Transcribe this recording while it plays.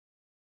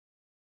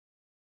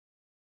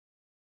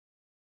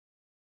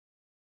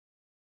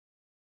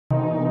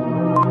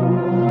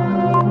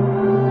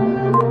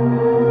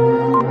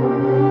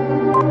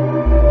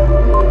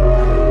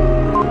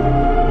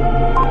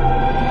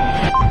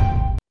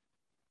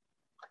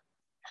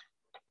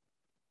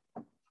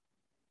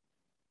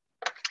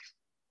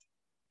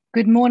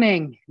Good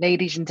morning,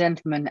 ladies and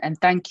gentlemen, and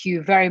thank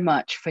you very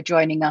much for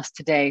joining us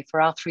today for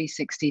our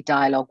 360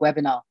 Dialogue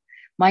webinar.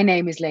 My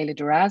name is Leila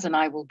Duraz, and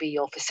I will be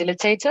your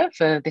facilitator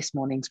for this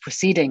morning's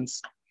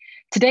proceedings.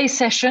 Today's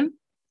session,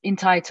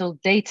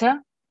 entitled Data,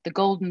 the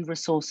Golden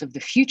Resource of the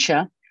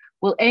Future,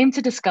 will aim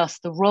to discuss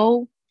the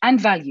role and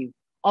value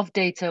of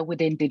data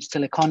within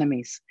digital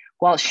economies,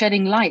 while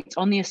shedding light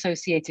on the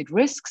associated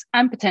risks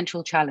and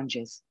potential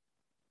challenges.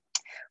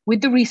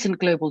 With the recent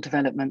global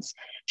developments,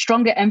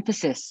 stronger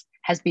emphasis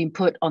has been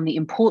put on the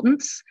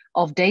importance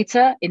of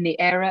data in the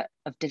era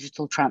of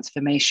digital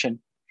transformation.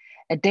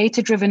 A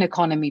data-driven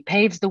economy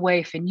paves the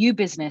way for new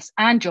business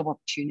and job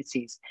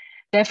opportunities.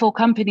 Therefore,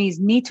 companies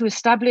need to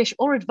establish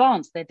or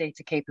advance their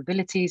data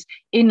capabilities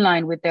in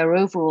line with their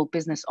overall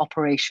business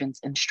operations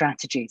and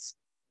strategies.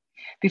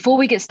 Before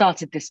we get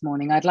started this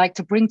morning, I'd like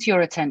to bring to your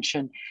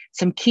attention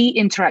some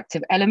key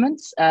interactive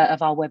elements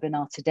of our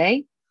webinar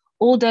today.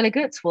 All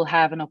delegates will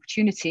have an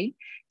opportunity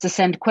to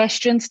send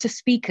questions to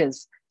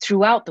speakers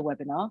throughout the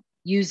webinar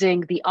using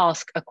the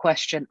Ask a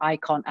Question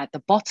icon at the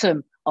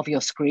bottom of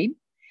your screen.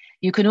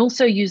 You can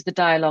also use the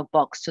dialog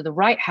box to the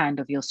right hand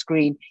of your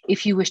screen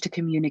if you wish to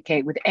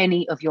communicate with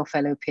any of your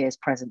fellow peers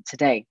present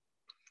today.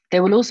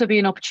 There will also be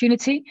an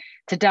opportunity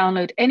to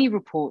download any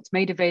reports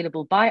made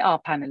available by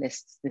our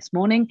panelists this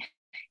morning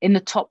in the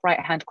top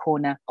right-hand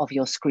corner of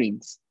your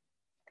screens.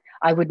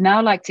 I would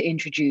now like to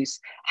introduce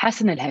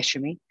Hassan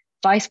Al-Hashimi,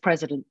 Vice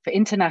President for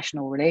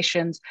International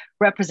Relations,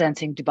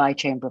 representing Dubai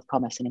Chamber of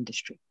Commerce and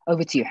Industry.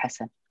 Over to you,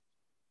 Hassan.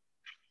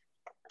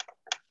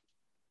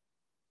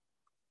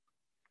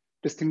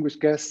 Distinguished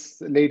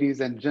guests,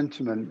 ladies and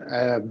gentlemen,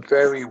 a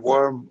very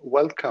warm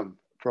welcome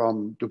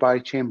from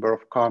Dubai Chamber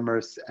of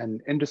Commerce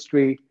and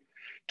Industry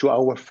to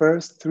our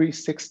first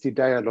 360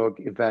 Dialogue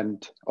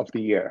event of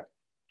the year.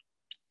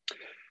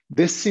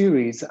 This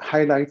series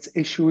highlights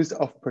issues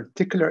of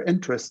particular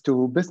interest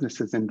to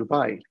businesses in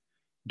Dubai,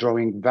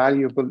 drawing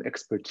valuable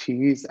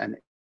expertise and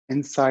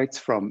insights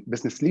from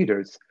business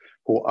leaders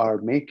who are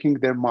making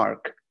their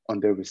mark on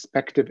their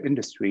respective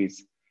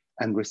industries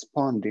and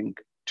responding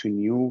to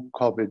new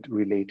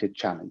COVID-related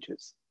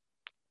challenges.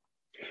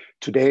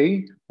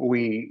 Today,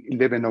 we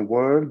live in a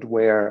world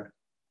where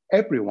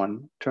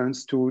everyone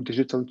turns to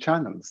digital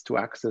channels to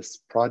access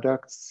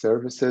products,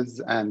 services,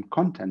 and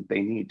content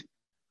they need.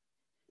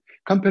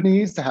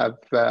 Companies have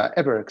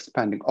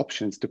ever-expanding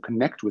options to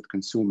connect with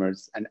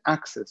consumers and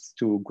access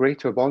to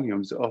greater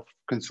volumes of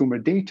consumer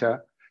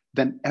data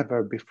than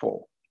ever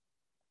before.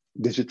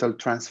 Digital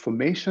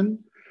transformation,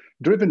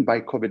 driven by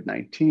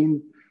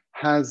COVID-19,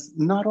 has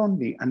not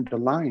only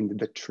underlined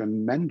the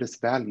tremendous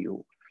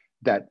value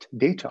that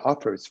data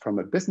offers from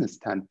a business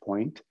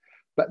standpoint,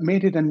 but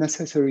made it a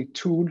necessary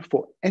tool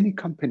for any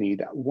company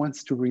that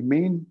wants to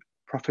remain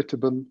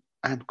profitable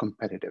and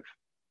competitive.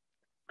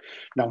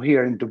 Now,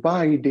 here in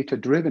Dubai,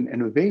 data-driven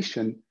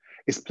innovation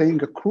is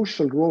playing a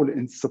crucial role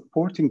in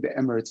supporting the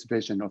Emirates'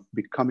 vision of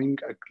becoming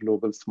a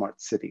global smart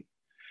city,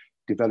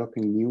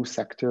 developing new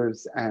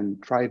sectors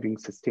and driving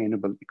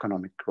sustainable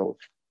economic growth.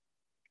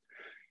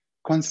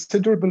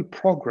 Considerable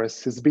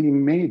progress is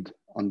being made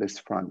on this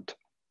front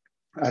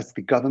as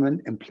the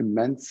government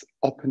implements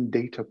open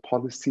data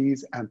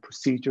policies and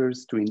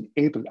procedures to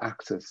enable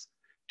access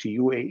to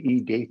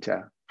UAE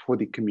data for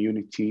the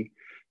community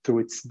through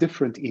its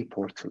different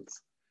e-portals.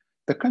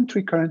 The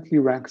country currently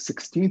ranks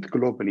 16th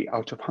globally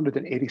out of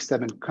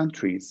 187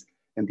 countries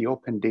in the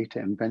Open Data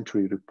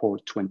Inventory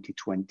Report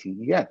 2020.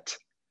 Yet,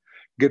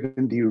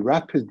 given the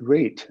rapid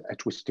rate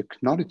at which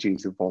technology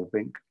is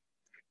evolving,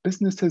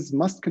 businesses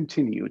must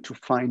continue to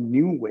find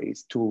new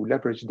ways to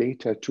leverage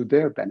data to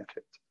their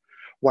benefit,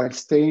 while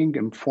staying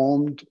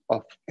informed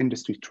of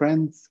industry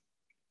trends,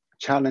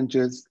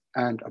 challenges,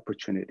 and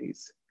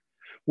opportunities.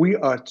 We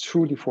are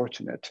truly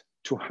fortunate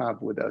to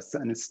have with us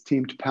an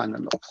esteemed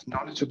panel of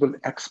knowledgeable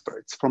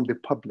experts from the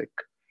public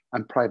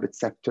and private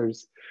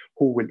sectors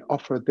who will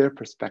offer their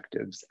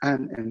perspectives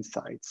and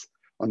insights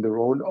on the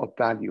role of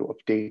value of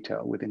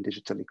data within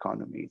digital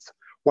economies,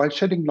 while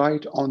shedding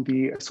light on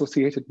the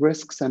associated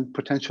risks and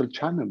potential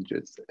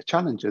challenges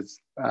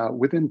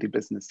within the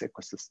business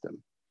ecosystem.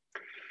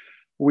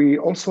 We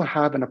also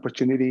have an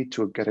opportunity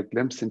to get a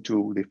glimpse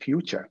into the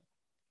future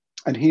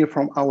and hear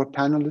from our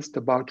panelists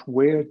about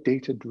where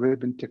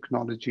data-driven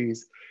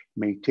technologies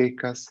may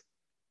take us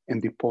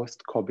in the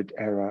post-COVID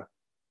era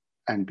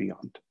and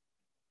beyond.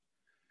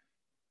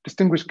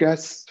 Distinguished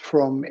guests,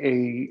 from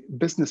a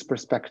business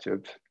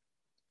perspective,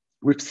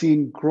 we've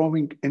seen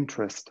growing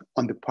interest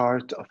on the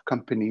part of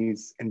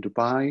companies in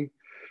Dubai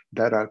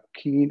that are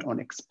keen on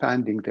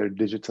expanding their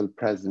digital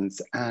presence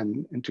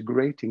and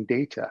integrating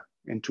data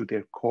into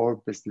their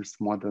core business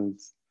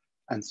models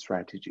and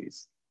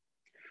strategies.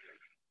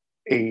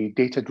 A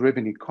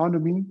data-driven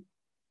economy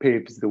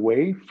paves the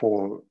way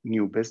for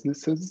new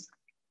businesses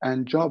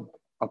and job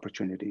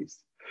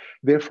opportunities.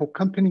 Therefore,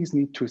 companies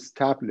need to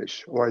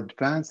establish or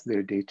advance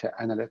their data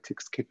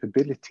analytics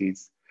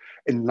capabilities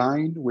in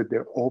line with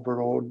their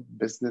overall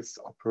business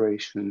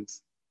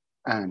operations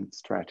and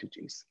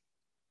strategies.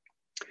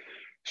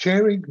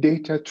 Sharing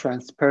data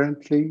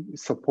transparently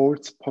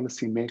supports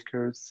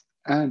policymakers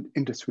and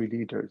industry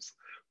leaders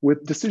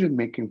with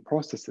decision-making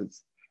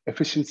processes,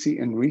 efficiency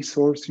in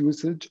resource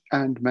usage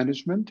and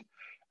management,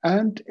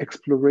 and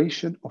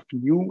exploration of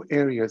new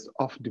areas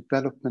of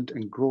development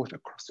and growth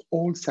across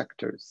all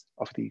sectors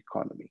of the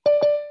economy.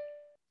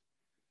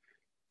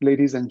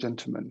 Ladies and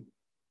gentlemen,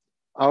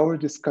 our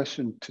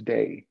discussion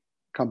today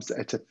comes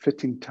at a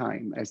fitting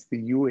time as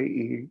the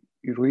UAE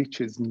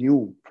reaches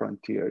new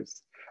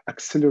frontiers,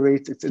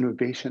 accelerates its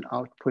innovation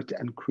output,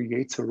 and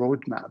creates a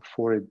roadmap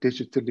for a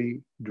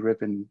digitally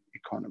driven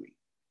economy.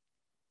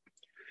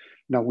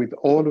 Now, with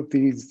all of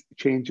these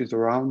changes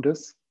around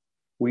us,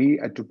 we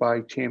at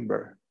Dubai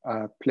Chamber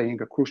are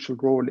playing a crucial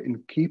role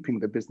in keeping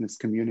the business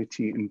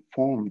community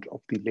informed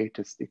of the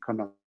latest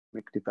economic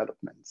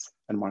developments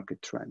and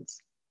market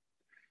trends.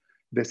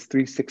 This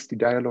 360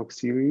 Dialogue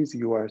series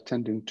you are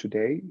attending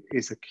today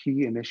is a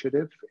key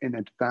initiative in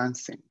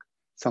advancing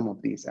some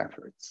of these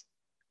efforts.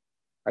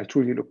 I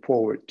truly look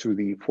forward to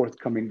the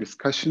forthcoming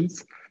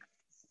discussions,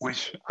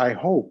 which I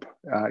hope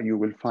you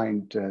will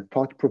find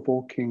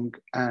thought-provoking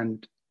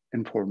and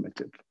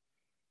informative.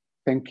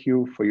 Thank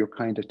you for your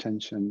kind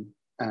attention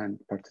and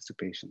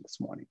participation this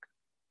morning.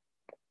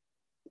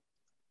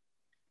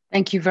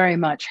 Thank you very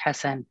much,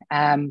 Hassan.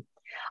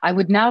 I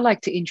would now like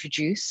to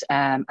introduce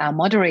our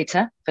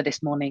moderator for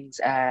this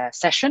morning's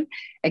session,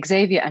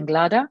 Xavier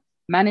Anglada,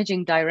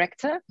 Managing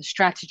Director,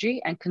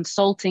 Strategy and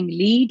Consulting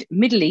Lead,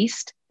 Middle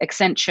East,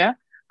 Accenture,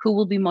 who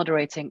will be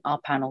moderating our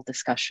panel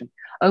discussion.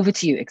 Over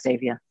to you,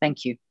 Xavier.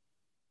 Thank you.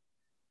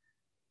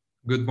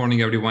 Good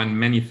morning, everyone.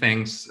 Many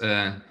thanks,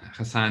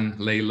 Hassan,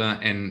 Leila,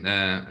 and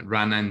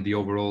Rana, and the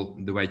overall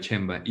Dubai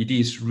Chamber. It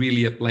is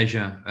really a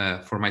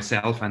pleasure for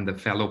myself and the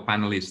fellow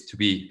panelists to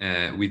be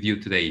with you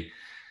today.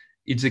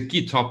 It's a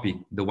key topic,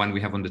 the one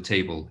we have on the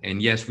table.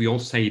 And yes, we all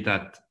say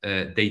that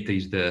data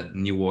is the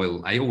new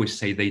oil. I always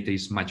say data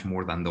is much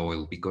more than the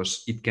oil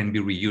because it can be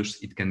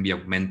reused, it can be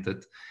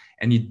augmented,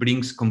 and it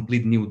brings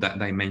complete new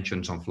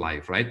dimensions of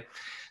life, right?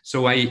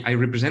 So I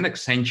represent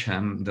Accenture.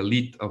 I'm the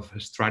lead of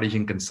strategy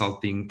and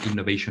consulting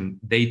innovation.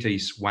 Data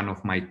is one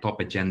of my top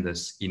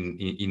agendas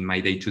in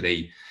my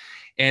day-to-day.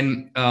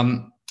 And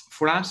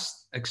for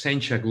us,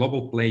 Accenture,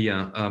 global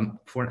player,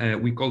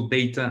 we call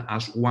data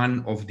as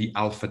one of the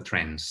alpha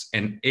trends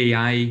and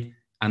AI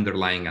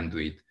underlying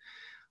under it.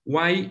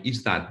 Why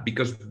is that?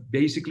 Because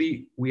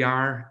basically we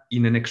are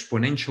in an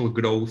exponential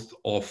growth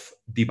of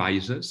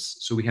devices.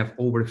 So we have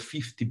over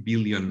 50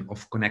 billion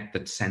of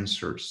connected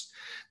sensors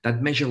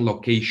that measure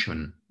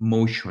location,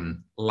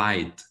 motion,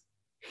 light,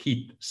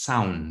 heat,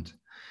 sound.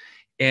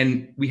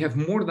 And we have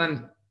more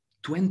than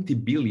 20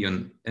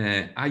 billion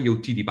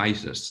IoT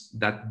devices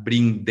that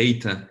bring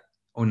data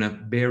on a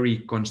very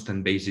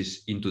constant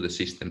basis into the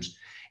systems.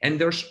 And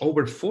there's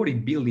over 4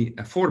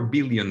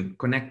 billion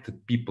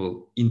connected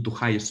people into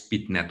highest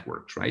speed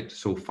networks, right?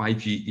 So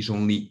 5G is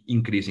only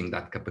increasing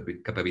that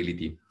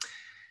capability.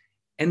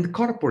 And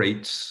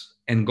corporates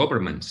and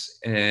governments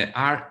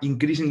are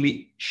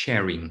increasingly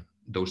sharing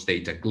those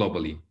data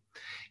globally.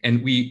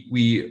 And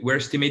we're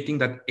estimating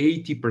that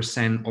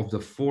 80% of the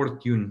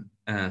Fortune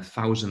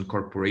 1000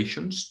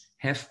 corporations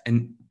have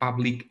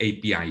public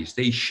APIs.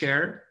 They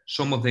share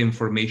some of the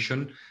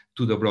information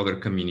to the broader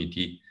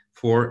community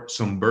for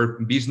some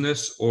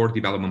business or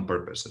development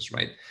purposes,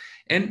 right?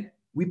 And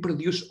we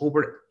produce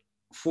over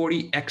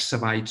 40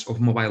 exabytes of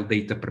mobile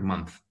data per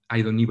month.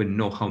 I don't even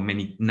know how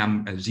many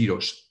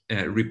zeros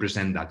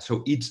represent that.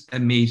 So it's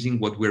amazing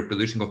what we're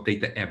producing of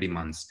data every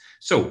month.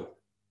 So,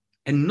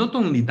 and not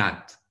only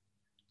that,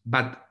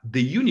 but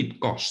the unit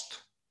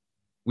cost,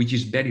 which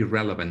is very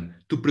relevant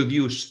to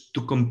produce,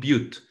 to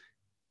compute,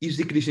 is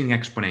decreasing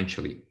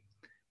exponentially,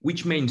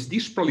 which means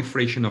this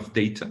proliferation of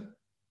data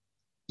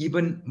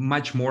even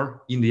much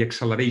more in the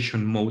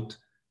acceleration mode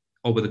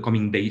over the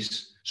coming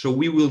days. So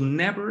we will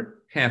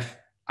never have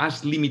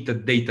as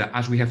limited data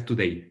as we have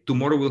today.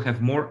 Tomorrow we'll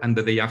have more, and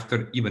the day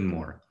after even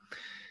more.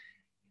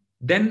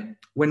 Then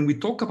when we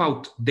talk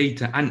about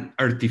data and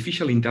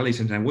artificial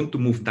intelligence, I want to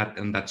move that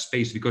in that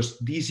space because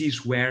this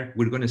is where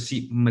we're going to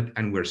see,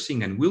 and we're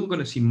seeing, and we're going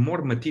to see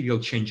more material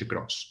change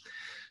across.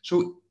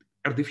 So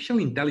artificial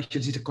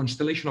intelligence is a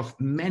constellation of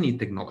many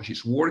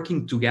technologies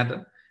working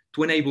together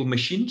to enable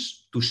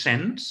machines to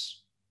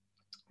sense,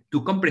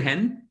 to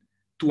comprehend,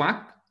 to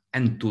act,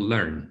 and to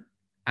learn.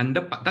 And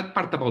that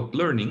part about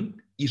learning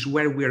is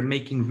where we are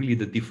making really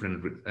the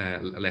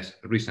difference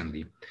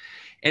recently.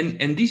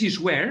 And this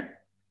is where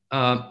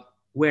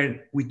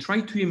we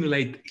try to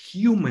emulate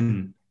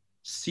human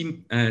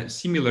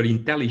similar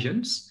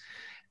intelligence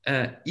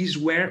is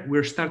where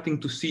we're starting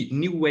to see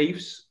new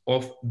waves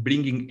of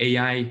bringing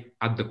AI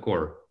at the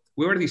core.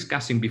 We were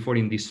discussing before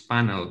in this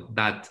panel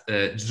that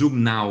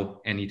Zoom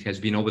now, and it has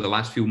been over the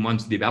last few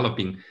months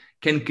developing,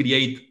 can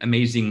create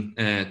amazing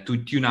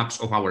tune-ups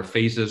of our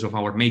faces, of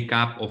our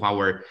makeup,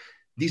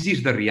 this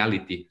is the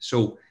reality.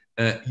 So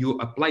you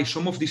apply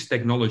some of these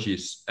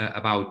technologies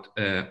about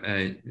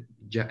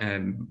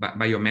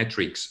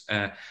biometrics,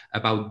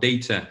 about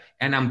data,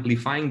 and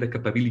amplifying the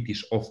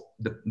capabilities of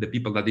the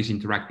people that is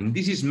interacting.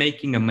 This is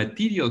making a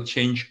material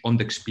change on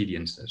the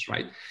experiences,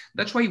 right?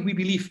 That's why we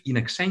believe in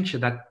Accenture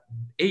that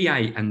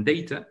AI and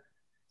data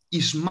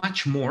is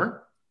much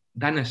more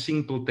than a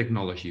simple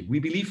technology. We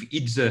believe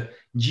it's a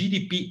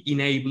GDP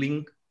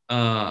enabling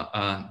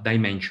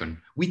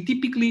dimension. We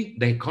typically,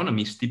 the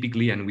economists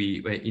typically, and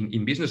we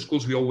in business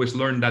schools, we always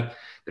learn that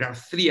there are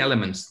three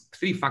elements,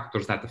 three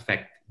factors that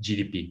affect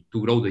GDP,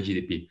 to grow the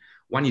GDP.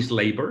 One is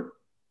labor,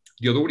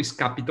 the other is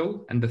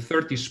capital, and the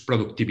third is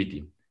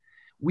productivity.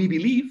 We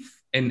believe,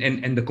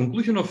 and the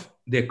conclusion of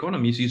the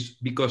economists is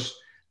because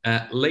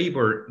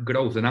labor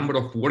growth, the number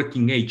of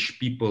working age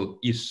people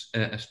is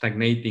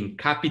stagnating,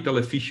 capital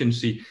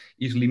efficiency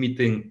is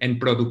limiting, and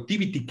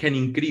productivity can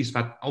increase,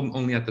 but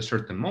only at a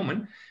certain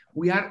moment.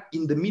 We are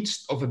in the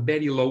midst of a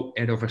very low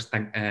area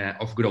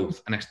of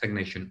growth and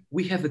stagnation.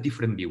 We have a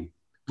different view.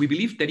 We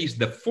believe there is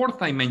the fourth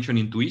dimension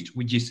into it,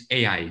 which is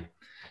AI,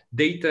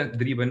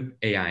 data-driven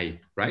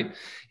AI, right?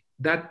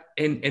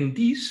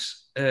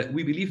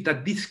 We believe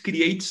that this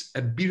creates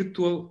a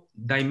virtual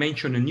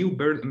dimension, a new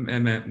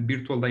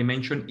virtual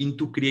dimension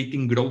into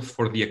creating growth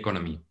for the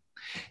economy.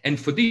 And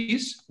for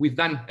this, we've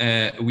done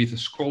with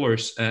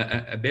scholars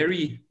a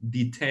very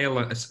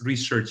detailed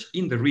research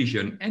in the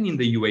region and in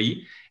the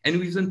UAE, and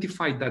we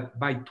identified that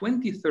by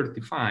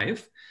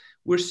 2035,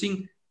 we're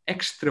seeing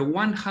extra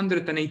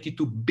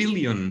 $182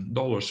 billion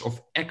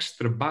of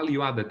extra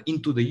value added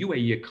into the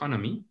UAE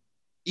economy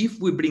if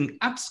we bring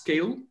at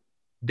scale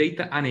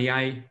data and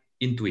AI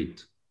into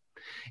it.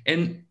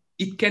 And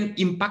it can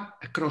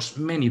impact across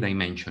many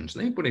dimensions.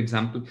 Let me put an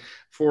example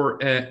for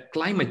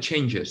climate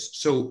changes.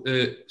 So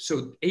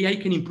AI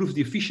can improve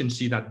the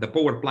efficiency that the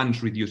power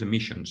plants reduce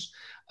emissions.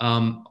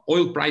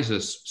 Oil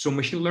prices, so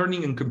machine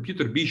learning and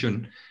computer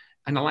vision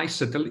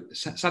analyze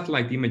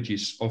satellite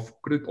images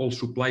of crude oil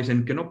supplies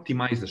and can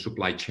optimize the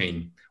supply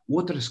chain.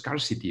 Water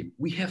scarcity,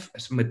 we have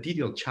a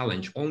material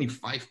challenge, only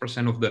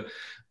 5% of the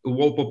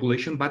world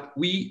population, but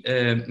we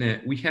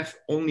have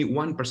only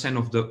 1%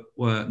 of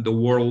the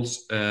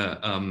world's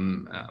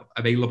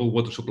available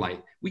water supply,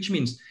 which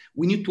means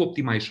we need to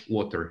optimize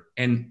water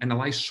and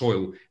analyze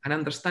soil and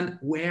understand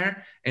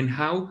where and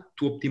how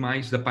to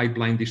optimize the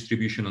pipeline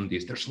distribution on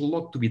this. There's a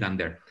lot to be done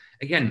there.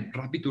 Again,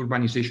 rapid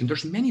urbanization,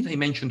 there's many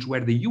dimensions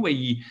where the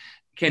UAE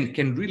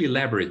can really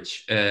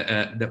leverage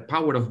the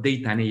power of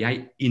data and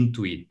AI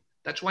into it.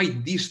 That's why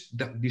this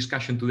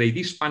discussion today,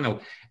 this panel,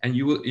 and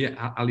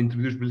I'll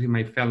introduce briefly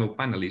my fellow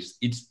panelists,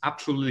 it's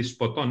absolutely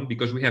spot on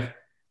because we have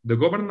the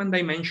government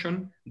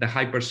dimension, the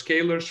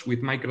hyperscalers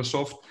with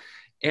Microsoft,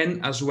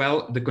 and as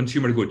well the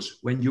consumer goods.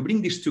 When you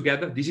bring this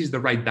together, this is the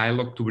right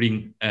dialogue to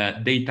bring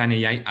data and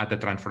AI at the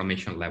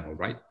transformation level,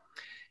 right?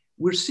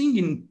 We're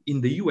seeing in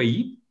the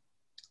UAE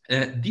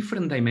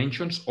different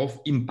dimensions of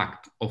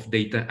impact of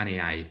data and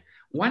AI.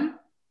 One,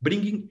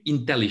 bringing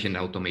intelligent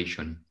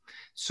automation.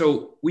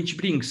 So, which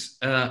brings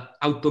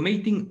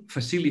automating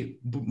facility,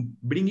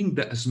 bringing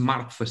the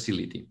smart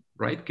facility,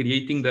 right?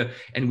 Creating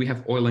and we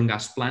have oil and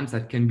gas plants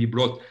that can be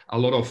brought a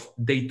lot of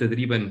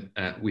data-driven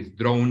with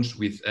drones,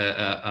 with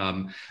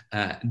data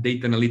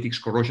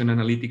analytics, corrosion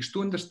analytics,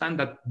 to understand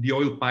that the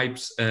oil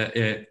pipes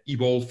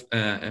evolve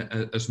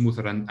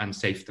smoother and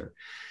safer.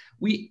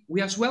 We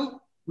as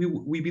well,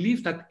 we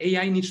believe that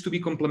AI needs to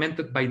be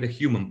complemented by the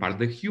human part,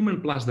 the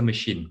human plus the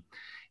machine.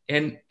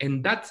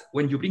 And that,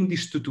 when you bring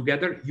these two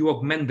together, you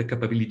augment the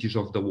capabilities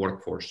of the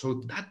workforce.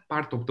 So that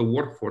part of the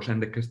workforce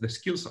and the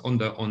skills on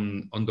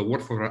the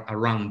workforce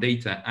around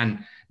data and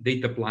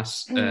data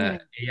plus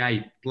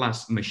AI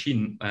plus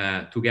machine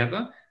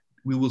together,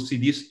 we will see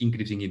this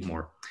increasing it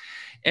more.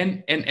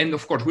 And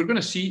of course, we're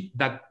going to see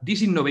that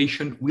this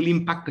innovation will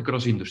impact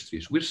across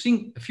industries. We're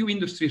seeing a few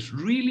industries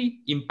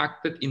really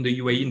impacted in the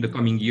UAE in the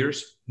coming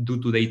years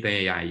due to data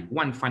AI.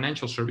 One,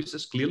 financial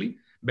services, clearly,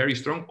 very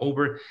strong,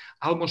 over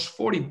almost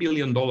 $40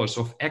 billion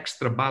of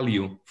extra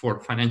value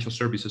for financial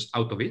services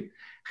out of it.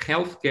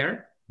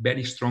 Healthcare,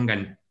 very strong,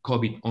 and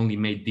COVID only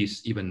made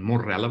this even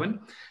more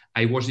relevant.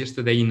 I was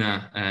yesterday in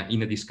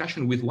a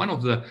discussion with one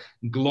of the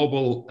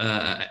global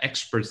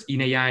experts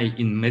in AI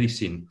in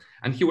medicine,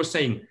 and he was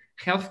saying,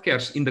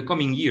 healthcare in the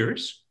coming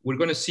years, we're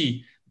going to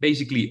see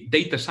basically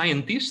data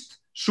scientists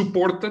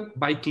supported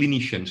by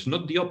clinicians,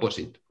 not the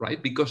opposite,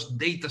 right? Because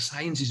data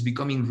science is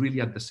becoming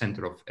really at the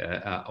center of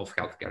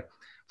healthcare.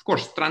 Of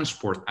course,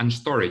 transport and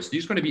storage,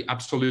 this is going to be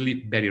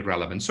absolutely very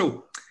relevant.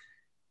 So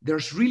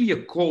there's really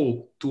a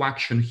call to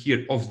action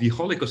here of the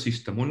whole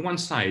ecosystem. On one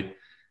side,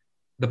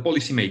 the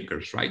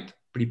policymakers, right?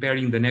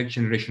 Preparing the next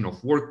generation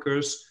of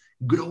workers,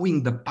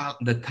 growing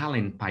the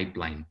talent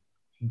pipeline.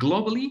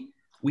 Globally,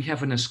 we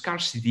have a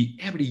scarcity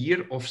every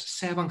year of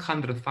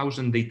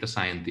 700,000 data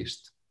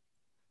scientists.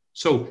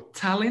 So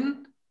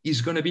talent is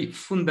going to be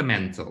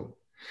fundamental.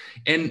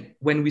 And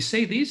when we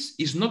say this,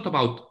 it's not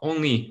about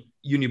only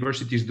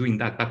universities doing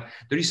that, but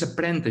there is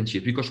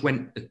apprenticeship, because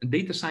when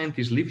data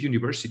scientists leave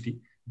university,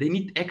 they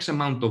need X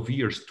amount of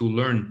years to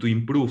learn, to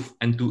improve,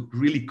 and to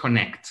really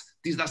connect.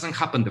 This doesn't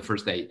happen the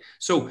first day.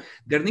 So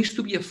there needs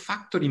to be a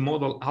factory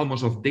model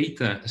almost of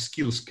data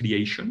skills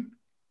creation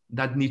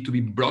that need to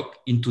be brought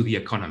into the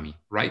economy,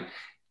 right?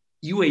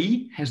 UAE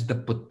has the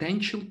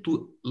potential to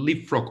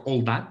leapfrog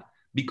all that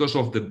because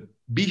of the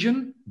vision,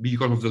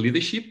 because of the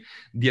leadership,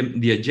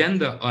 the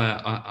agenda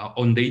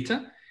on data,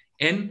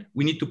 and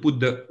we need to put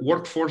the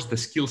workforce, the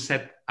skill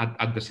set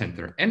at the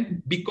center and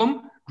become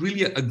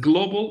really a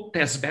global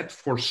test bed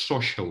for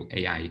social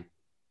AI.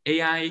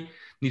 AI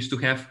needs to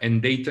have,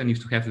 and data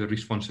needs to have the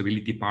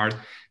responsibility part,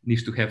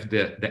 needs to have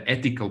the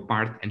ethical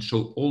part. And so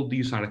all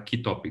these are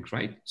key topics,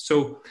 right?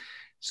 So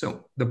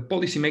the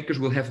policymakers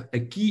will have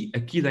a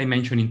key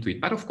dimension into it.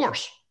 But of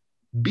course,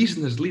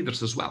 business leaders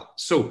as well.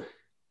 So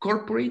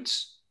corporates,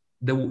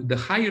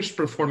 the highest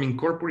performing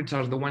corporates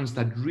are the ones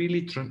that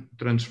really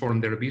transform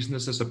their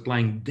businesses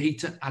applying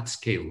data at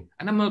scale.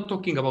 And I'm not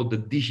talking about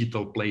the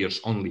digital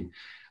players only.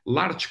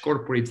 Large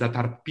corporates that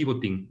are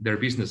pivoting their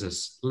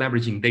businesses,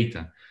 leveraging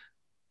data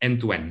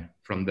end-to-end,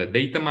 from the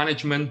data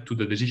management to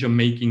the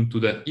decision-making to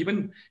the even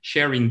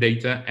sharing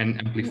data and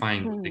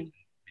amplifying data.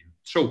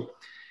 So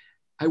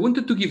I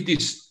wanted to give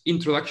this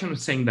introduction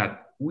saying that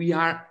we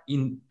are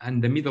in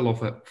the middle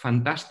of a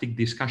fantastic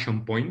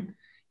discussion point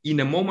in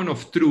a moment of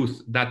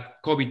truth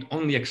that COVID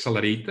only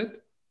accelerated.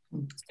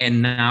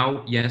 And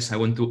now, yes, I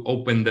want to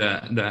open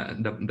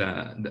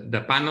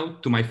the panel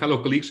to my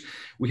fellow colleagues.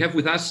 We have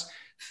with us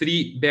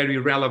three very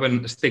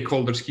relevant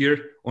stakeholders here.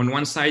 On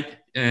one side,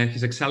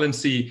 His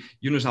Excellency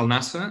Yunus Al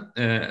Nasser,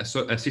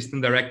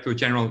 Assistant Director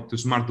General to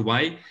Smart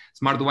Dubai.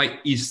 Smart Dubai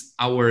is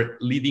our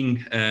leading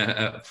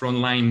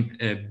frontline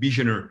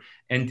visionary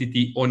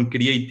entity on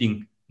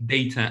creating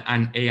data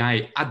and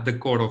AI at the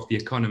core of the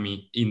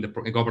economy in the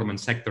government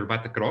sector,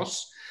 but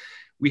across.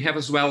 We have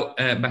as well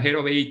Baher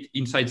Obeid,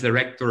 Insights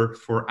Director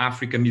for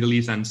Africa, Middle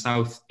East, and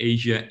South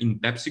Asia in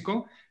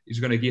PepsiCo. He's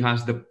going to give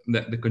us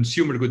the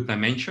consumer good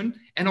dimension.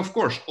 And of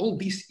course, all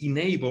this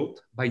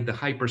enabled by the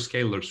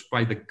hyperscalers,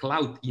 by the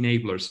cloud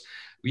enablers.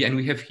 We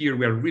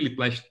are really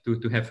pleased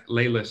to have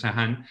Leila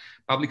Sahan,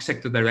 Public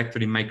Sector Director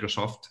in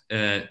Microsoft.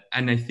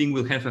 And I think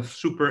we'll have a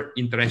super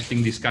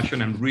interesting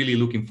discussion. I'm really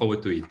looking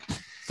forward to it.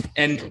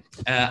 And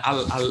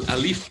I'll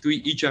leave to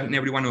each and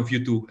every one of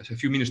you a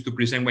few minutes to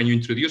present when you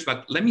introduce, but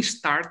let me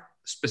start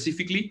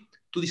specifically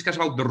to discuss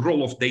about the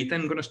role of data.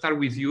 I'm going to start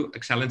with you,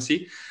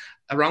 Excellency,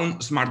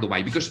 around Smart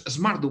Dubai, because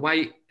Smart Dubai,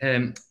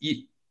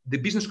 the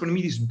business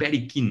community is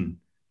very keen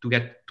to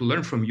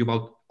learn from you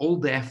about all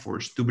the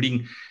efforts to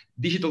bring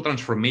digital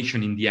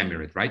transformation in the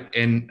Emirate, right?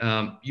 And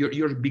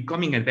you're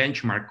becoming a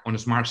benchmark on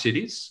smart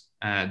cities,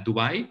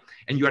 Dubai,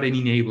 and you are an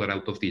enabler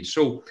out of this.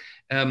 So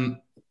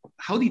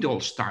how did it all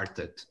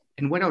started?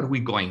 And where are we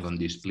going on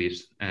this,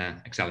 please,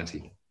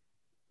 Excellency?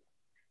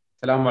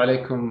 Assalamu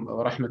alaikum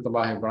wa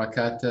rahmatullahi wa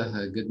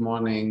barakatuh. Good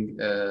morning,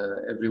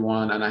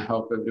 everyone, and I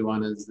hope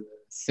everyone is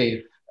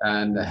safe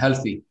and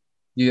healthy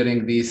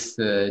during these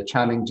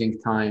challenging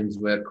times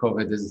where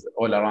COVID is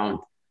all around.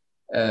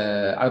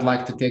 I'd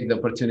like to take the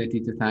opportunity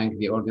to thank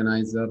the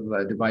organizer,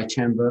 Dubai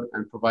Chamber,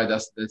 and provide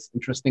us this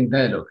interesting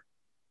dialogue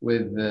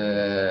with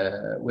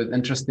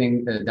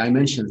interesting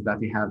dimensions that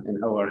we have in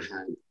our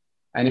hand.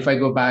 And if I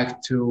go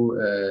back to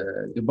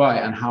Dubai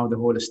and how the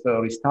whole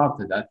story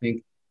started, I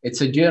think it's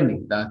a journey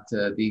that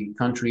the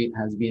country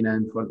has been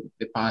in for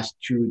the past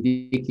 2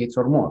 decades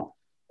or more.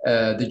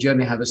 The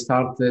journey has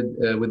started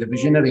with a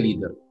visionary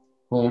leader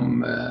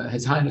whom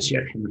His Highness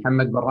Sheikh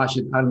Mohammed bin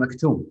Rashid Al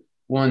Maktoum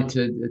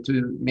wanted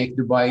to make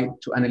Dubai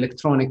to an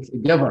electronic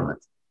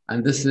government.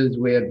 And this is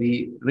where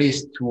the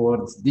race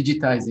towards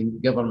digitizing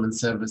government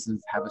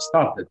services have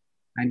started.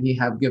 And he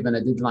have given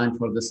a deadline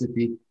for the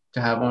city to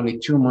have only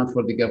 2 months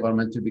for the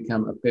government to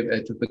become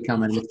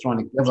an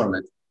electronic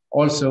government.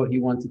 Also, he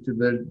wanted to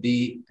build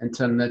the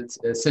internet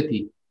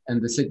city in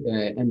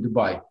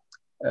Dubai.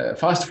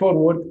 Fast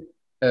forward,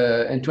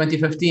 in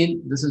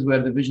 2015, this is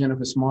where the vision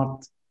of a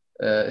smart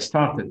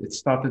started. It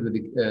started with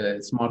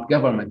the smart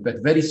government,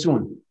 but very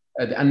soon,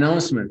 the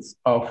announcements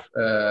of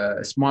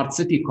smart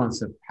city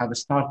concept have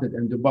started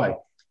in Dubai.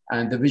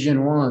 And the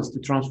vision was to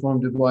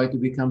transform Dubai to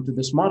become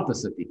the smarter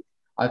city.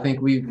 I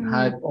think we've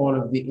had all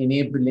of the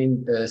enabling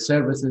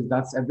services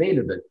that's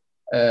available.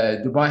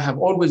 Dubai have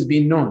always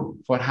been known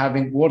for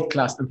having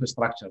world-class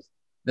infrastructures.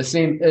 The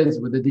same is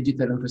with the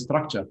digital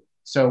infrastructure.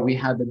 So we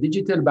had the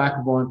digital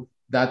backbone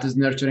that is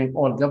nurturing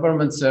all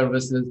government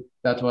services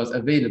that was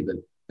available.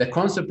 The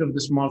concept of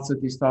the smart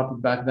city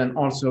started back then,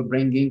 also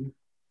bringing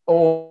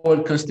all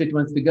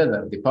constituents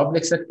together, the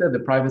public sector,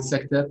 the private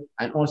sector,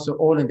 and also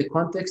all in the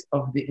context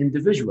of the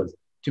individuals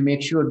to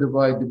make sure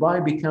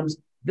Dubai becomes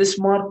the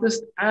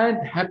smartest and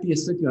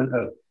happiest city on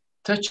earth,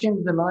 touching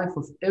the life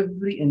of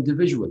every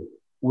individual,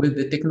 with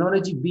the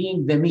technology being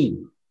the mean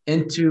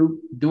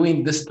into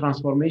doing this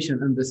transformation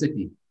in the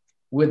city.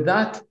 With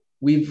that,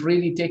 we've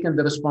really taken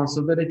the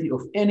responsibility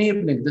of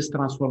enabling this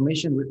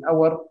transformation with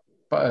our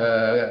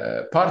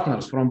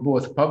partners from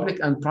both public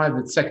and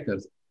private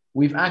sectors.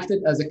 We've acted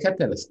as a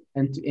catalyst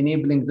into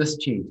enabling this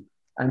change.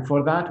 And for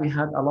that, we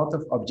had a lot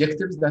of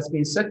objectives that's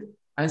been set,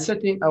 and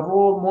setting a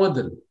role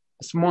model,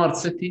 a smart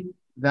city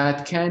that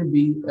can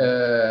be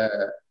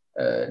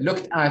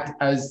looked at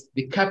as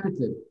the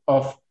capital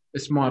of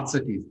smart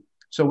cities.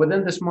 So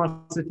within the smart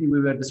city, we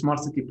were the smart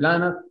city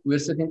planner. We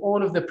were setting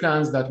all of the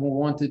plans that we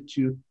wanted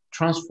to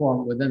transform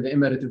within the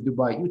Emirate of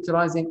Dubai,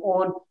 utilizing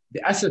all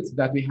the assets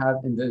that we have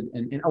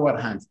in our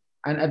hands.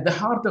 And at the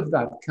heart of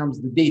that comes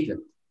the data.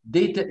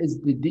 Data is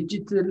the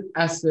digital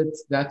assets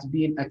that's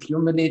been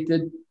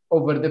accumulated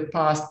over the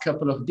past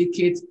couple of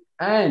decades,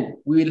 and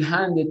we will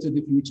hand it to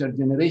the future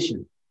generation.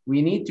 We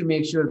need to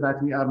make sure that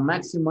we are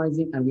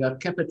maximizing and we are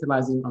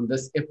capitalizing on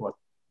this effort.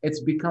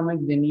 It's becoming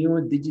the new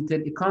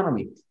digital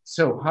economy.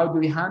 So how do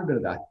we handle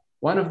that?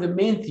 One of the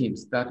main themes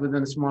that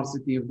within the smart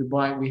city of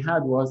Dubai we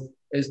had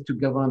is to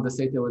govern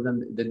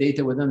the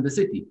data within the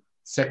city.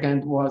 Second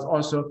was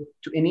also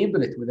to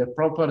enable it with a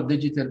proper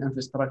digital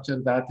infrastructure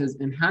that is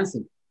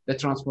enhancing the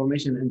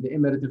transformation in the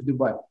Emirate of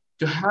Dubai.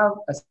 To have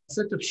a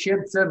set of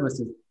shared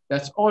services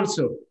that's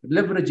also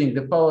leveraging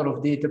the power of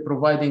data,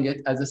 providing it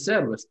as a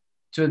service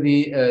to the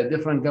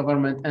different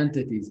government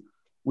entities.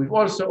 We've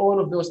also, all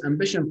of those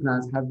ambition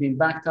plans have been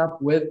backed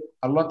up with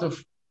a lot of,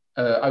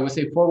 I would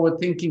say,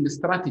 forward-thinking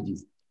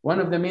strategies. One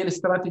of the main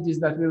strategies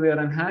that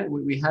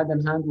we had in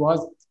hand was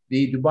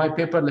the Dubai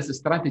paperless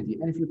strategy.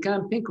 And if you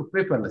can think of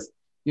paperless,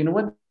 you know,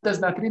 what does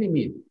that really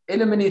mean?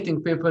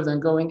 Eliminating papers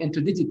and going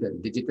into digital.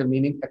 Digital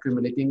meaning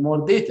accumulating more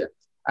data.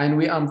 And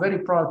I'm very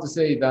proud to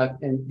say that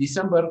in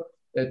December,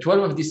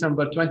 12th of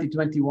December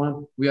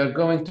 2021, we are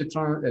going to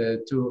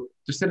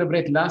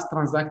celebrate last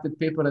transacted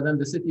paper within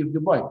the city of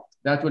Dubai.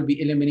 That will be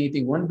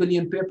eliminating 1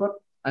 billion paper,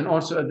 and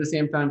also at the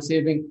same time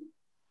saving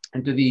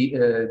into the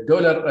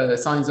dollar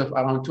signs of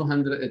around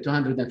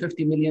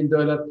 $250 million,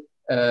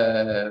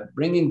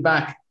 bringing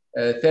back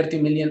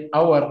 30 million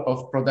hours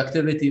of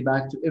productivity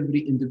back to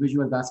every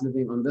individual that's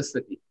living on this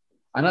city.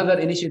 Another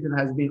initiative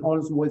has been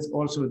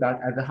also that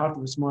at the heart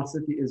of a smart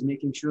city is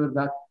making sure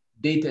that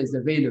data is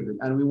available.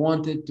 And we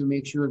wanted to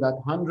make sure that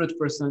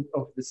 100%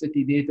 of the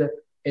city data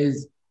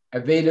is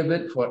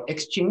available for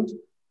exchange,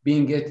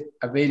 being it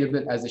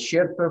available as a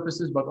shared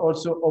purposes, but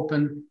also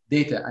open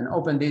data. And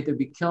open data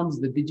becomes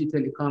the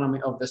digital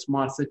economy of the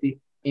smart city,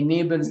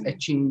 enables a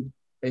change,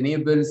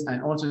 enables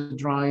and also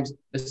drives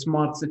the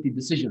smart city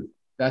decision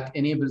that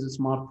enables a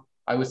smart,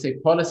 I would say,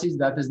 policies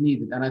that is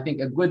needed. And I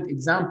think a good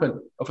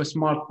example of a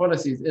smart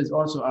policies is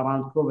also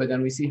around COVID,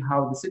 and we see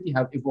how the city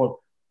have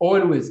evolved,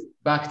 always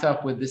backed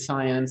up with the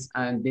science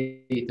and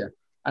data.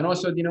 And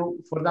also, you know,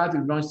 for that,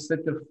 we've launched a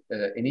set of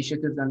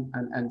initiatives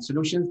and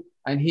solutions.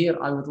 And here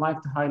I would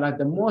like to highlight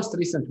the most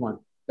recent one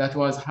that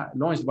was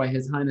launched by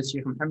His Highness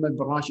Sheikh Mohammed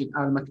bin Rashid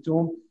Al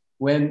Maktoum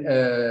when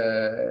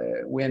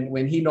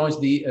he launched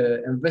the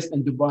Invest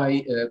in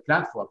Dubai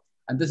platform.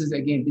 And this is,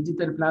 again,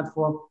 digital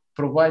platform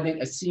providing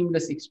a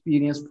seamless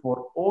experience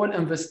for all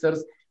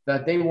investors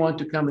that they want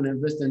to come and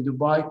invest in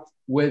Dubai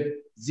with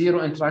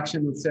zero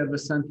interaction with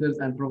service centers,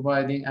 and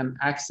providing an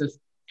access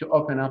to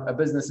open up a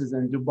businesses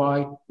in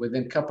Dubai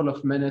within a couple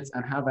of minutes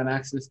and have an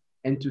access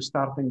into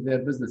starting their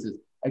businesses.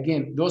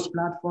 Again, those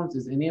platforms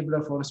is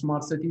enabler for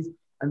smart cities,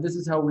 and this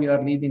is how we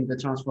are leading the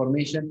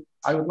transformation.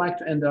 I would like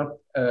to end up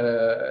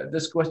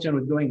this question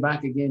with going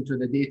back again to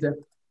the data.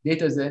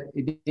 Data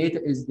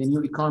is the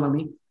new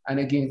economy. And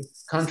again,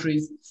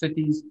 countries,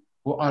 cities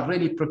who are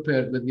really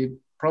prepared with the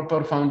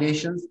proper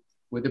foundations,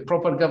 with the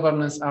proper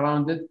governance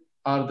around it,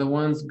 are the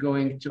ones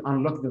going to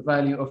unlock the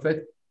value of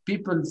it.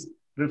 People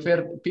refer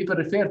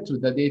to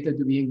the data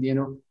to being, you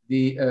know,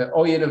 the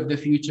oil of the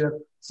future.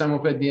 Some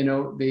of it, you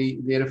know,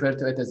 they refer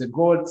to it as a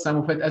gold, some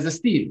of it as a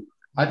steel.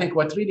 I think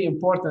what's really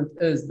important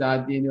is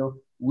that, you know,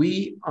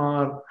 we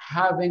are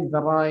having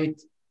the right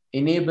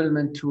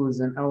enablement tools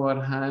in our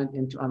hand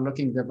into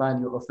unlocking the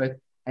value of it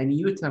and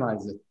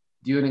utilize it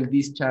during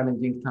these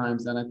challenging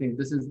times. And I think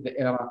this is the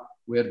era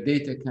where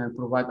data can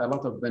provide a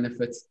lot of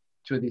benefits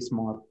to the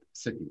smart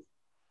cities.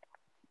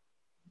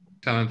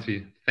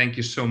 Excellency, thank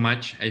you so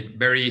much.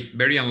 Very,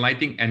 very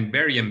enlightening and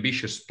very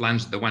ambitious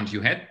plans, the ones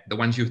you had, the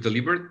ones you've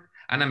delivered,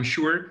 and I'm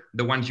sure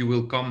the ones you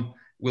will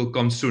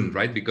come soon,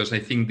 right? Because I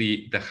think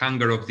the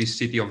hunger of this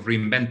city of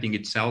reinventing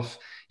itself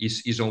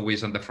is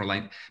always on the front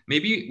line.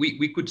 Maybe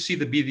we could see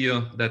the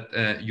video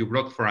that you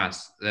brought for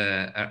us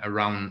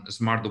around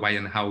Smart Dubai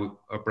and how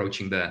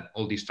approaching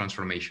all this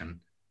transformation.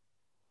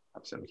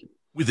 Absolutely.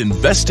 With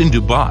Invest in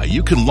Dubai,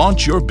 you can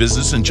launch your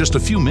business in just a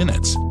few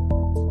minutes.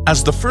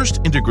 As the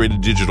first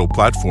integrated digital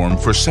platform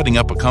for setting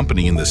up a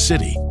company in the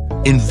city,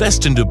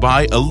 Invest in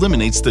Dubai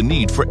eliminates the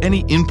need for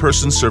any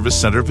in-person service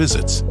center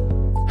visits,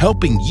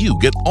 helping you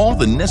get all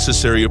the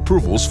necessary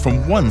approvals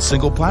from one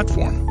single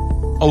platform.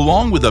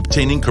 Along with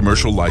obtaining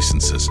commercial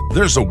licenses,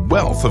 there's a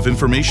wealth of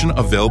information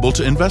available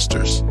to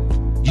investors.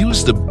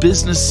 Use the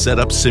Business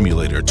Setup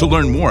Simulator to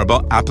learn more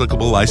about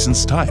applicable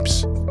license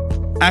types.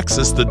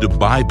 Access the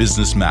Dubai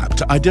Business Map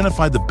to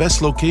identify the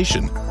best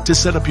location to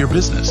set up your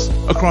business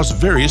across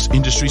various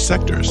industry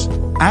sectors.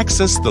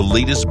 Access the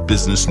latest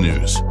business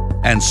news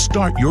and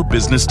start your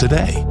business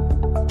today.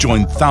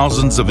 Join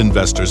thousands of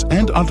investors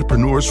and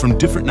entrepreneurs from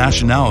different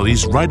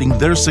nationalities writing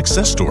their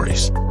success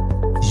stories.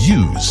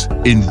 Use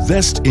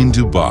Invest in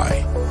Dubai,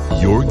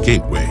 your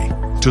gateway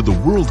to the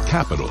world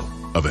capital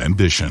of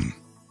ambition.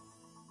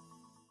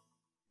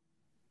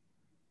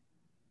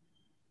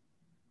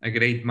 A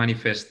great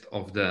manifest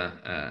of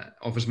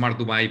Smart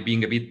Dubai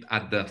being a bit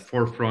at the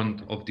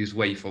forefront of this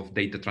wave of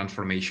data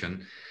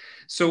transformation.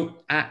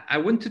 So I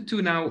wanted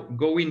to now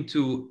go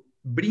into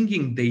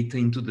bringing data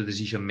into the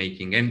decision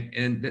making,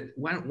 and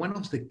one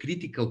of the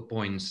critical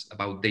points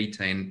about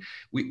data, and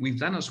we've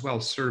done as well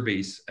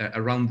surveys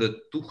around the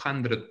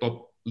 200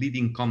 top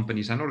leading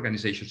companies and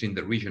organizations in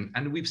the region,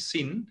 and we've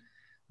seen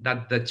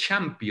that the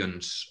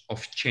champions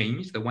of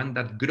change, the ones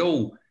that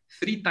grow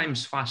 3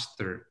 times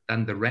faster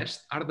than the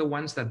rest, are the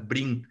ones that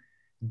bring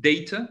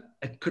data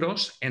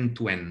across end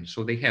to end.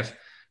 So they have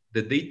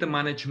the data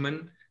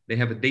management, they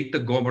have a data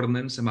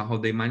governance about how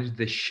they manage,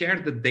 they share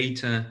the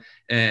data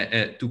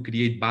to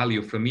create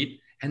value from it,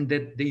 and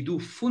that they do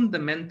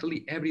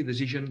fundamentally every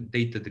decision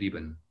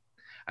data-driven.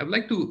 I would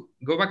like to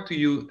go back to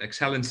you,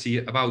 Excellency,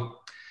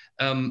 about,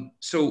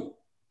 so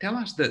tell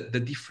us the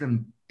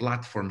different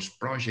platforms,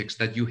 projects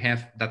that you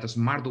have that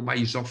Smart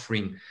Dubai is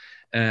offering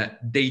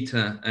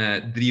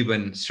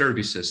data-driven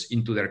services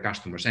into their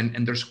customers.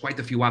 And there's quite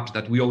a few apps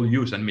that we all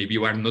use, and maybe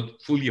you are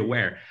not fully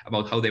aware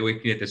about how they were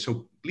created.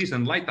 So please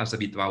enlighten us a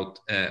bit about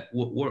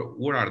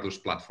what are those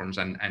platforms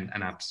and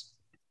apps?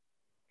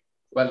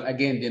 Well,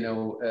 again, you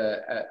know,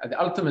 the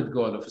ultimate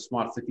goal of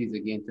smart cities,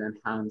 again, to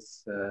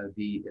enhance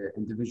the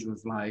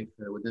individual's life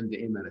within the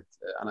Emirate.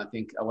 And I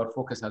think our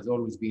focus has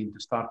always been to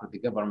start with the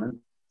government.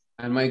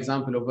 And my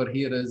example over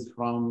here is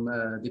from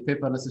the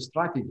paperless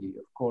strategy.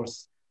 Of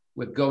course,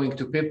 with going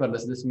to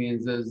paperless, this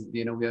means is,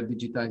 you know, we are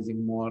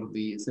digitizing more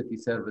the city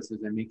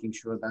services and making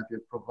sure that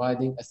we're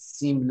providing a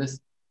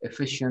seamless,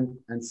 efficient,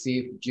 and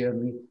safe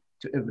journey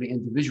to every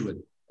individual.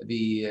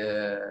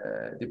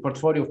 The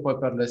portfolio of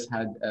paperless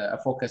had a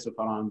focus of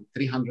around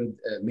 300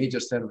 major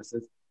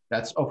services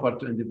that's offered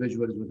to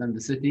individuals within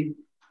the city.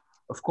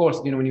 Of course,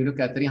 you know, when you look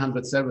at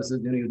 300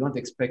 services, you know, you don't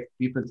expect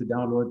people to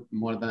download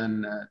more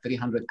than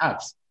 300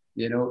 apps.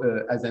 You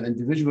know, as an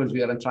individuals,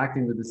 we are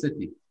interacting with the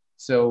city.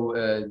 So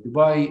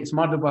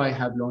Smart Dubai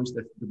have launched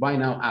the Dubai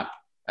Now app,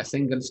 a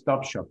single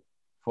stop shop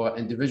for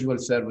individual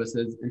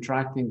services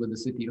interacting with the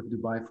city of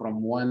Dubai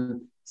from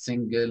one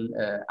single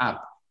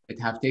app. It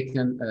have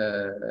taken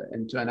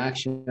into an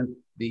action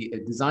the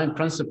design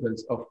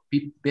principles of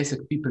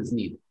basic people's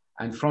need.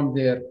 And from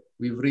there,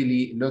 we've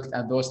really looked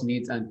at those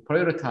needs and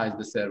prioritized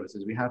the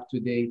services. We have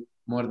today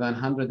more than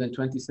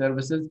 120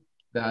 services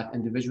that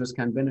individuals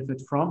can benefit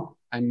from,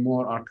 and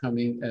more are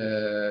coming,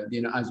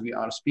 you know, as we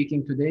are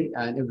speaking today,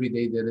 and every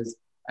day there is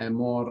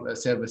more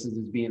services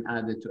is being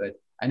added to it.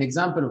 An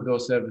example of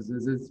those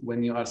services is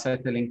when you are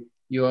settling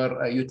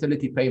your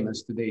utility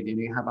payments today. Then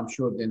you have, I'm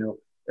sure, you know,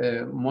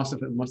 most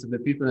of the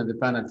people in the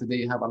panel today,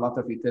 you have a lot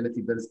of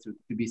utility bills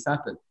to be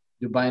settled.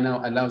 Dubai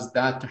Now allows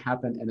that to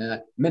happen in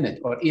a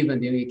minute, or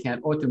even, you know, you can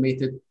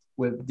automate it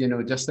with, you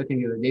know, just setting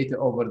your data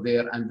over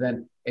there, and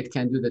then it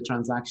can do the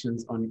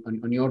transactions on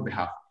your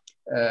behalf.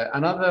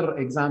 Another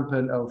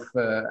example of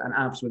an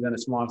apps within a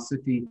smart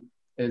city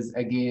is,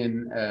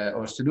 again,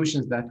 or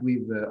solutions that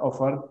we've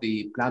offered,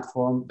 the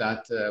platform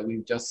that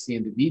we've just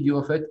seen the video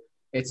of it.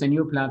 It's a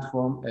new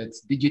platform.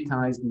 It's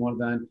digitized more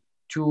than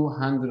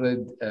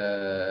 200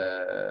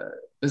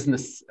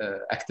 business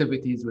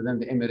activities within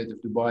the Emirate of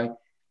Dubai,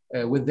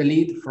 with the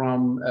lead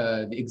from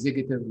the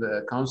Executive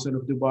Council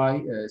of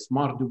Dubai,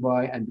 Smart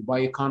Dubai, and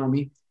Dubai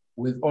Economy,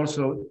 with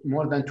also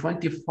more than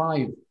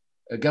 25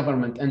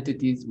 government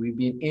entities. We've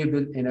been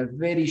able in a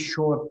very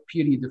short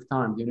period of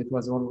time, and it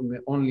was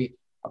only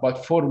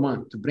about 4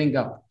 months, to bring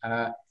up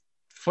a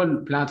full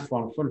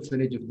platform,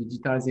 full-fledged of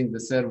digitizing the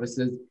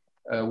services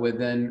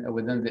within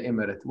the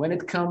Emirate. When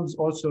it comes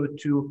also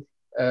to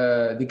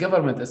the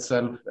government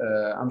itself,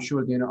 I'm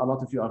sure, you know, a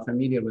lot of you are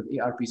familiar with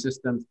ERP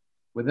systems.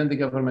 Within the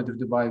government of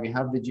Dubai, we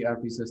have the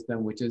GRP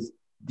system, which is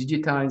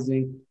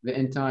digitizing the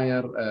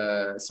entire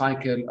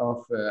cycle of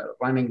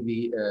running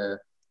the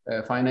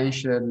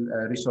financial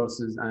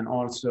resources and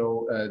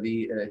also the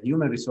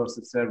human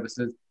resources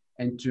services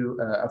into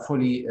a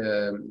fully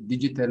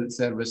digital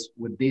service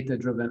with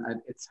data-driven at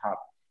its heart.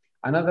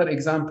 Another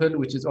example,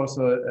 which is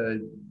also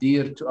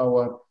dear to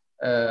our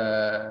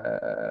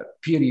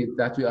period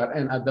that we are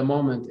in at the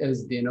moment,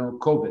 is, you know,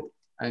 COVID.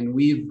 And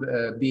we've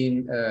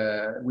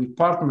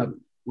partnered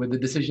with the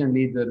decision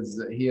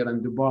leaders here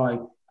in Dubai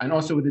and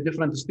also with the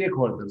different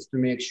stakeholders to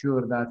make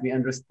sure that we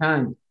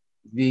understand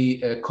the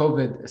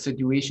COVID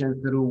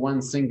situation through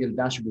one single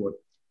dashboard.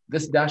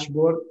 This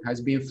dashboard has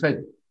been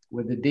fed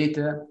with the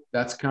data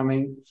that's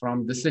coming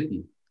from the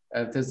city.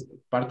 It is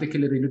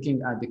particularly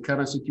looking at the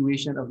current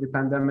situation of the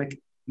pandemic,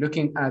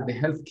 looking at the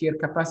healthcare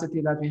capacity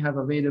that we have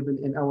available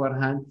in our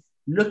hand,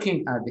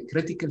 looking at the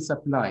critical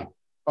supply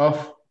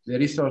of the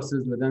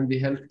resources within the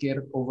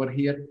healthcare over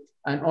here,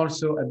 and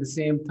also at the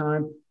same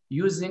time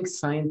using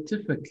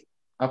scientific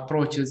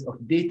approaches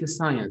of data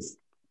science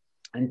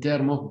in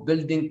terms of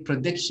building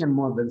prediction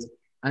models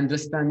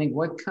understanding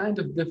what kind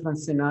of different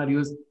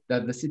scenarios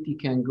that the city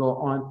can go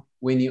on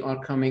when you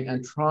are coming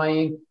and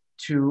trying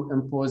to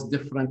impose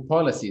different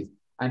policies,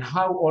 and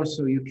how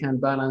also you can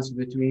balance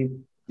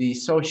between the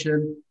social,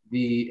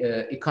 the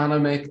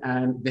economic,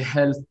 and the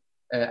health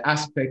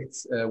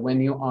aspects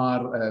when you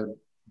are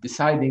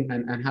deciding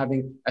and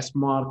having a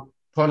smart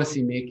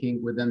policy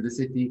making within the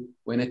city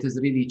when it is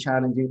really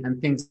challenging and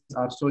things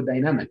are so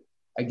dynamic.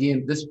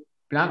 Again, this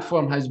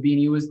platform has been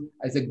used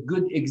as a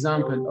good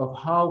example of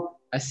how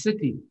a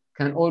city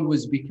can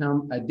always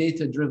become a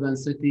data-driven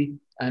city,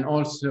 and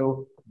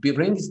also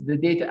brings the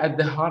data at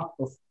the heart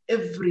of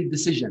every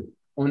decision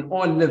on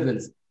all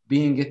levels,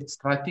 being it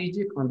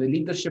strategic on the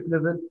leadership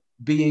level,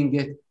 being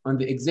it on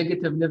the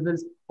executive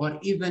levels, or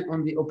even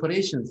on the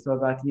operations, so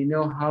that you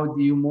know how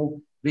do you move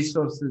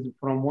resources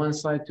from one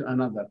side to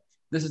another.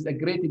 This is a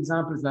great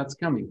example that's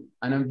coming.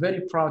 And I'm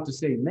very proud to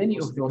say many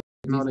of those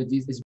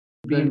technologies is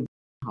being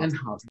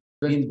in-house,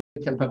 being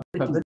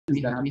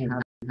capabilities that we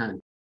have in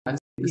hand. And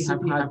we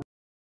have had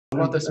a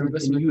lot of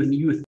investment in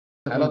youth,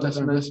 a lot of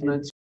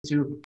investment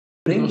to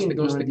bringing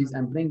those technologies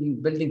and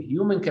building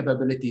human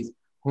capabilities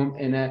whom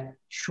in a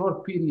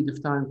short period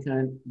of time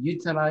can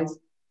utilize,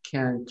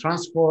 can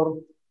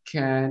transform,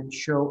 can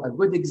show a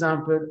good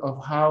example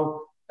of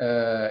how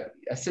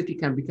a city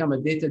can become a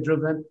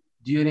data-driven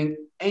during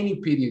any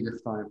period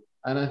of time.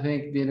 And I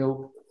think,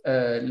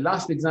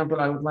 last example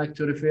I would like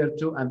to refer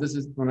to, and this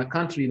is on a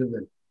country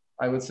level,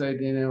 I would say,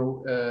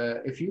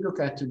 if you look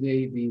at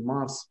today, the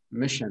Mars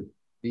mission,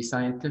 the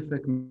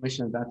scientific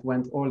mission that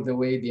went all the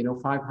way,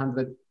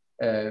 500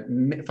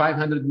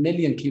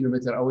 million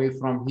kilometers away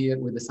from here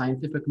with the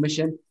scientific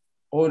mission,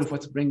 all of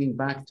what's bringing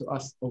back to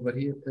us over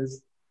here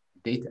is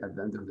data at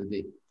the end of the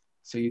day.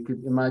 So you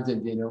could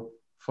imagine,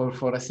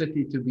 for a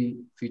city to be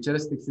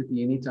futuristic city,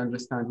 you need to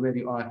understand where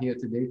you are here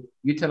today,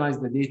 utilize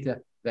the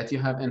data that you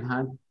have in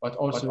hand, but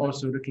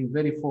also looking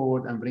very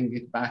forward and bring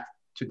it back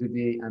to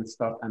today and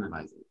start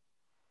analyzing.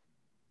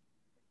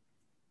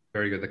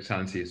 Very good,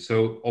 Excellency.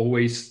 So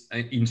always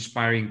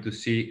inspiring to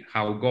see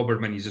how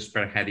government is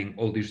spearheading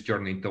all this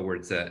journey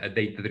towards a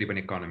data-driven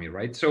economy,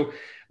 right? So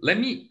let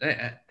me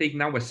take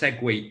now a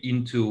segue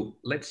into,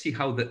 let's see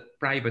how the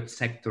private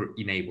sector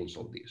enables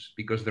all this,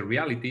 because the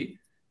reality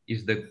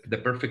is the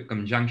perfect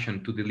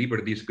conjunction to deliver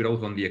this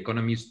growth on the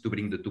economies to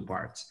bring the two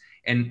parts.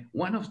 And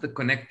one of the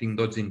connecting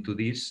dots into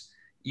this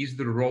is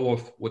the role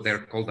of what they're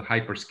called the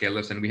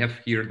hyperscalers. And we have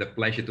here the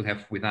pleasure to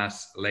have with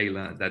us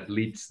Leila, that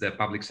leads the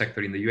public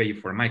sector in the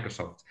UAE for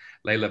Microsoft.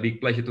 Leila,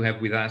 big pleasure to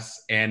have with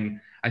us. And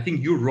I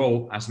think your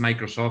role as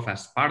Microsoft,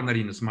 as partner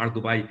in Smart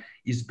Dubai,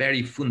 is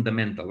very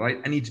fundamental,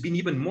 right? And it's been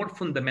even more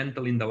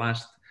fundamental in the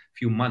last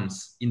few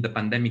months in the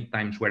pandemic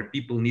times where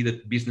people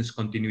needed business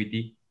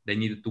continuity, they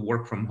needed to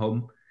work from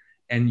home.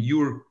 And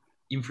your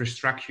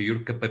infrastructure, your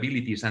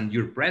capabilities, and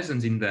your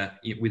presence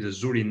with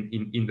Azure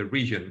in the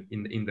region,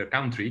 in the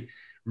country,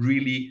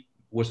 really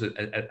was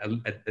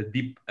a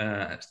deep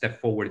step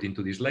forward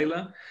into this,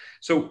 Leila.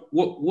 So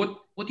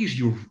what is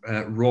your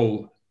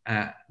role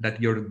that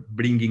you're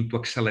bringing to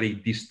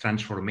accelerate this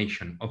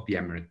transformation of the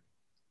Emirate?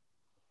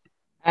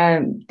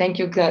 Thank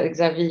you,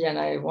 Xavier, and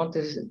I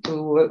wanted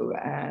to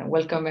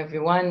welcome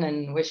everyone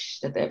and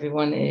wish that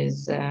everyone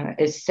is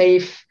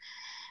safe.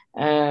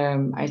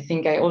 I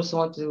think I also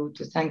want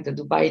to thank the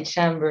Dubai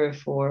Chamber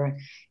for,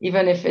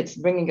 even if it's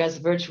bringing us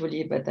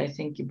virtually, but I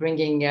think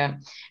bringing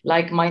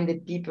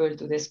like-minded people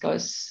to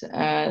discuss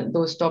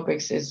those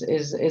topics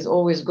is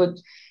always good,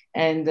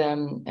 and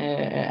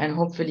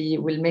hopefully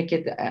will make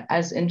it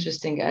as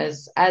interesting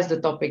as the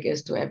topic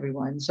is to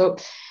everyone. So,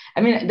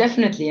 I mean,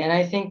 definitely, and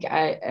I think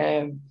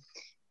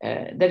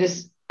there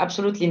is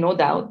absolutely no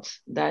doubt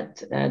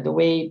that the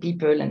way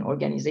people and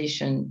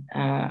organization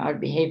are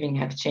behaving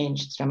have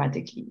changed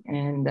dramatically.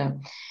 And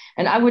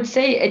I would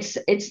say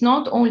it's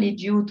not only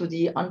due to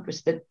the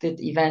unprecedented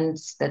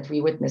events that we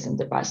witnessed in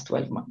the past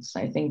 12 months.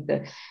 I think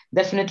that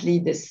definitely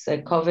this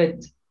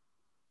COVID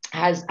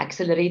has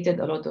accelerated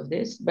a lot of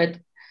this, but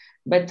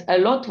a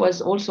lot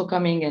was also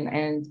coming in,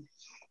 and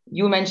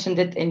you mentioned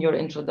it in your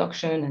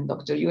introduction, and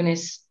Dr.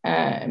 Yunus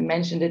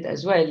mentioned it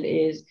as well,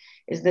 is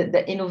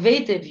the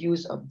innovative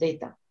use of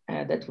data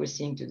that we're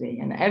seeing today.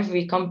 And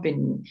every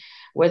company,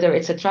 whether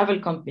it's a travel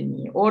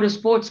company or a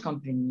sports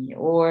company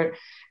or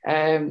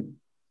an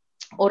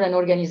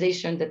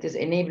organization that is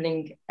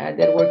enabling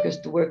their workers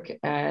to work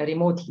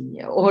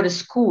remotely, or a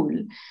school,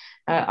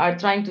 are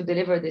trying to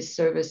deliver these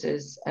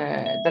services,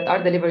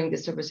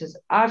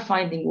 are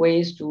finding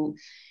ways to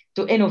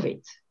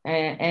innovate.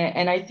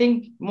 And I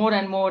think more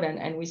and more,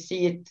 and we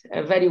see it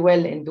very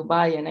well in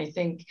Dubai, and I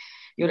think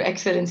Your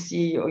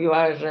Excellency, you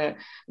are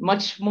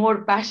much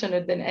more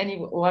passionate than any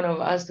one of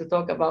us to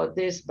talk about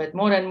this, but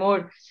more and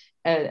more,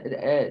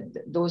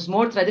 those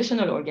more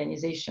traditional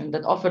organizations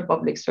that offer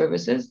public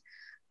services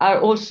are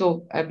also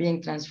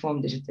being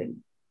transformed digitally.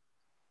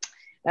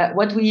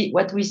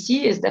 What we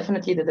see is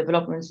definitely the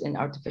developments in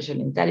artificial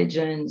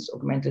intelligence,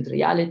 augmented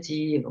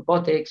reality,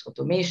 robotics,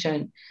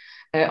 automation.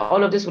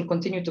 All of this will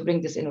continue to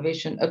bring this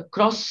innovation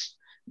across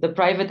the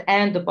private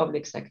and the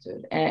public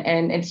sector.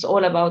 And it's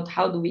all about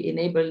how do we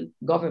enable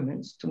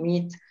governments to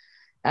meet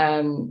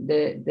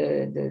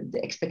the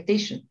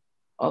expectation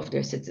of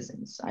their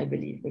citizens, I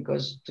believe,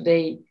 because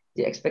today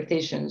the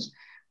expectations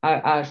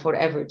are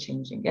forever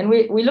changing. And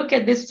we look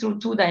at this through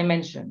two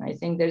dimensions. I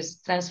think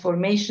there's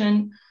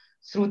transformation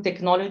through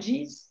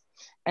technologies,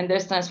 and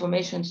there's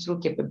transformation through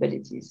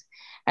capabilities.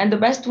 And the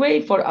best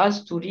way for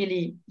us to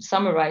really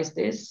summarize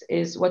this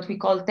is what we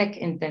call tech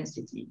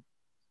intensity.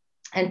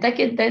 And tech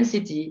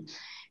intensity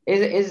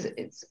is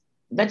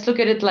let's look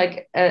at it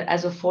like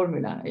as a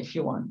formula, if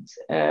you want.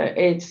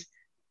 It's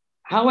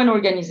how an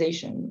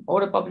organization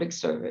or a public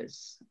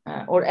service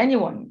or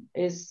anyone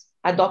is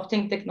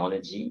adopting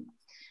technology,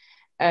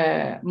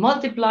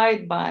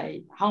 multiplied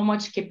by how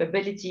much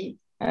capability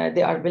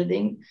they are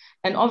building.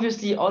 And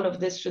obviously all of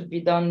this should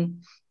be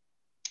done,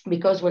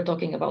 because we're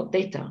talking about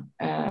data,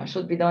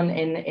 should be done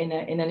in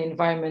an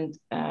environment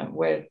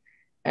where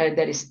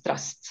there is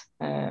trust,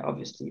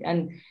 obviously.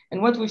 And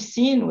what we've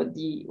seen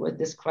with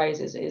this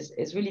crisis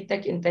is really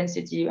tech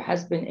intensity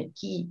has been a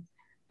key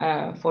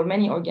for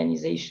many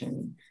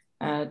organizations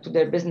to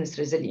their business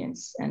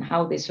resilience and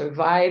how they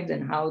survived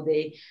and how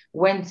they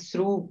went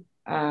through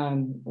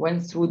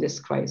this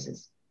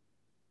crisis.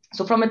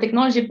 So from a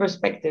technology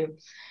perspective,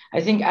 I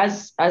think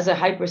as a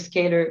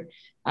hyperscaler,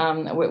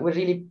 we're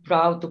really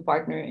proud to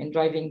partner in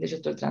driving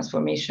digital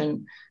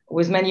transformation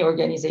with many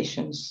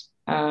organizations.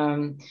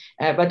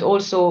 But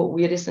also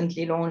we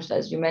recently launched,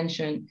 as you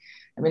mentioned,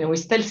 I mean, we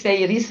still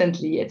say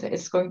recently,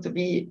 it's going to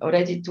be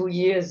already 2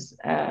 years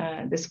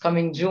this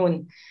coming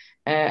June,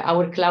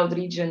 our cloud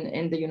region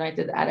in the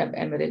United Arab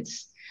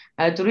Emirates,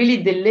 to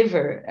really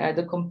deliver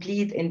the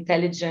complete,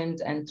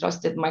 intelligent, and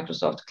trusted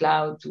Microsoft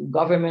Cloud to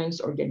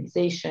governments,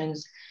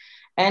 organizations,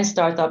 and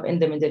startup in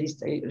the Middle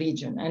East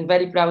region. And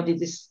very proudly,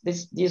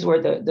 these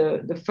were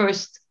the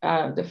first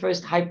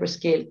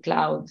hyperscale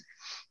cloud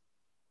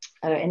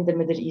in the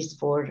Middle East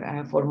for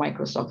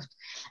Microsoft.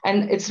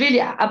 And it's really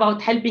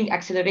about helping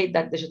accelerate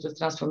that digital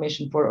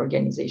transformation for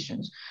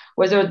organizations.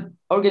 Whether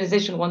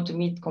organizations want to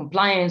meet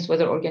compliance,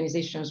 whether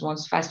organizations want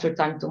faster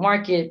time to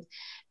market,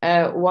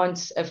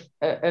 wants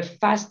a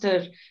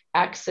faster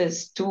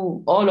access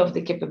to all of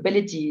the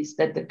capabilities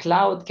that the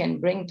cloud can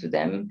bring to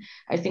them.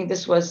 I think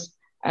this was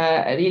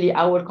really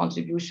our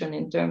contribution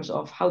in terms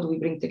of how do we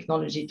bring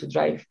technology to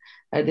drive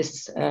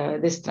this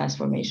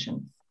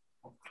transformation.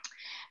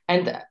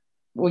 And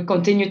we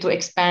continue to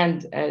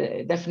expand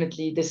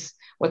definitely this,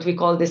 what we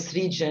call this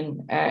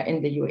region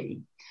in the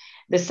UAE.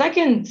 The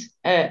second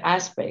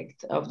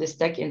aspect of this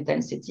tech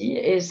intensity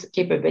is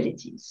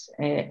capabilities.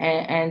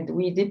 And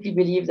we deeply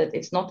believe that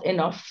it's not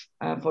enough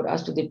for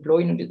us to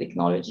deploy new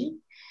technology.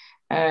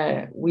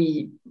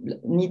 We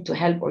need to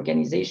help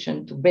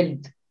organizations to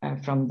build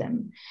from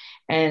them.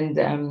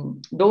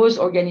 And those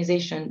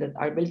organizations that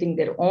are building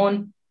their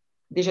own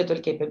digital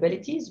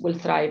capabilities will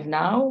thrive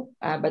now,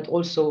 but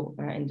also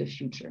in the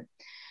future.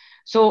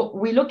 So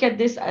we look at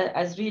this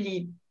as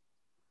really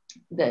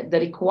the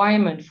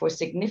requirement for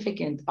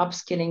significant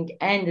upskilling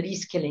and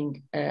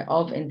reskilling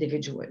of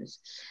individuals,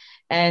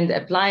 and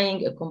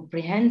applying a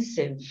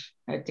comprehensive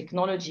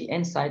technology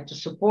insight to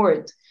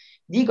support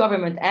the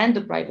government and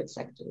the private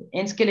sector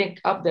in skilling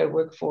up their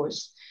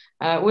workforce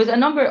with a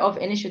number of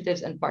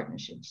initiatives and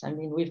partnerships. I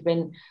mean, we've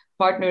been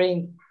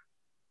partnering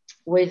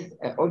with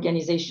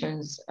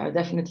organizations,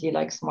 definitely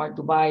like Smart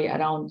Dubai,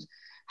 around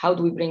how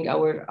do we bring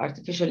our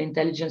artificial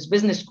intelligence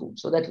business school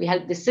so that we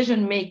help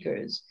decision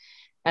makers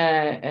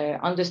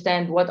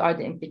understand what are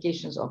the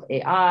implications of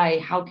AI,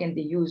 how can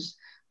they use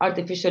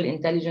artificial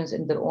intelligence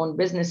in their own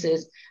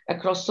businesses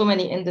across so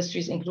many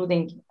industries,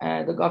 including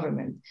the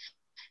government.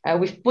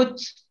 We've put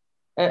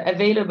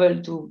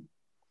available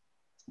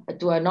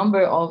to a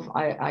number of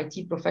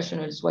IT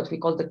professionals what we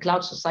call the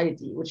Cloud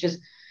Society, which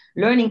is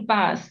learning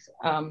path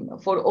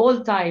for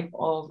all type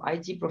of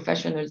IT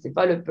professionals,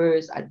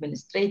 developers,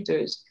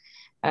 administrators,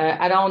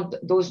 around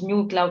those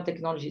new cloud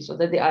technologies, so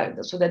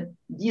that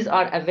these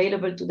are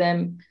available to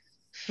them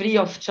free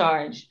of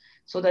charge,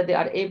 so that they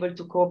are able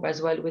to cope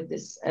as well with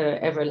this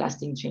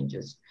everlasting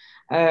changes.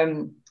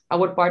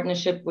 Our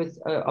partnership with,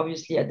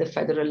 obviously at the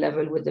federal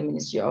level, with the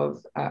Ministry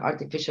of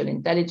Artificial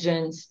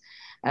Intelligence,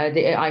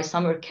 the AI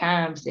summer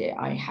camps, the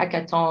AI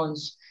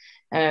hackathons,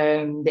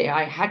 the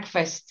AI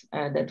Hackfest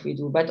that we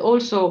do, but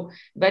also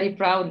very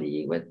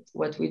proudly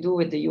what we do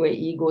with the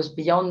UAE goes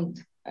beyond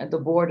the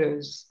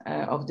borders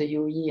of the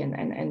UAE,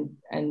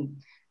 and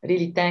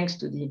really thanks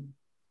to the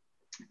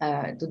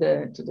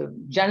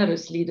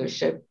generous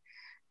leadership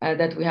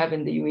that we have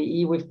in the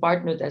UAE. We've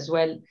partnered as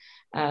well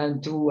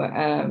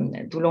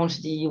to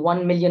launch the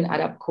 1 Million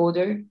Arab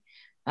Coder,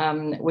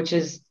 which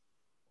is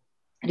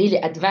really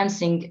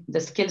advancing the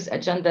skills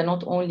agenda,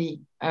 not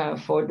only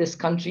for this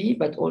country,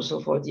 but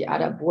also for the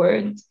Arab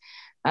world,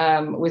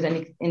 with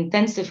an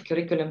intensive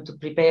curriculum to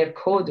prepare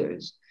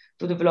coders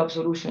to develop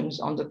solutions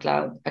on the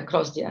cloud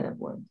across the Arab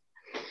world.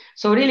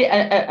 So really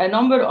a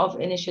number of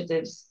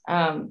initiatives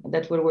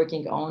that we're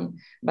working on,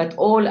 but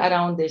all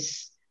around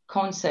this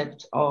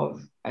concept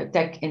of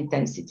tech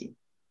intensity.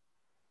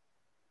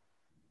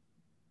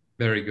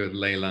 Very good,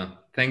 Leila.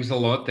 Thanks a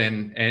lot.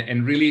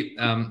 And really,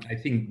 I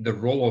think the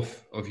role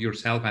of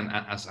yourself and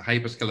as a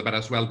hyperscaler, but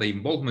as well, the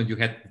involvement you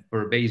had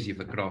pervasive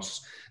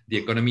across the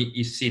economy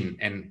is seen.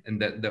 And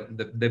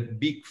the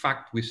big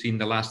fact we've seen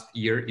the last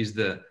year is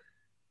the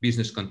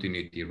business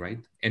continuity,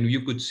 right? And you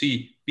could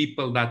see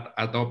people that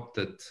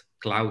adopted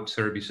cloud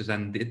services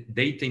and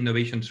data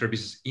innovation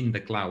services in the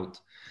cloud,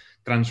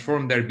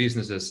 transformed their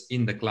businesses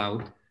in the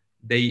cloud,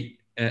 they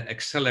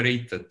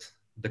accelerated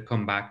the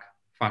comeback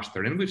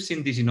faster. And we've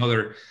seen this in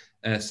other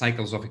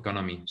cycles of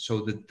economy.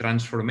 So the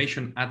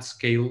transformation at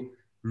scale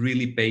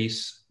really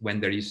pays when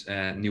there is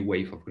a new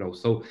wave of growth.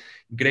 So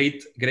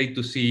great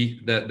to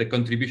see the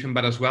contribution,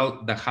 but as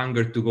well, the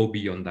hunger to go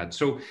beyond that.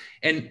 So,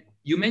 and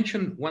you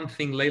mentioned one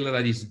thing, Leila,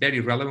 that is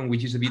very relevant,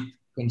 which is a bit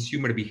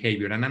consumer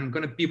behavior. And I'm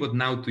going to pivot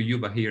now to you,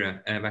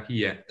 Bahia,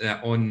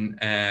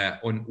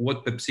 on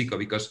what PepsiCo,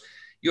 because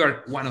you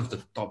are one of the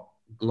top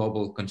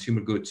global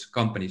consumer goods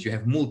companies. You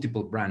have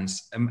multiple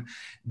brands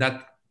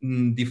that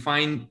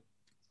define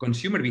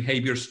consumer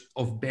behaviors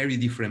of very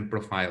different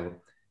profile.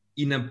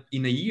 In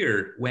a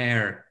year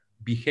where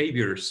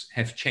behaviors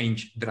have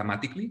changed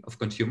dramatically of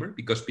consumer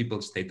because people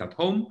stayed at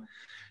home,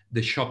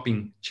 the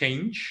shopping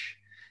changed.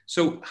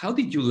 So how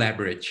did you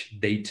leverage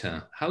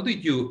data? How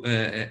did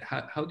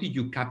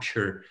you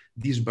capture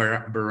this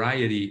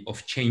variety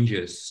of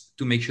changes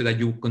to make sure that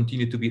you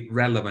continue to be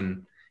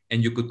relevant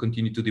and you could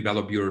continue to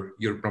develop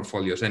your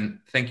portfolios? And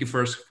thank you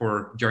first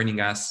for joining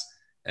us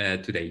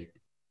today.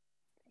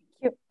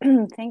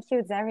 Thank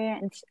you, Zaria,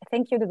 and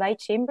thank you, Dubai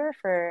Chamber,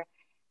 for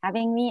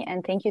having me,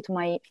 and thank you to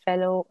my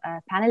fellow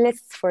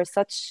panelists for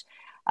such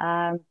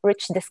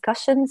rich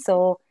discussion.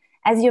 So,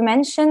 as you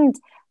mentioned,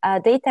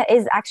 data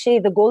is actually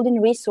the golden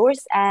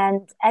resource,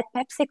 and at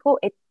PepsiCo,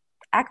 it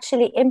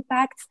actually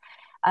impacts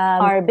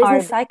our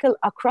business cycle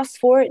across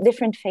 4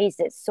 different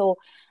phases. So,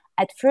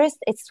 at first,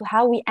 it's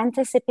how we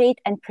anticipate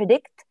and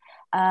predict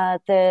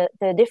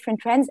the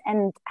different trends,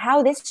 and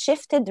how this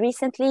shifted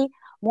recently.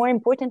 More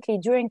importantly,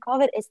 during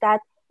COVID, is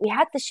that we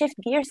had to shift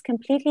gears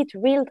completely to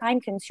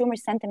real-time consumer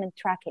sentiment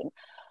tracking.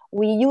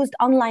 We used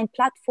online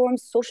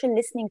platforms, social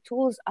listening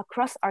tools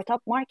across our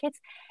top markets,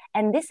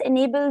 and this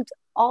enabled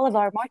all of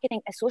our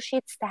marketing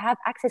associates to have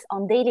access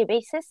on daily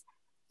basis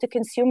to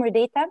consumer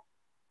data.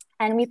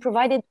 And we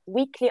provided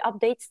weekly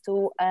updates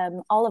to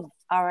all of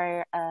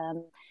our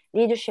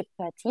leadership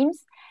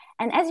teams.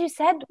 And as you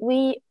said,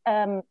 we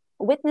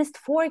witnessed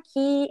 4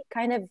 key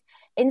kind of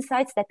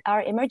insights that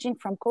are emerging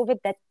from COVID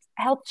that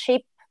helped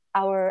shape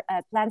our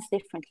plans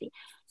differently.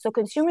 So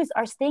consumers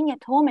are staying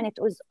at home, and it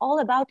was all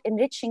about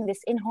enriching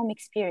this in-home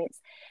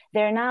experience.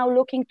 They're now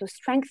looking to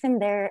strengthen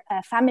their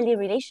family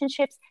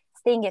relationships,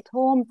 staying at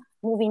home,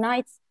 movie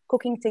nights,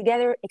 cooking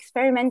together,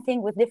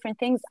 experimenting with different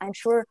things. I'm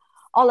sure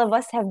all of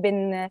us have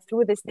been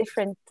through this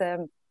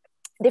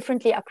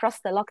differently across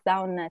the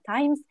lockdown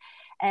times.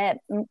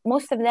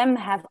 Most of them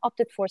have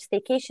opted for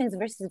staycations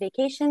versus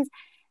vacations.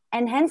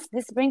 And hence,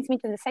 this brings me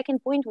to the second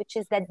point, which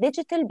is that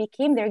digital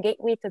became their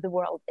gateway to the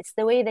world. It's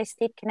the way they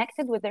stayed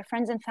connected with their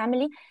friends and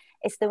family.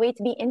 It's the way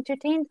to be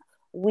entertained.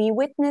 We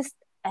witnessed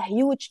a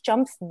huge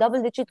jumps,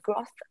 double-digit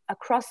growth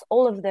across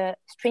all of the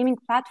streaming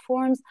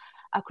platforms,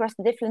 across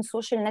the different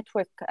social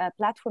network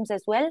platforms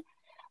as well.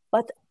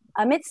 But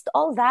amidst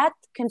all that,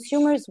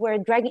 consumers were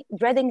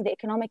dreading the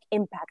economic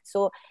impact.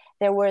 So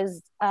there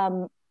was,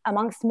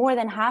 amongst more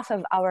than half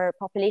of our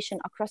population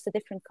across the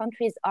different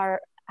countries are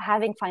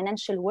having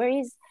financial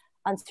worries,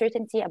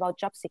 uncertainty about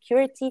job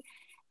security,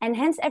 and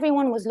hence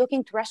everyone was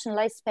looking to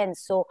rationalize spend.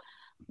 So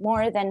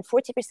more than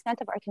 40%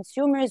 of our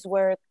consumers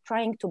were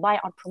trying to buy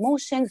on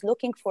promotions,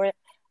 looking for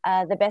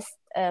the best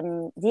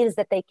deals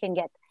that they can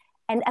get.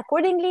 And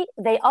accordingly,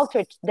 they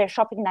altered their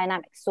shopping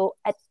dynamics. So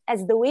as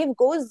the wave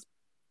goes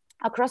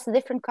across the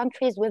different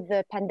countries with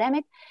the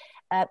pandemic,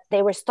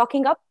 they were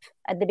stocking up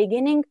at the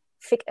beginning,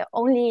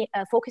 only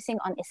focusing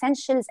on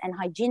essentials and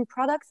hygiene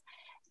products.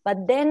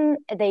 But then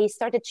they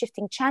started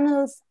shifting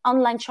channels.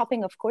 Online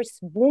shopping, of course,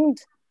 boomed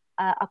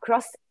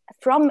across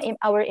from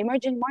our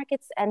emerging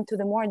markets and to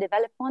the more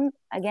developed one.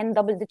 Again,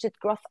 double-digit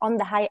growth on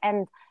the high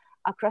end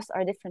across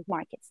our different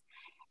markets.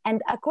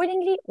 And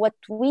accordingly, what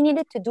we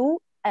needed to do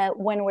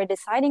when we're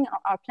deciding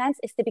our plans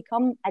is to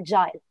become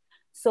agile.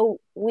 So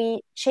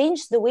we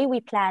changed the way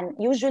we plan.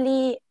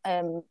 Usually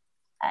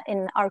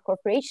in our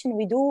corporation,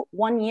 we do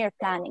 1-year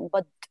planning.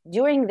 But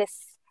during this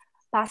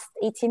past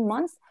 18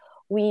 months,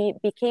 we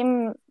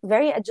became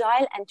very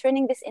agile and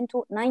turning this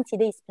into 90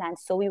 days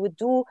plans. So we would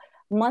do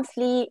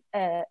monthly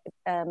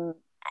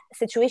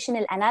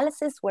situational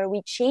analysis where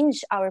we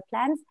change our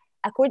plans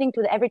according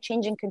to the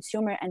ever-changing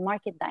consumer and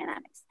market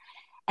dynamics.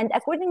 And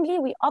accordingly,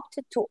 we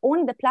opted to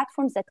own the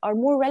platforms that are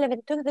more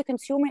relevant to the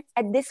consumer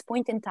at this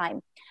point in time.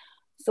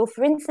 So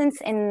for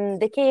instance, in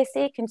the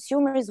KSA,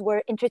 consumers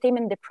were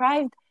entertainment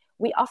deprived.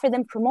 We offer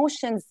them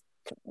promotions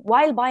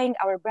while buying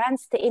our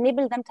brands to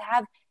enable them to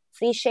have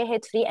free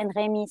Shahid, free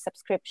Anghami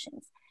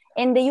subscriptions.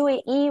 In the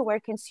UAE, where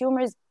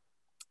consumers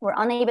were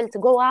unable to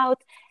go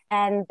out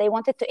and they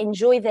wanted to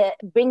enjoy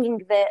bringing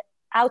the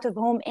out of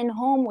home in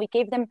home, we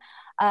gave them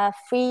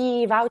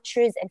free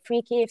vouchers and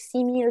free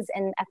KFC meals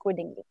and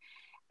accordingly.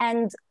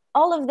 And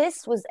all of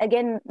this was,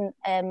 again,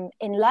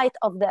 in light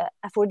of the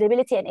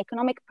affordability and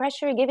economic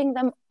pressure, giving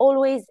them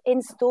always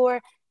in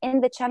store,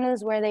 in the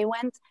channels where they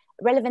went,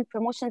 relevant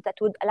promotions that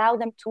would allow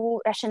them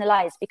to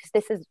rationalize, because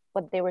this is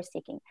what they were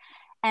seeking.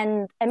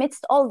 And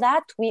amidst all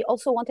that, we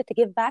also wanted to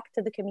give back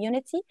to the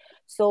community.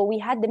 So we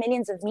had the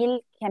Millions of Meal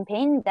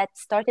campaign that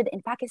started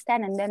in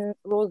Pakistan and then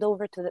rolled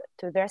over to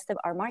the rest of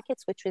our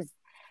markets, which was,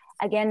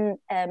 again,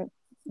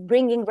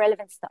 bringing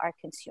relevance to our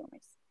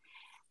consumers.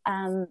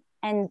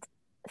 And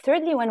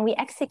thirdly, when we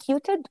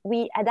executed,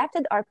 we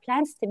adapted our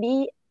plans to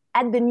be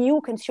at the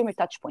new consumer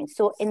touchpoints.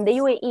 So in the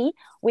UAE,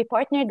 we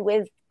partnered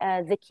with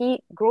the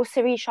key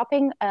grocery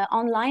shopping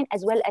online,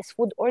 as well as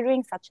food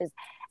ordering, such as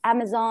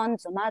Amazon,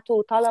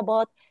 Zomato,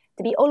 Talabat,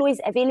 to be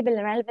always available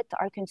and relevant to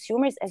our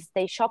consumers as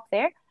they shop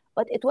there.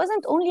 But it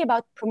wasn't only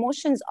about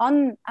promotions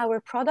on our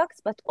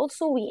products, but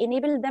also we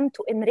enabled them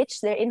to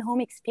enrich their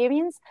in-home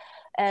experience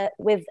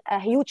with a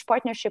huge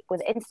partnership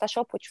with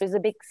InstaShop, which was a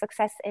big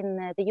success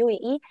in the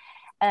UAE,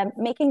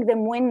 making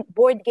them win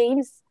board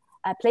games,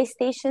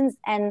 PlayStations,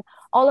 and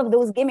all of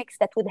those gimmicks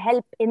that would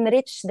help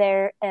enrich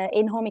their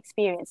in-home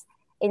experience.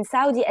 In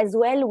Saudi as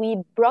well,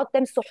 we brought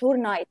them suhoor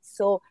nights,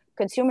 so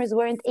consumers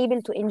weren't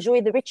able to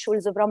enjoy the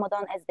rituals of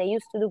Ramadan as they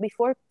used to do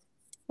before.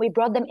 We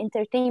brought them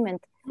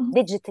entertainment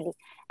digitally.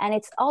 And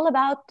it's all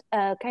about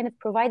kind of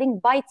providing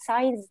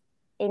bite-sized,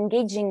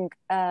 engaging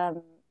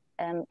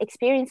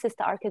experiences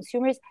to our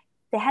consumers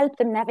to help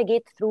them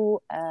navigate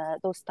through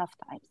those tough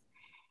times.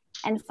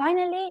 And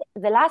finally,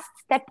 the last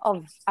step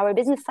of our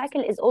business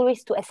cycle is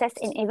always to assess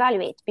and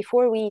evaluate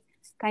before we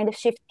kind of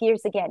shift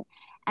gears again.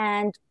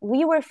 And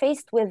we were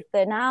faced with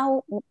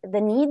now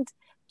the need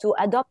to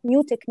adopt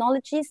new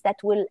technologies that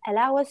will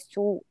allow us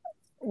to,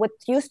 what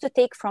used to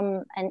take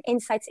from an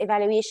insights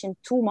evaluation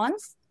 2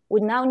 months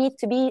would now need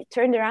to be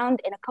turned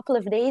around in a couple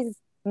of days,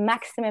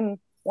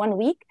 maximum 1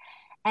 week.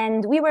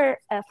 And we were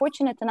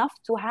fortunate enough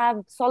to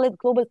have solid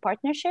global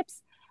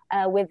partnerships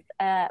with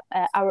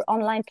our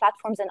online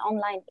platforms and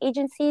online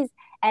agencies.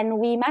 And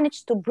we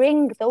managed to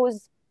bring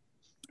those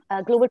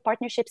global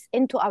partnerships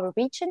into our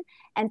region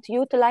and to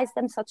utilize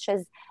them, such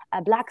as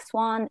Black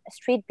Swan,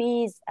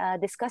 StreetBees,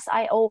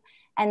 Discuss.io.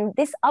 And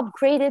this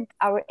upgraded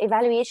our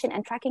evaluation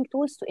and tracking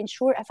tools to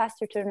ensure a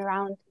faster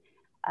turnaround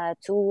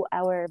to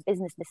our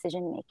business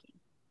decision making.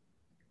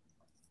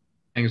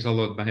 Thanks a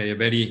lot, Bahia.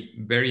 Very,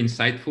 very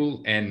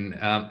insightful. And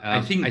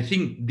I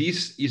think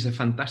this is a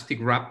fantastic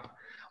wrap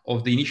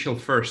of the initial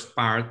first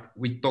part,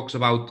 which talks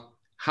about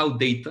how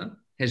data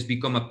has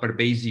become a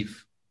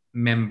pervasive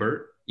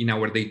member in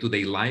our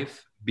day-to-day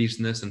life,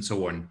 business, and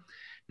so on.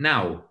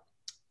 Now,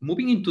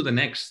 moving into the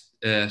next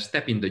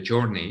step in the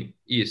journey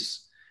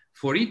is,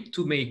 for it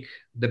to make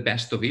the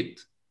best of it,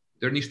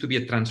 there needs to be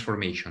a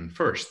transformation,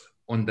 first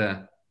on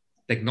the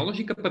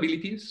technology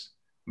capabilities,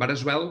 but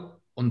as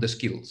well on the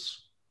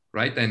skills,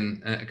 right?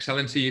 And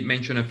Excellency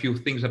mentioned a few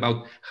things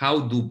about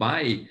how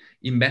Dubai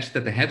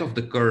invested ahead of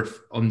the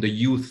curve on the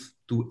youth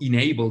to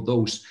enable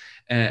those.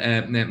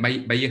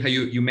 Bahia,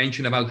 you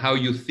mentioned about how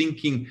you're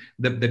thinking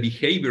the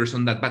behaviors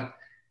on that, but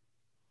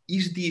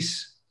is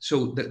this,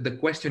 so the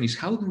question is,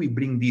 how do we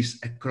bring this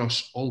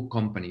across all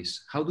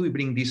companies? How do we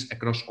bring this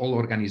across all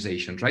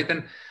organizations, right?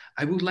 And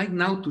I would like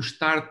now to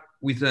start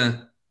with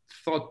a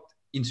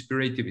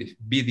thought-inspirative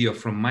video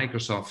from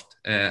Microsoft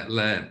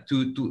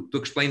to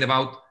explain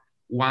about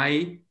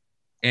why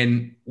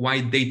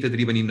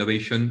data-driven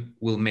innovation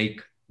will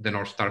make the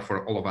North Star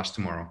for all of us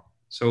tomorrow.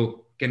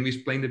 So can we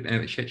explain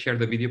it, share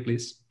the video,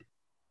 please?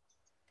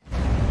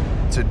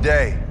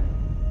 Today,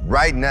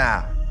 right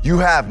now, you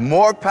have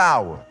more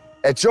power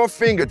at your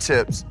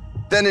fingertips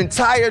than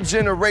entire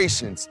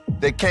generations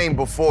that came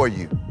before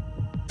you.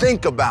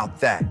 Think about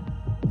that.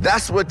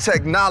 That's what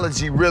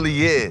technology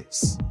really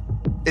is.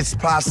 It's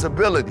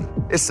possibility,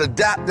 it's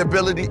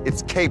adaptability,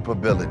 it's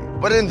capability.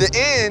 But in the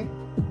end,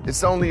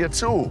 it's only a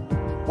tool.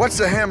 What's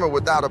a hammer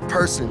without a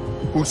person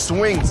who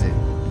swings it?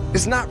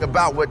 It's not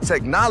about what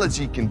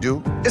technology can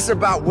do, it's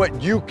about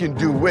what you can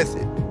do with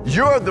it.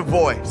 You're the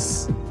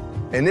voice,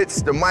 and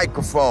it's the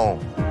microphone.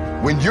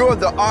 When you're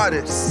the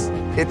artist,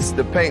 it's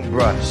the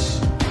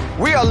paintbrush.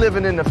 We are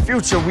living in the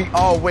future we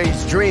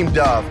always dreamed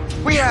of.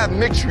 We have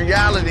mixed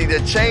reality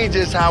that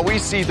changes how we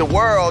see the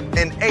world,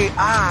 and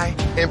AI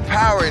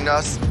empowering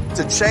us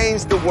to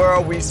change the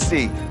world we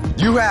see.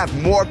 You have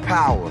more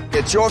power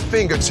at your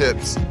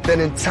fingertips than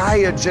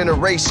entire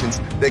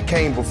generations that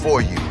came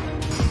before you.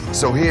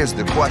 So here's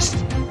the question: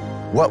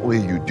 what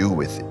will you do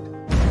with it?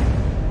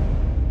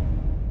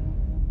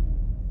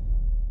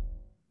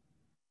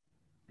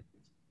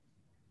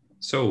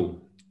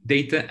 So,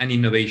 data and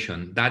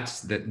innovation,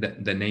 that's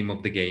the name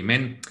of the game.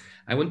 And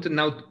I want to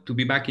now to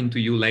be back into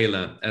you,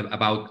 Leila,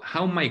 about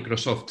how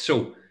Microsoft,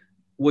 so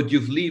what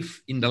you've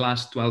lived in the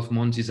last 12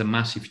 months is a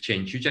massive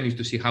change. You just need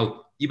to see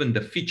how even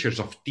the features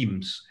of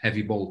Teams have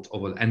evolved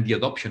over, and the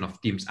adoption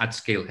of Teams at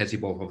scale has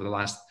evolved over the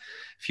last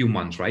few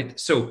months, right?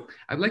 So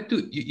I'd like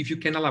to, if you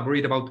can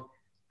elaborate about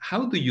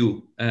how do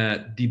you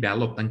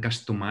develop and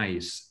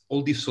customize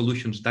all these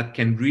solutions that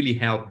can really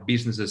help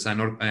businesses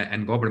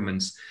and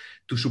governments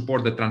to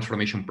support the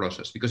transformation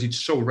process? Because it's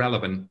so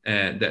relevant,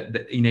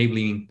 the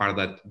enabling part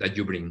that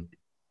you bring.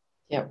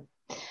 Yeah.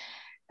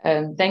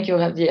 Thank you,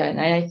 Javier. And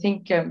I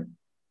think,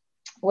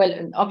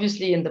 well,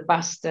 obviously in the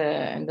past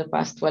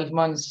 12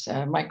 months,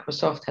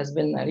 Microsoft has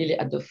been really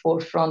at the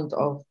forefront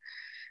of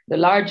the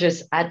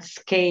largest at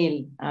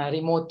scale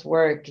remote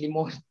work,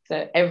 remote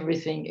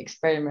everything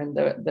experiment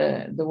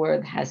the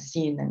world has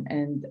seen.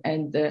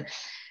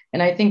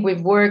 And I think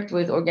we've worked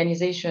with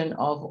organizations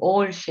of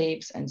all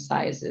shapes and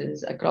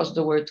sizes across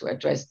the world to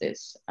address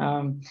this.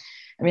 I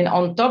mean,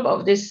 on top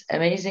of this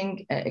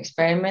amazing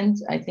experiment,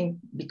 I think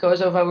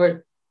because of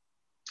our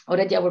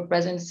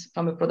presence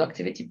from a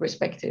productivity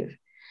perspective,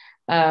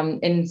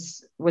 and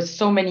with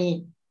so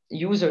many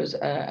users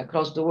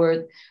across the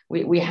world,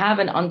 we have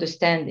an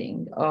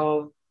understanding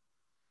of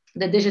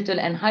the digital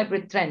and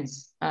hybrid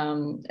trends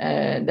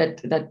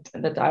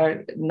that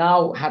are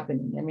now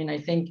happening. I mean, I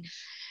think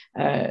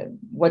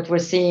what we're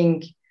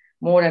seeing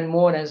more and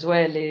more as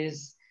well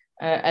is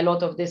a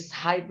lot of this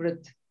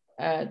hybrid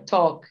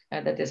talk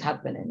that is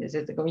happening. Is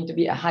it going to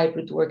be a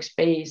hybrid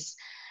workspace,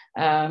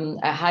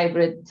 a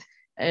hybrid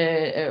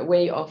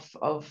way of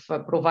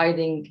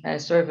providing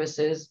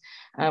services?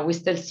 We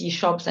still see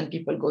shops and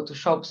people go to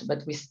shops,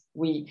 but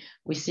we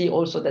see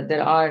also that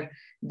there are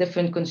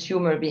different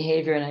consumer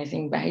behavior, and I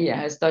think Bahia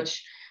has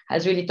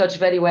really touched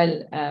very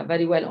well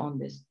on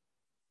this.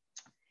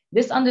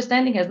 This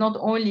understanding has not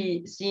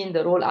only seen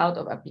the rollout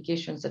of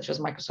applications such as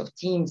Microsoft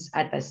Teams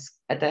at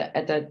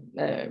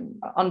an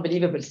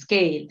unbelievable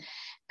scale,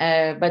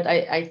 but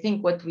I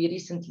think what we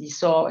recently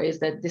saw is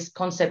that this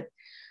concept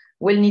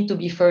will need to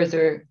be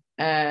further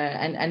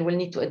and will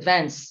need to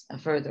advance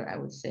further, I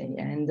would say.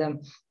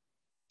 And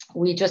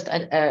we just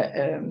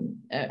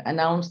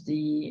announced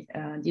the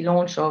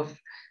launch of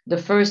the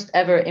first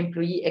ever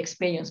employee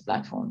experience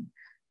platform,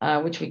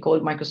 which we call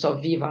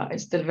Microsoft Viva.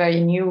 It's still very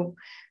new.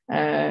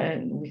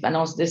 We've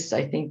announced this,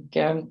 I think,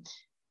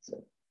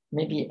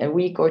 maybe a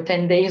week or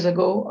 10 days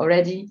ago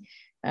already,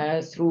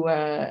 through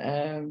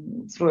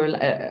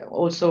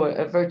also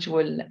a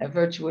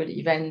virtual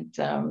event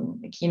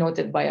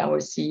keynoted by our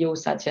CEO,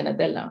 Satya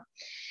Nadella.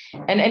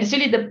 And it's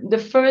really the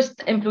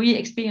first employee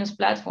experience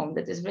platform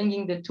that is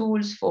bringing the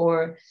tools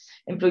for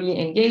employee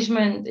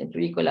engagement,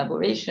 employee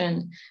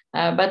collaboration,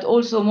 but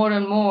also more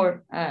and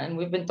more, and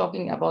we've been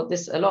talking about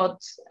this a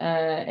lot,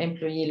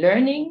 employee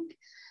learning,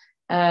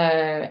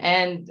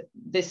 and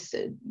this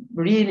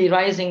really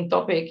rising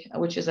topic,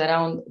 which is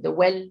around the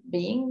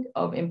well-being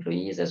of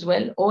employees as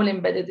well, all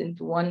embedded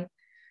into one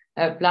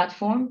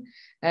platform.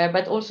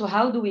 But also,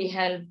 how do we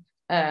help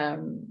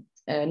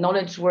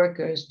knowledge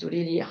workers to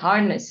really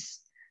harness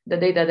the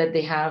data that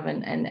they have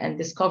and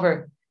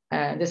discover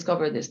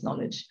this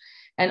knowledge?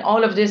 And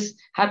all of this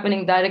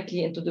happening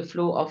directly into the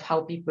flow of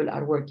how people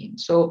are working.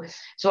 So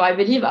I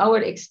believe our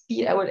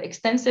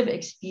extensive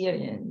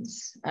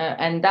experience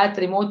and that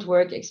remote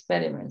work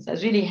experiments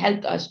has really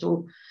helped us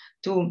to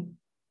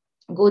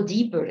go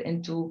deeper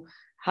into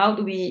how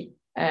do we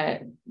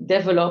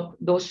develop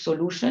those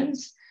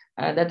solutions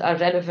that are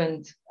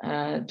relevant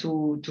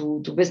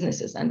to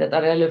businesses and that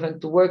are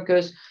relevant to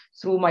workers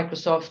through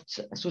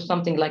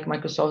something like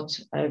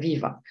Microsoft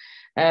Viva.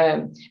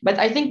 But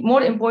I think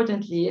more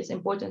importantly, it's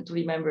important to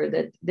remember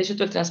that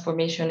digital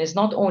transformation is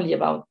not only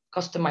about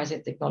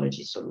customizing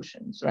technology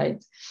solutions,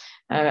 right?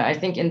 I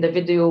think in the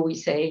video we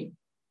say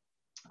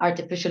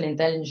artificial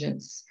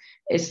intelligence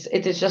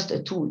it is just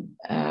a tool.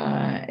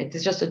 It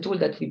is just a tool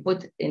that we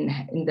put in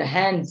the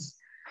hands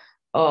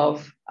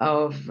of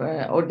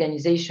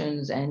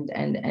organizations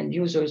and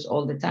users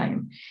all the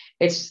time.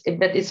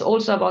 But it's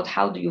also about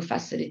how do you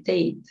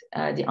facilitate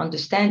the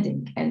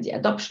understanding and the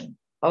adoption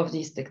of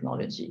these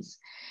technologies.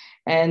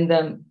 And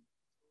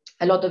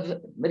a lot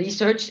of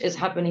research is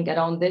happening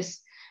around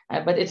this,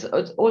 but it's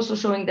also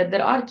showing that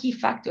there are key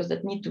factors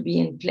that need to be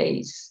in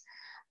place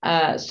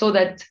so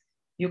that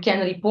you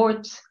can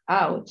report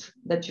out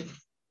that you've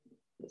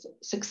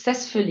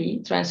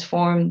successfully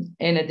transformed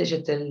in a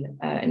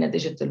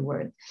digital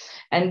world.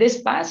 And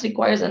this path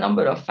requires a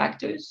number of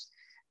factors,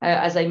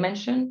 as I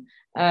mentioned.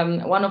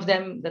 One of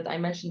them that I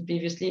mentioned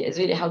previously is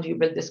really how do you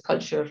build this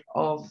culture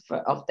of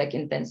tech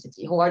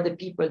intensity? Who are the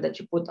people that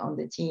you put on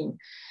the team?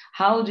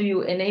 How do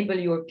you enable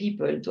your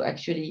people to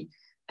actually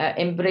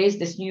embrace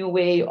this new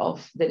way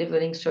of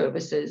delivering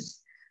services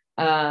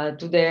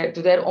to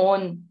their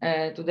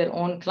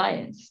own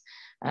clients,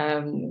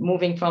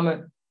 moving from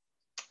a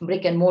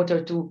brick and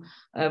mortar to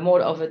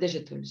more of a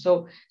digital.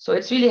 So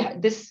it's really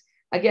this,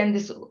 again,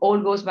 this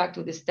all goes back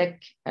to this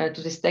tech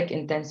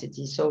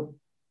intensity. So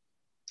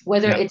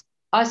whether it's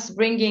us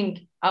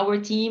bringing our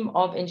team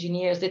of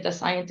engineers, data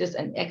scientists,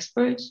 and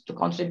experts to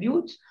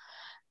contribute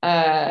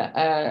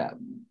and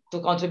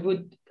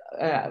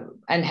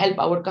help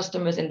our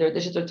customers in their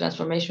digital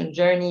transformation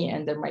journey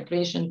and their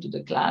migration to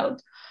the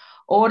cloud,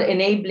 or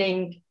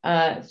enabling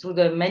through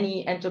the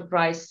many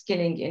enterprise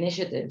skilling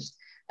initiatives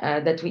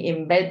that we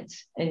embed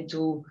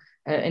into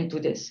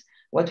this.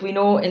 What we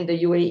know in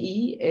the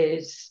UAE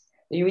is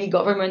the UAE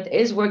government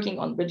is working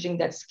on bridging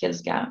that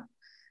skills gap.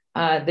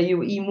 The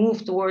UAE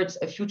move towards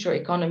a future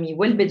economy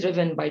will be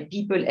driven by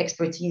people,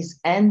 expertise,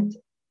 and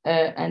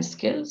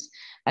skills.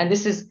 And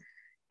this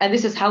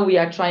is how we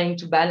are trying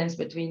to balance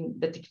between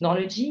the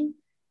technology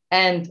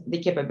and the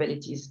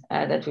capabilities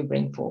that we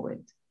bring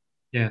forward.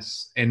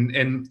 Yes,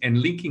 and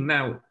linking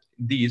now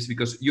these,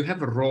 because you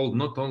have a role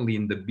not only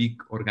in the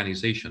big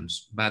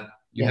organizations, but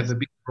you have a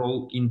big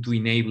role into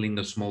enabling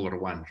the smaller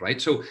ones, right?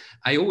 So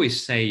I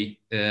always say,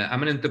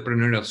 I'm an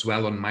entrepreneur as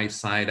well on my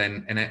side,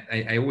 and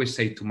I always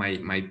say to my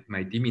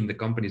team in the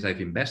companies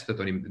I've invested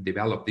or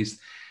developed this,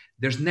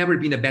 there's never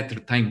been a better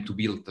time to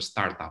build a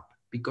startup,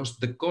 because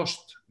the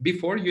cost,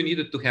 before you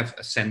needed to have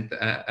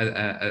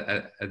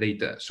a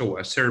data, so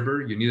a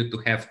server, you needed to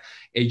have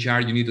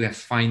HR, you need to have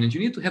finance, you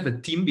need to have a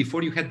team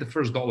before you had the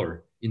first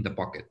dollar in the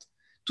pocket.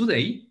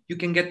 Today, you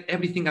can get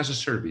everything as a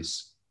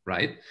service,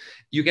 right?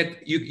 You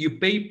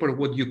pay for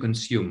what you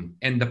consume,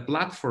 and the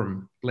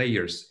platform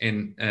players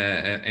and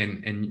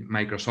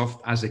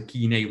Microsoft as a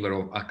key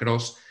enabler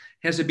across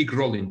has a big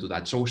role into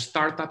that. So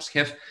startups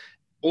have,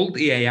 all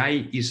the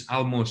AI is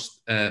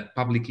almost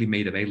publicly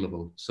made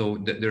available. So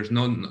there's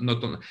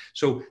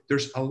so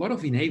there's a lot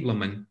of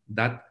enablement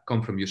that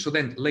come from you. So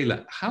then,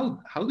 Leila, how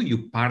do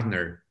you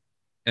partner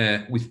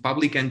with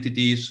public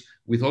entities,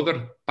 with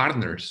other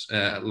partners,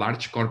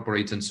 large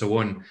corporates and so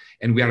on?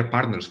 And we are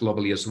partners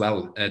globally as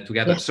well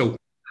together. Yes. So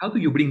how do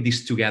you bring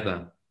this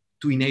together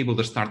to enable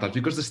the startups?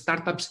 Because the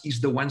startups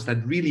is the ones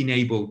that really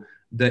enable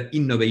the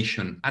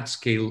innovation at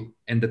scale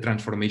and the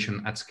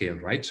transformation at scale,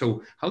 right?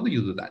 So how do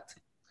you do that?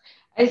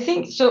 I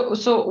think so.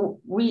 So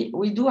we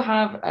do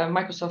have a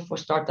Microsoft for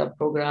Startup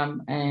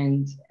program,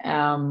 and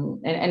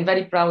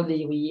very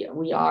proudly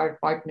we are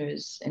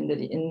partners in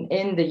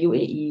the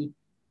UAE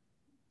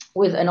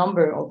with a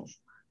number of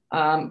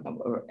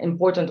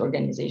important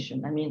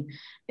organizations. I mean,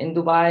 in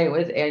Dubai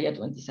with Area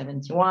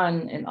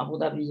 2071, in Abu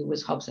Dhabi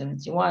with Hub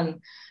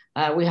 71.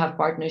 We have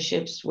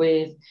partnerships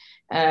with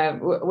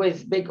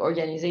big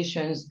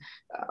organizations,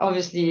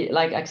 obviously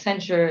like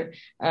Accenture,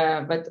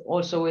 but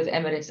also with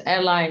Emirates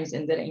Airlines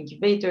and their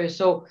incubators.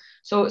 So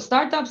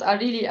startups are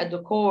really at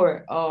the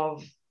core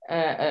of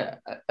a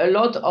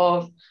lot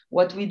of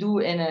what we do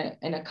in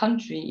a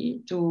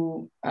country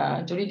to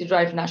really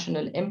drive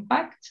national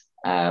impact,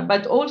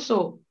 but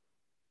also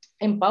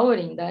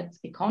empowering that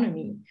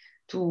economy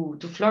to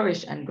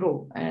flourish and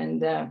grow. And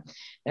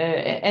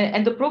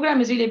the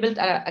program is really built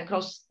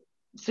across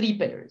 3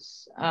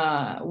 pillars.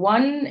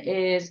 One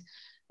is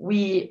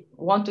we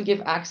want to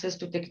give access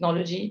to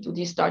technology to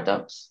these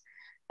startups.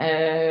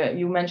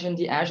 You mentioned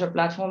the Azure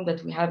platform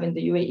that we have in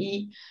the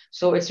UAE.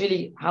 So it's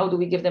really, how do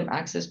we give them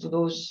access to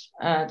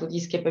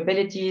these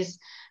capabilities?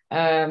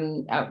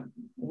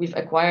 We've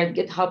acquired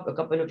GitHub a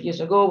couple of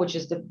years ago, which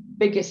is the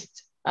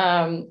biggest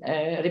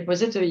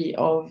repository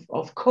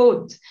of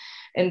code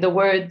in the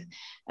world.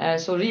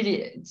 So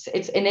really,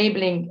 it's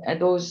enabling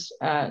those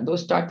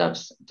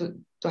startups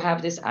to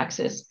have this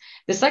access.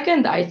 The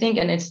second, I think,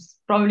 and it's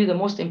probably the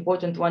most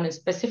important one, is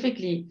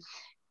specifically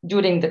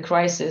during the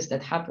crisis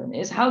that happened,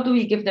 is how do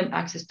we give them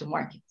access to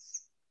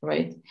markets,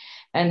 right?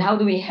 And how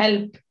do we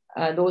help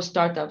those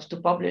startups to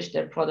publish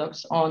their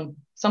products on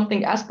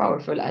something as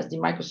powerful as the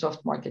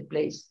Microsoft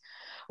Marketplace,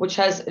 which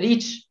has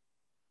reach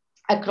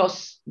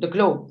across the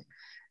globe.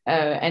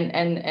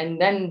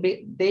 And then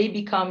they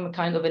become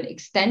kind of an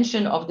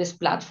extension of this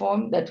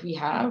platform that we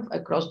have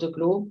across the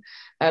globe.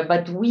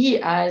 But we,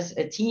 as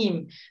a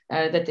team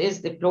that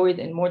is deployed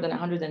in more than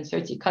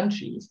 130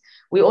 countries,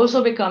 we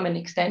also become an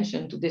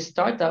extension to this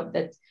startup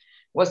that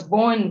was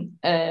born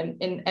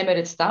in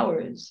Emirates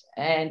Towers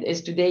and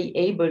is today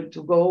able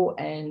to go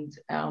and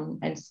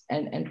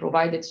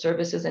provide its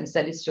services and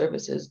sell its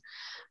services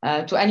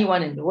to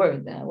anyone in the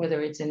world, whether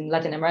it's in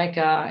Latin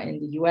America, in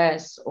the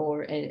US,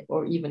 or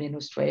even in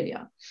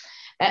Australia.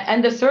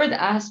 And the third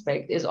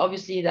aspect is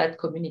obviously that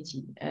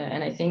community.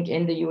 And I think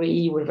in the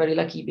UAE, we're very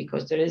lucky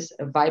because there is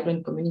a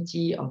vibrant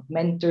community of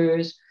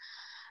mentors,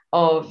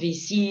 of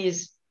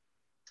VCs,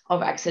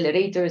 of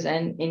accelerators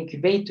and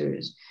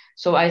incubators.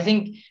 So I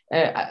think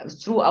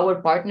through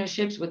our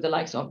partnerships with the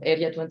likes of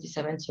Area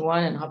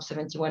 2071 and Hub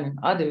 71 and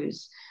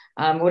others,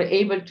 we're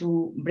able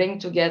to bring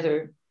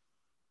together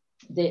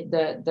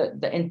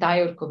the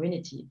entire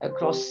community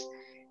across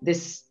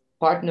this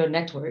partner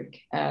network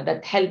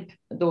that help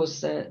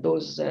those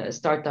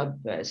startup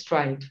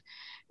strive.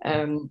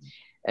 I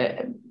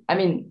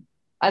mean,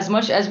 as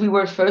much as we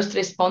were first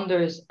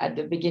responders at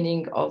the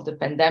beginning of the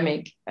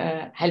pandemic,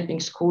 helping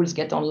schools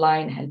get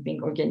online,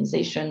 helping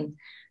organizations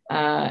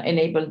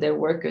enable their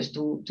workers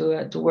to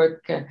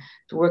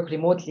work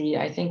remotely,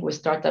 I think with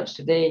startups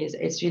today,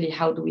 it's really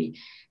how do we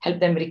help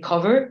them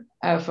recover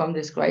from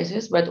this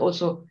crisis, but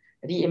also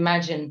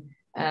reimagine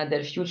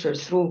their future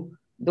through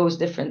those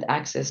different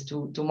access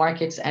to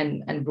markets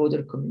and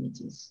broader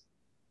communities.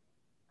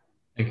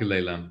 Thank you,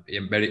 Leila.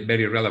 Very,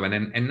 very relevant.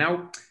 And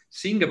now,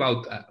 seeing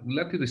about, I'd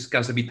like to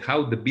discuss a bit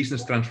how the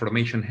business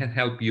transformation has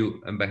helped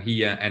you,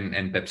 Bahia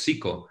and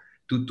PepsiCo,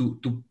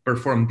 to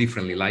perform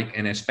differently, like,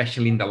 and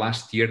especially in the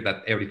last year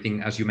that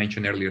everything, as you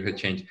mentioned earlier, had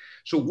changed.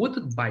 So what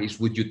advice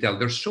would you tell?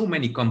 There's so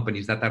many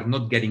companies that are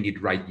not getting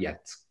it right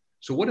yet.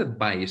 So what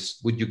advice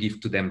would you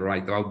give to them,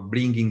 right, about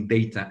bringing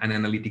data and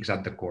analytics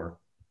at the core?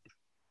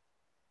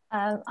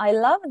 I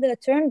love the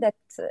term that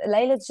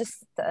Layla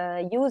just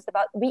used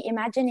about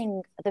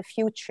reimagining the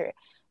future.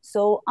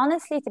 So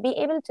honestly, to be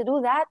able to do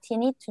that, you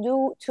need to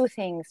do two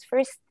things.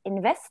 First,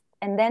 invest,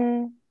 and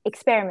then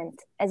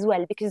experiment as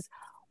well, because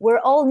we're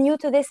all new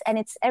to this and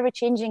it's ever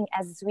changing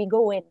as we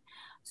go in.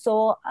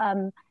 So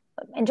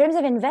in terms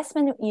of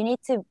investment, you need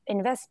to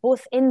invest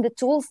both in the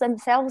tools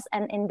themselves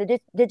and in the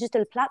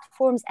digital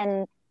platforms,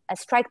 and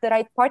strike the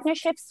right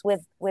partnerships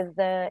with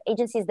the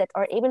agencies that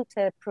are able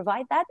to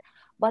provide that.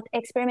 But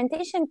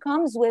experimentation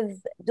comes with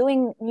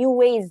doing new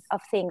ways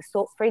of things.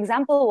 So for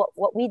example,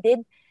 what we did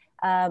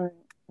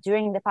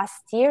during the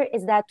past year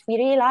is that we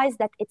realized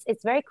that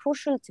it's very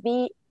crucial to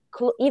be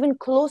even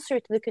closer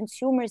to the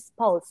consumer's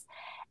pulse,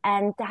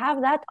 and to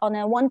have that on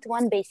a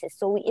one-to-one basis.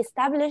 So we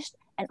established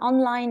an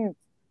online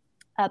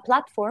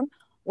platform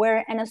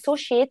where an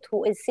associate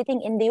who is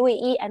sitting in the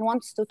UAE and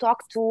wants to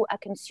talk to a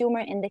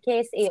consumer in the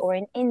KSA or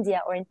in India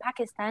or in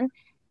Pakistan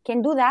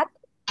can do that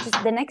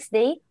just the next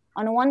day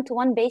on a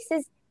one-to-one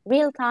basis,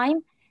 real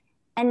time.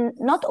 And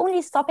not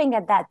only stopping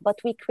at that, but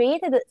we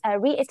created a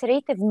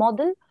reiterative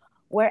model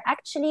where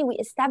actually we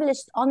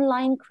established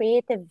online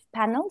creative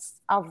panels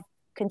of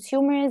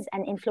consumers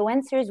and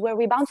influencers where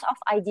we bounce off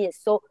ideas.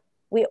 So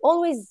we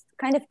always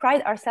kind of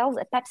pride ourselves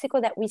at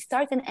PepsiCo that we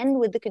start and end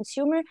with the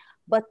consumer,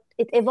 but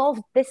it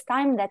evolved this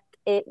time that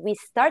we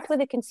start with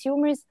the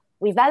consumers,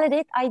 we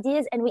validate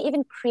ideas, and we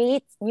even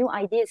create new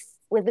ideas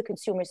with the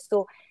consumers.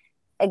 So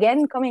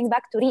again, coming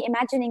back to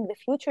reimagining the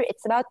future,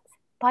 it's about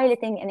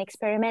piloting and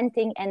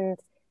experimenting, and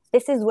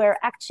this is where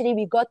actually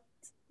we got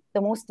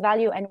the most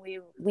value, and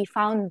we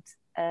found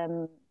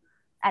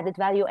added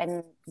value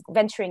and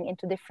venturing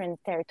into different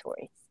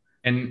territories.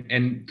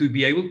 And to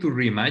be able to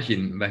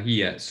reimagine,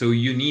 Bahia, so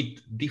you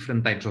need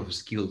different types of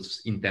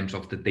skills in terms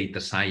of the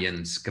data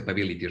science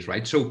capabilities,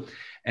 right? So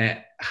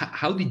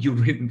how did you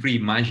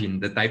reimagine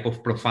the type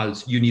of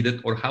profiles you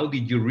needed, or how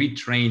did you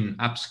retrain,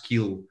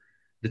 upskill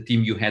the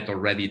team you had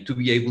already to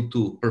be able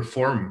to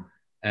perform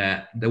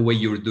the way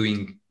you're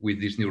doing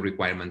with these new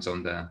requirements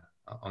on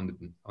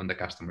the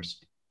customers?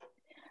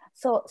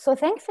 So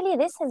thankfully,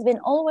 this has been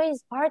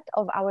always part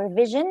of our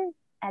vision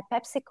at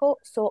PepsiCo.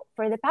 So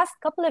for the past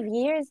couple of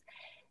years,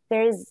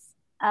 there's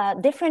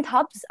different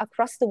hubs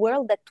across the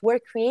world that were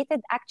created,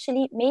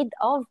 actually made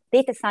of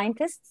data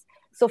scientists.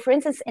 So for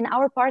instance, in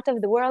our part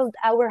of the world,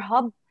 our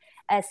hub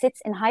sits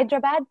in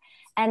Hyderabad,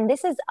 and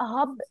this is a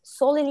hub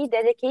solely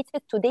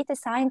dedicated to data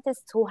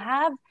scientists who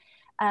have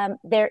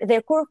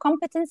their core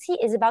competency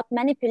is about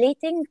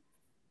manipulating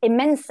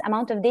immense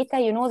amount of data.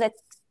 You know that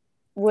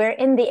we're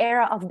in the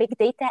era of big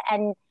data,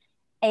 and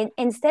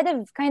instead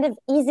of kind of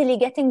easily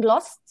getting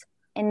lost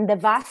in the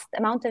vast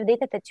amount of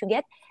data that you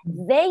get,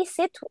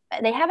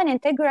 they have an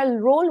integral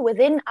role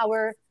within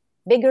our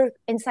bigger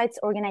insights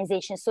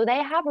organization. So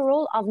they have a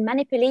role of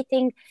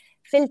manipulating,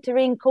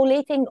 filtering,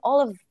 collating all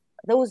of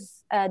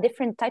those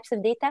different types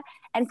of data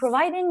and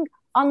providing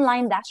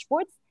online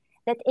dashboards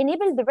that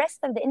enable the rest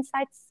of the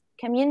insights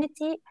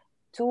community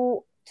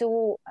to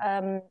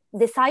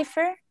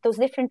decipher those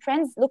different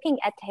trends, looking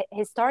at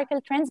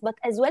historical trends, but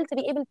as well to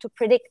be able to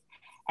predict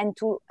and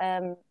to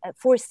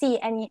foresee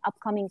any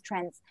upcoming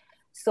trends.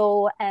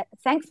 So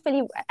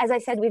thankfully, as I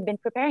said, we've been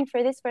preparing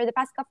for this for the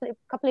past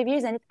couple of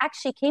years, and it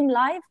actually came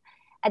live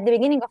at the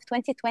beginning of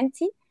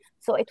 2020.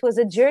 So it was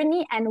a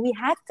journey, and we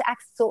had to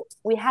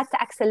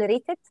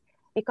accelerate it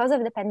because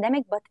of the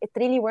pandemic, but it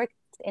really worked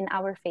in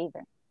our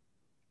favor.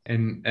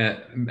 And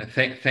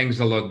thanks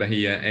a lot,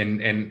 Bahia.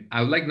 And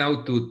I would like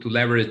now to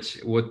leverage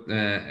what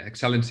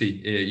Excellency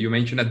you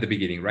mentioned at the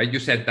beginning, right? You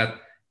said that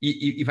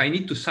if I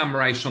need to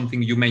summarize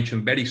something you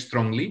mentioned very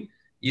strongly,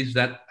 is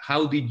that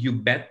how did you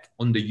bet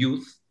on the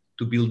youth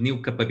to build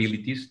new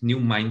capabilities, new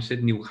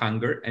mindset, new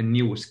hunger, and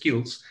new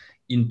skills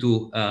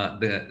into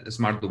the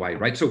Smart Dubai,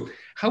 right? So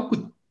how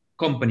could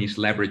companies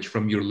leverage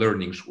from your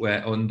learnings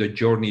on the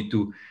journey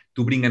to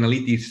bring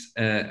analytics,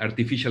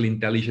 artificial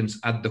intelligence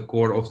at the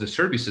core of the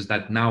services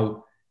that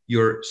now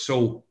you're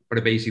so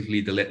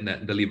pervasively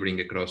delivering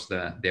across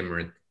the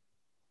Emirate?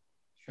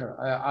 Sure.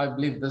 I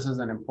believe this is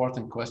an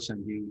important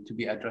question to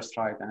be addressed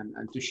right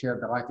and to share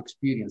the right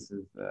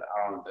experiences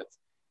around it.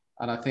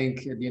 And I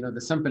think,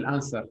 the simple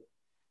answer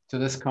to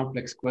this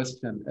complex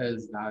question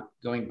is that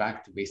going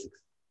back to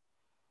basics.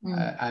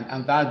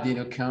 And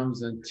that,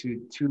 comes into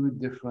two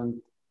different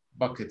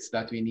buckets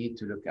that we need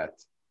to look at.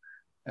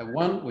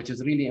 One, which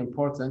is really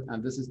important,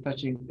 and this is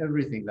touching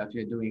everything that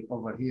we're doing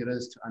over here,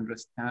 is to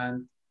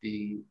understand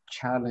the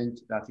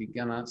challenge that we're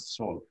gonna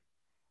solve.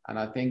 And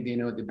I think,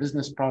 the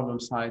business problem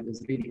side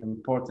is really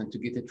important to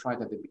get it right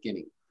at the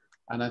beginning.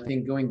 And I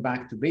think going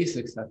back to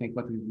basics, I think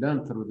what we've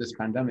learned through this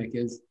pandemic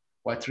is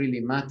what really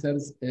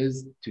matters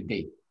is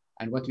today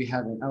and what we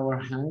have in our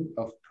hand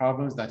of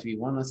problems that we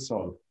wanna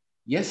solve.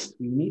 Yes,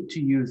 we need to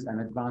use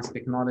advanced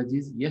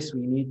technologies. Yes,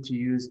 we need to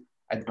use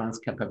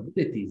advanced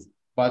capabilities.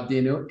 But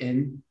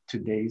in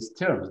today's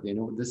terms,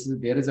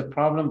 there is a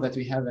problem that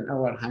we have in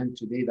our hand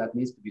today that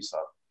needs to be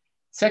solved.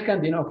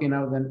 Second, okay,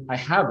 now then I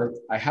have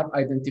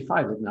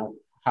identified it now,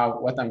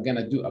 what I'm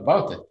gonna do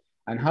about it,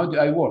 and how do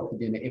I work?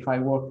 If I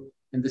work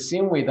in the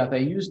same way that I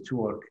used to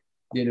work,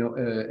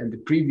 in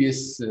the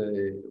previous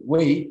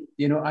way,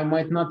 I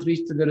might not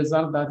reach to the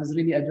result that is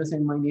really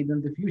addressing my need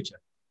in the future.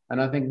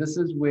 And I think this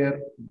is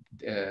where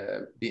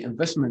the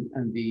investment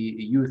and the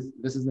youth,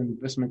 this is an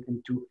investment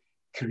into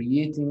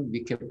creating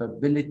the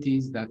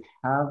capabilities that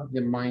have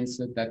the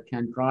mindset that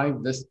can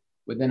drive this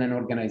within an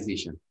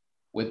organization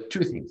with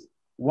two things.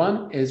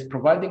 One is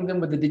providing them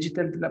with the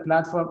digital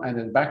platform and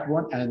a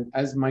backbone. And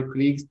as my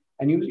colleagues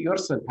and you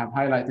yourself have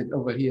highlighted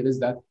over here, is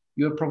that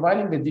you're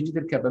providing the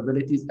digital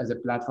capabilities as a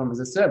platform, as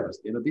a service.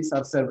 These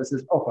are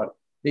services offered.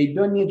 They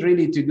don't need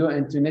really to go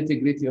into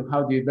nitty-gritty of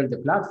how do you build a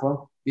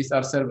platform. These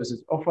are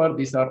services offered.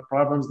 These are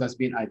problems that's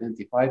been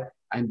identified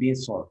and being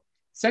solved.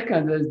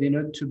 Second is,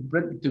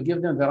 to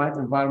give them the right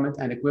environment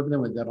and equip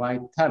them with the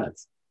right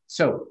talents.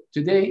 So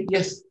today,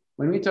 yes,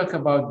 when we talk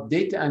about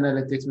data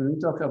analytics, when we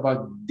talk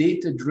about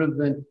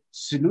data-driven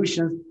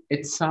solutions,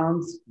 it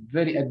sounds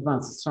very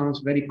advanced, it sounds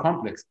very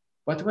complex.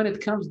 But when it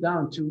comes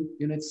down to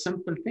it's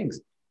simple things,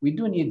 we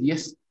do need,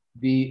 yes,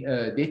 the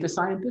data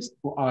scientists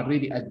who are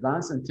really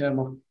advanced in terms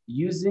of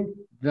using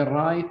the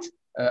right,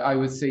 I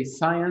would say,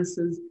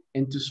 sciences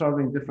into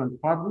solving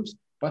different problems,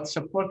 but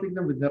supporting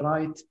them with the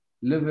right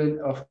level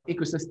of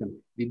ecosystem.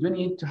 They do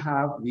need to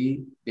have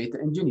the data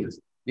engineers.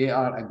 They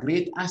are a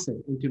great asset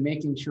into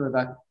making sure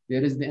that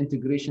there is the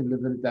integration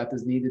level that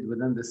is needed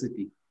within the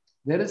city.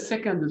 There is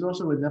second is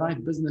also with the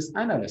right business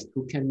analyst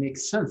who can make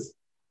sense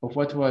of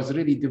what was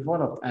really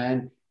developed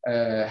and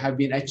have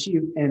been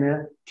achieved in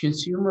a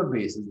consumer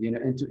basis,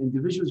 into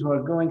individuals who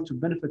are going to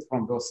benefit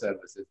from those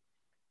services.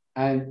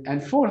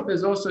 And fourth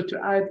is also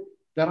to add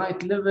the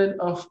right level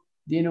of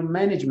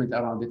management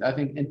around it. I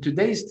think in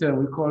today's term,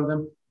 we call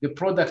them the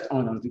product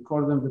owners, we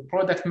call them the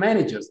product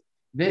managers.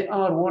 They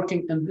are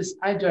working in this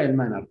agile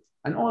manner.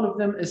 And all of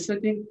them is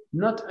sitting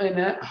not in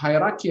a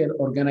hierarchical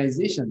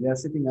organization. They are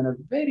sitting in a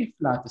very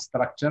flat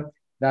structure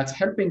that's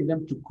helping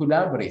them to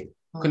collaborate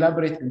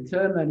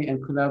internally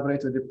and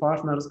collaborate with the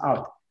partners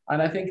out.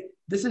 And I think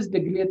this is the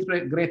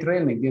great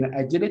railing.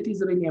 Agility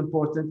is really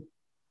important.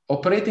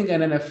 Operating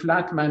in a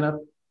flat manner,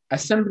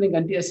 assembling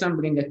and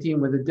deassembling a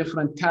team with the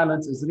different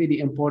talents is really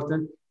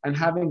important, and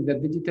having the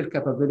digital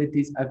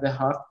capabilities at the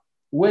heart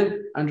with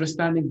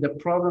understanding the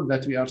problem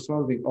that we are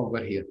solving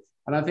over here.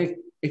 And I think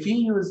if you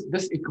use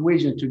this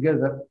equation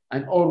together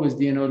and always,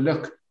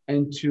 look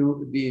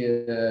into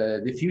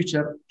the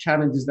future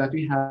challenges that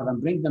we have and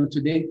bring them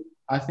today,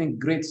 I think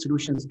great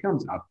solutions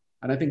comes out.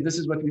 And I think this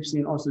is what we've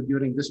seen also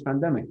during this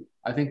pandemic.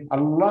 I think a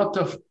lot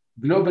of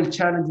global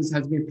challenges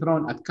has been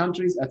thrown at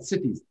countries, at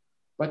cities.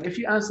 But if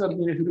you answer,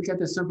 if you look at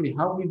it simply,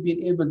 how we've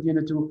been able,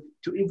 to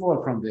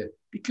evolve from there,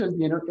 because,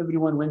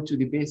 everyone went to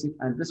the basic,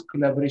 and this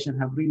collaboration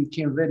have really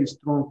came very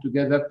strong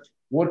together,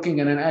 working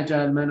in an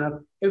agile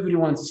manner.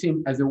 Everyone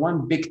seemed as a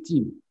one big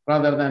team,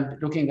 rather than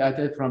looking at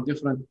it from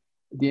different,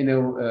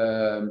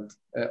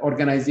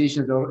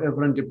 organizations or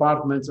different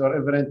departments or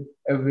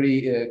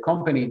every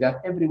company,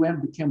 that everyone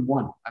became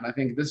one. And I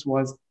think this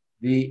was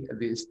the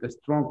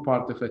strong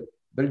part of it.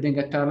 Building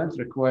a talent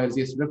requires,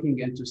 yes, looking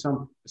into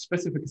some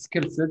specific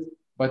skill sets,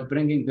 but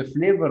bringing the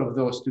flavor of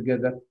those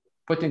together,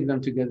 putting them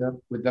together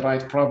with the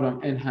right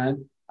problem in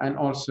hand, and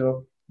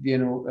also,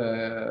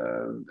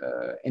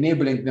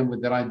 enabling them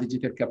with the right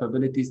digital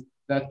capabilities,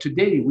 that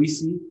today we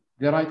see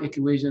the right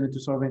equation into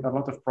solving a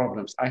lot of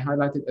problems. I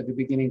highlighted at the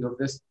beginning of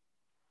this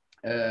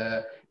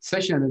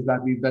session is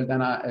that we built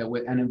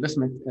an Invest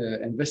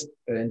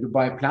in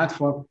Dubai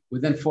platform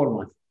within 4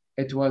 months.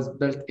 It was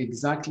built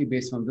exactly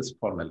based on this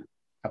formula.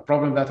 A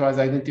problem that was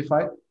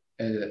identified,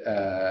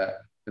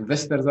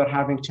 investors are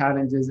having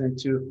challenges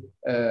into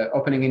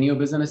opening new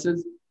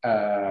businesses.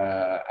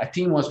 A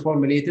team was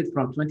formulated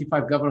from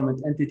 25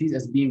 government entities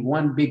as being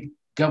one big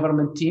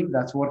government team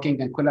that's working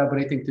and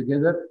collaborating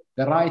together.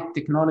 The right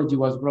technology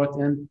was brought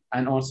in,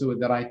 and also with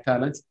the right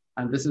talents.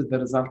 And this is the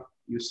result.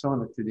 You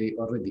saw it today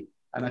already.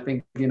 And I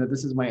think,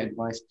 this is my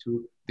advice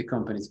to the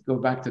companies. Go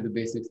back to the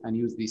basics and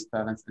use these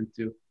talents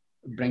into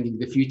bringing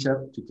the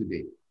future to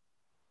today.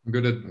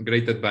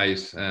 Great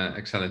advice,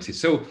 Excellency.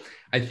 So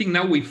I think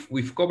now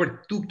we've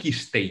covered two key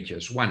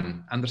stages.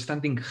 One,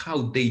 understanding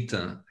how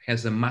data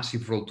has a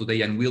massive role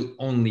today and will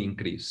only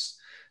increase.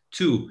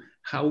 Two,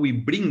 how we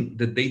bring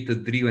the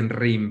data-driven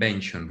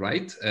reinvention,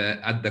 right,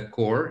 at the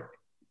core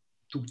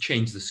to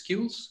change the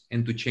skills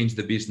and to change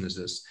the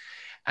businesses.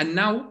 And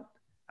now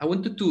I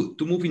wanted to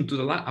move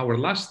into our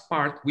last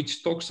part,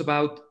 which talks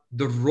about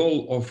the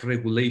role of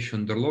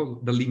regulation, the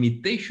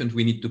limitations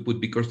we need to put,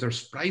 because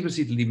there's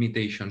privacy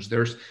limitations,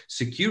 there's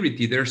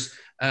security,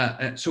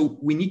 so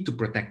we need to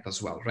protect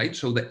as well, right?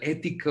 So the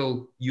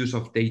ethical use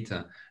of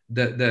data,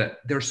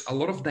 there's a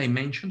lot of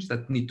dimensions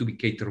that need to be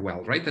catered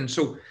well, right? And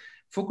so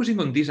focusing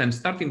on this and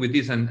starting with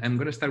this, and I'm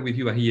going to start with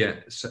you,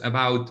 Ahia,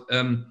 about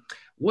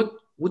what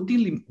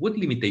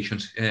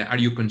limitations are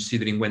you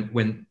considering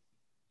when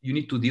you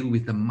need to deal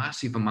with the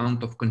massive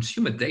amount of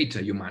consumer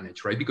data you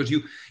manage, right? Because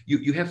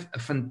you have a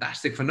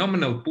fantastic,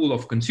 phenomenal pool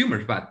of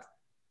consumers, but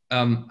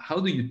how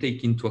do you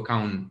take into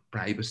account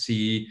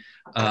privacy,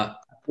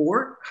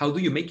 or how do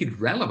you make it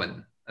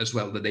relevant as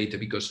well, the data,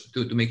 because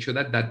to make sure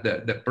that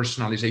the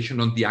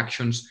personalization on the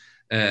actions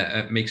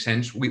makes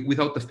sense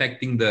without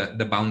affecting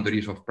the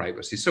boundaries of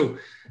privacy. So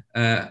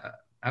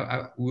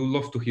I would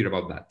love to hear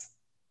about that.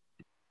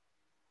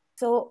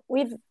 So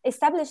we've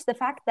established the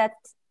fact that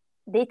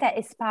data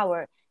is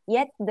power,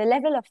 yet the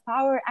level of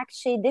power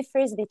actually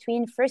differs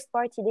between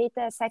first-party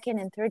data, second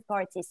and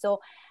third-party. So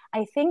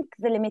I think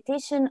the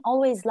limitation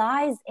always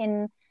lies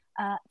in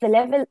the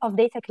level of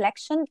data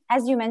collection,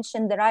 as you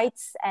mentioned, the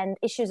rights and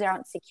issues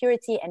around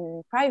security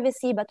and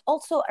privacy, but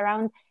also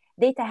around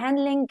data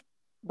handling.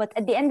 But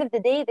at the end of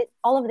the day,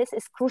 all of this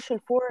is crucial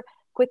for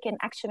quick and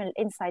actionable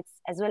insights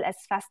as well as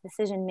fast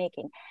decision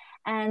making.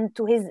 And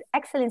to His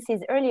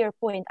Excellency's earlier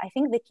point, I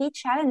think the key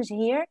challenge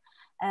here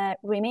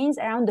remains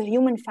around the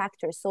human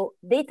factor. So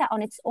data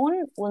on its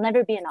own will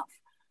never be enough.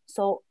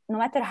 So no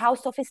matter how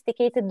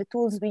sophisticated the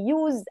tools we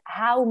use,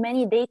 how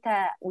many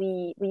data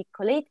we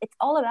collate, it's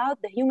all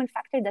about the human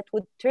factor that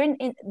would turn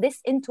this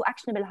into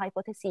actionable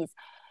hypotheses.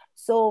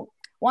 So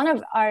one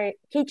of our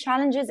key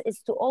challenges is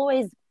to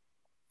always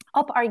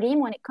up our game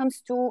when it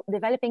comes to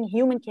developing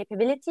human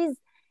capabilities,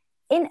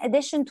 in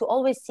addition to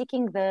always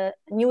seeking the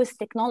newest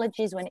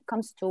technologies when it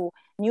comes to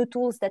new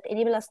tools that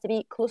enable us to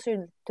be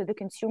closer to the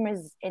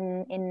consumers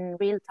in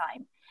real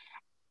time.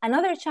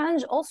 Another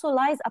challenge also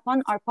lies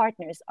upon our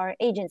partners, our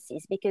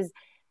agencies, because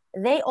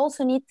they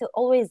also need to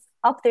always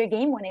up their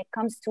game when it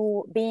comes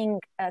to being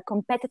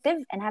competitive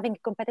and having a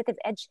competitive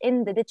edge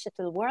in the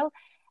digital world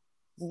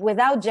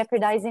without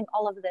jeopardizing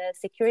all of the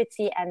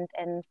security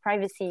and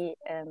privacy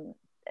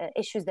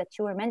issues that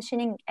you were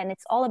mentioning. And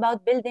it's all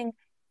about building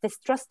this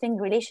trusting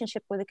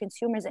relationship with the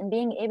consumers and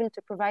being able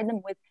to provide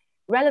them with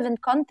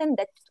relevant content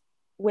that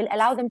will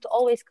allow them to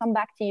always come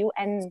back to you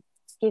and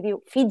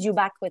feed you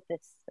back with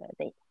this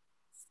data.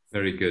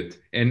 Very good.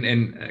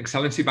 And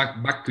Excellency,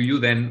 back to you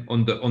then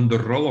on the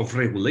role of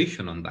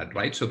regulation on that,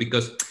 right? So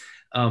because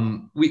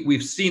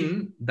we've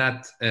seen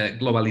that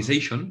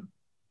globalization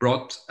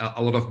brought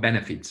a lot of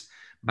benefits,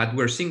 but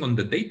we're seeing on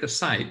the data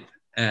side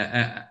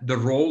the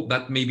role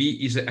that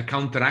maybe is a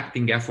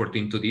counteracting effort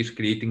into this,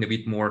 creating a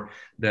bit more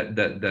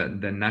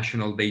the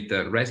national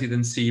data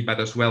residency, but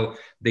as well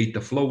data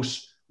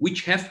flows,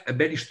 which have a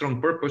very strong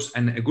purpose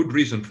and a good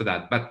reason for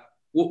that. But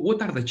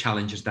what are the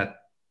challenges that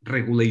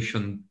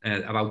regulation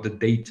about the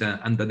data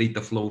and the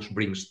data flows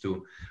brings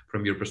to,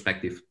 from your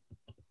perspective?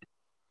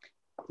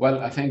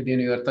 Well, I think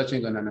you're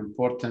touching on an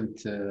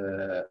important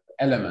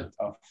element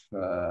of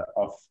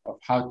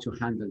how to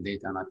handle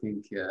data, and I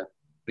think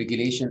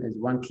regulation is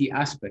one key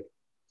aspect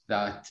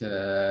that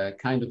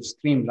kind of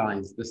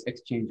streamlines this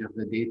exchange of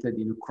the data,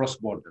 cross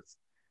borders,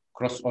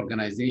 cross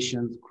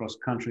organizations, cross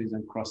countries,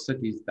 and cross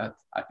cities, that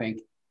I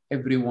think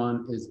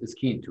everyone is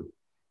keen to.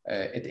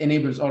 It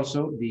enables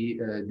also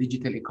the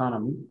digital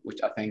economy, which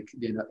I think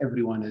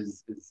everyone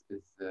is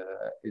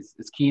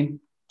keen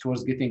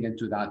towards getting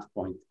into that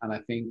point. And I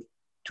think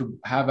to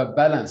have a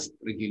balanced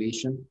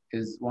regulation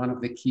is one of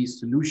the key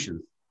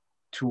solutions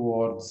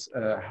towards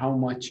how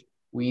much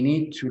we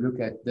need to look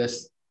at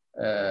this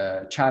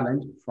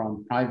challenge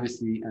from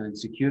privacy and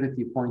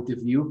security point of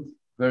view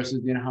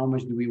versus how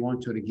much do we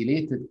want to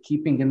regulate it,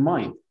 keeping in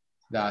mind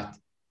that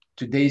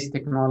today's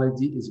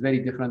technology is very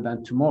different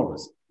than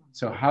tomorrow's.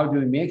 So how do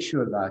we make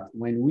sure that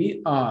when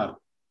we are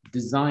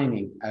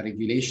designing a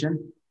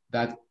regulation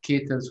that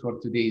caters for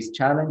today's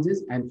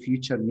challenges and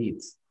future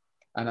needs?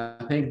 And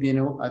I think,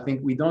 I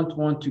think we don't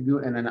want to go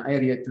in an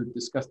area to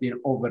discuss the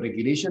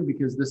over-regulation,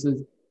 because this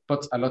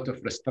puts a lot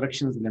of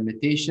restrictions,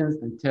 limitations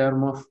in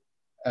terms of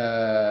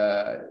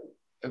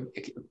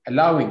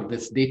allowing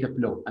this data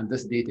flow and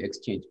this data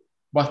exchange.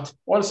 But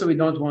also we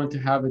don't want to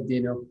have it,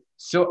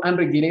 so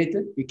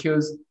unregulated,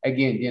 because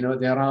again,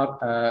 there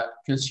are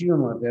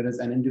consumer, there is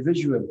an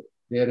individual,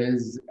 there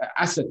is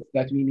asset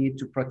that we need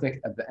to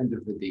protect at the end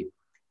of the day.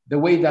 The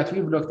way that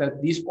we've looked at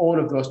all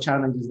of those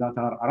challenges that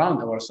are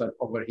around ourselves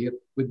over here,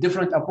 with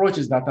different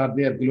approaches that are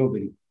there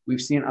globally,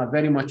 we've seen a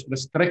very much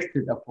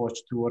restricted approach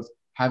towards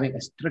having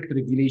a strict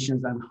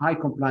regulations and high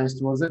compliance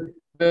towards it,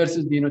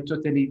 versus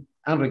totally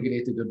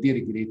unregulated or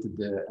deregulated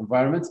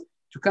environments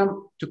to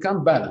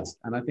come balanced.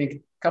 And I think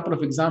a couple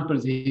of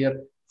examples here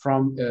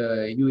from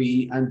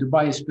UAE and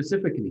Dubai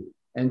specifically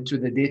into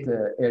the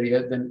data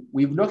area, then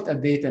we've looked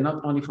at data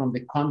not only from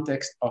the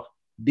context of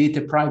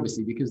data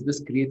privacy, because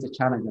this creates a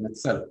challenge in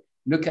itself.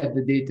 Look at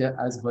the data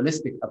as a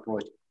holistic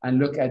approach and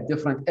look at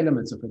different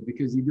elements of it,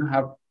 because you do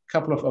have a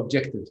couple of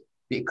objectives: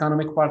 the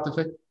economic part of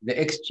it, the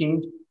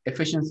exchange,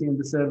 efficiency in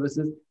the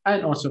services,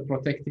 and also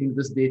protecting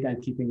this data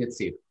and keeping it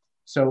safe.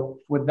 So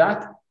with that,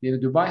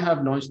 Dubai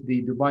have launched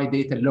the Dubai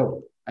Data Law,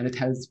 and it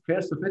has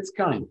first of its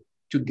kind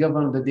to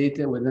govern the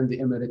data within the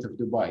Emirate of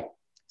Dubai.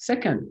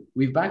 Second,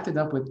 we've backed it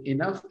up with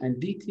enough and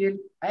detailed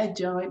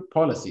agile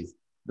policies.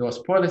 Those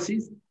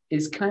policies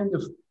is kind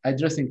of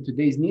addressing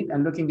today's need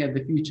and looking at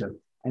the future.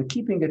 And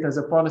keeping it as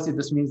a policy,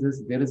 this means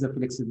there is a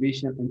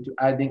flexibilization into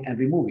adding and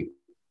removing,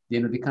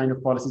 the kind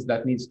of policies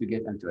that needs to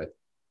get into it.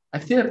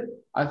 Third,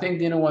 I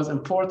think, was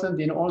important,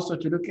 also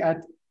to look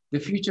at the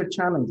future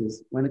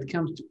challenges when it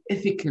comes to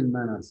ethical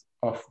manners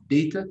of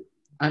data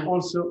and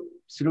also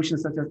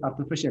solutions such as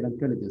artificial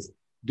intelligence.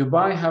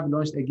 Dubai have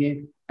launched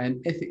again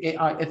an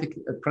AI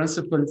ethical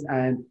principles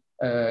and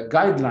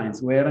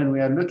guidelines wherein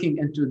we are looking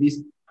into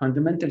these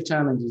fundamental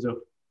challenges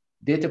of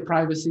data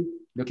privacy,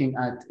 looking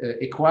at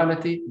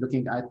equality,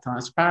 looking at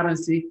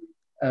transparency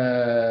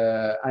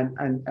and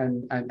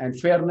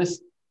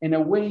fairness in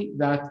a way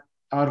that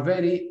are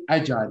very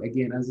agile.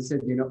 Again, as I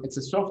said, it's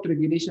a soft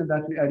regulation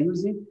that we are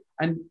using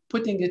and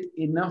putting it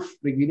enough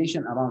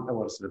regulation around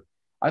ourselves.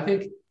 I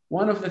think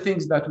one of the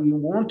things that we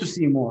want to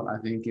see more, I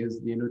think, is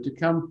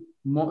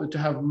to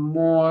have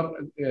more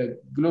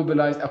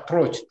globalized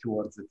approach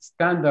towards it,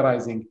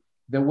 standardizing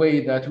the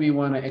way that we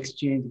want to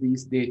exchange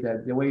these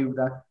data, the way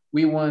that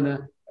we want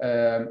to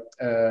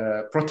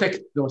protect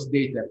those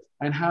data,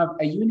 and have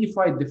a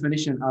unified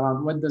definition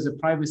around what does a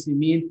privacy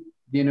mean,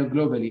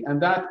 globally,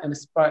 and that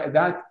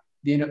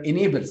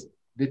enables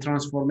the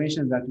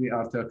transformation that we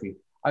are talking.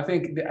 I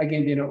think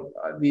again,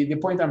 the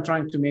point I'm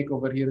trying to make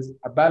over here is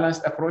a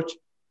balanced approach,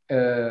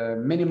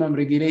 minimum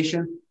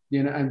regulation,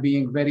 and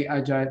being very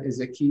agile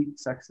is a key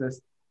success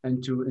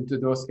into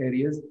those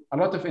areas. A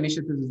lot of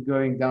initiatives is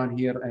going down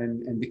here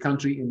in the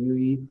country, in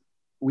UAE.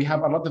 We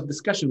have a lot of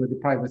discussion with the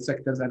private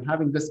sectors and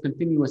having this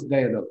continuous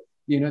dialogue.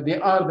 They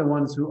are the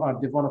ones who are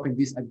developing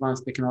these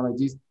advanced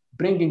technologies,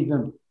 bringing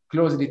them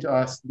closely to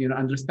us,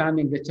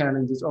 understanding the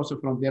challenges also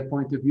from their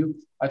point of view.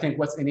 I think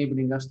what's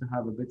enabling us to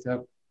have a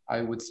better,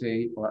 I would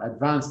say, or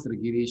advanced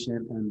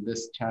regulation in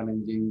this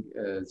challenging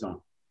zone.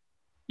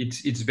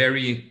 It's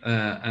very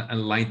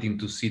enlightening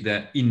to see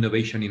the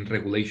innovation in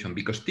regulation,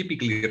 because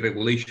typically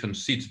regulation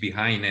sits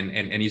behind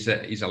and is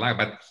a lag.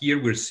 But here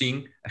we're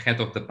seeing ahead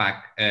of the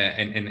pack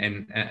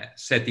and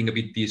setting a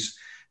bit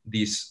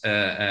this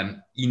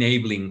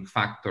enabling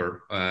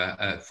factor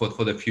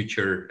for the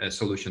future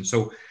solution.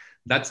 So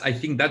I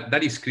think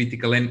that is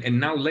critical. And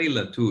now,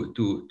 Leila,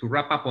 to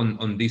wrap up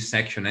on this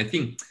section, I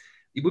think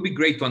it would be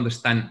great to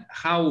understand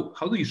how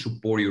do you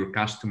support your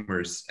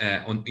customers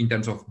in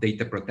terms of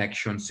data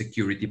protection,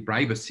 security,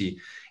 privacy,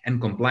 and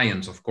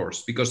compliance, of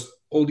course, because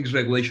all this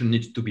regulation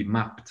needs to be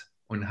mapped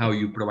on how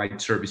you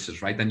provide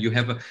services, right? And you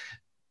have,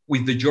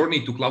 with the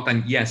journey to cloud,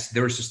 and yes,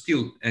 there's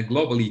still,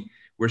 globally,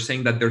 we're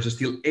saying that there's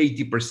still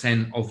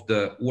 80% of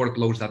the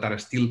workloads that are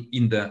still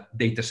in the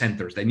data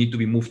centers. They need to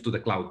be moved to the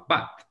cloud,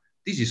 but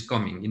this is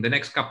coming. In the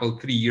next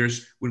 3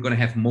 years, we're gonna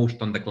have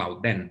most on the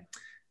cloud. Then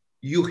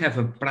you have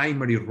a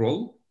primary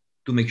role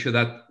to make sure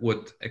that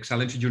what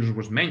Excellency Jones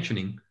was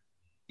mentioning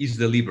is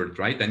delivered,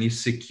 right? And is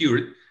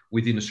secured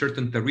within a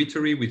certain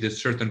territory, with a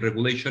certain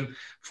regulation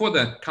for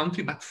the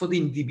country, but for the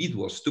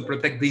individuals, to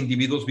protect the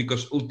individuals,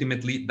 because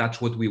ultimately that's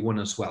what we want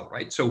as well,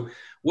 right? So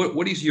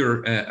what is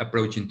your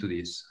approach into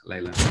this,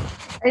 Leila?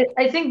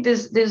 I think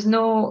there's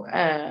no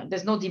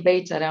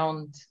debate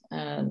around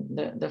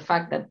the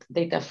fact that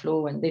data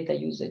flow and data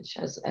usage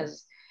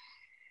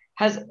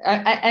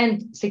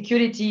and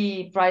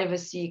security,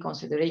 privacy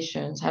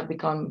considerations have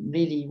become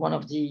really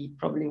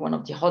probably one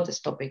of the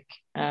hottest topic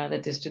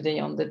that is today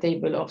on the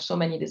table of so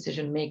many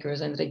decision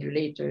makers and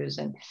regulators.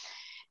 And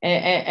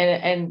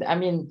I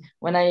mean,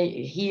 when I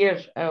hear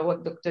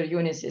what Dr.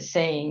 Younes is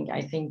saying,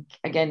 I think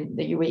again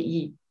the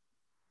UAE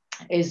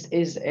is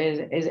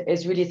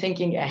really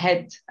thinking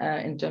ahead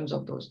in terms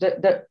of those.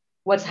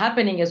 What's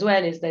happening as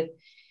well is that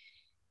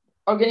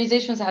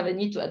organizations have a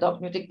need to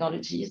adopt new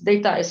technologies.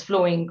 Data is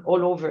flowing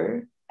all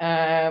over,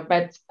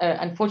 but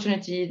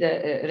unfortunately,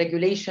 the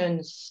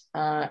regulations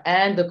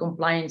and the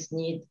compliance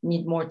need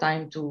more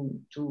time to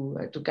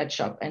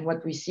catch up. And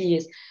what we see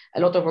is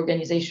a lot of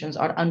organizations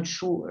are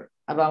unsure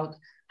about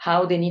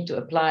how they need to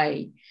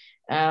apply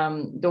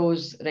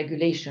those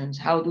regulations.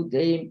 How do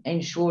they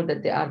ensure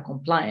that they are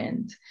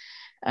compliant?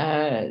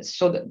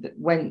 So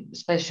that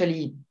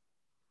especially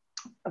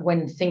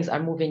when things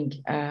are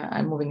moving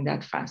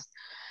that fast.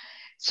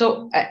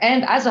 So,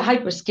 and as a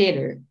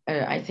hyperscaler,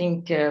 I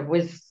think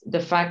with the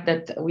fact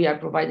that we are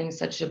providing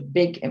such a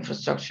big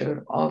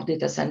infrastructure of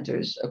data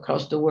centers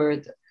across the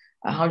world,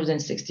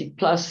 160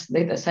 plus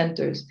data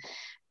centers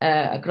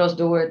across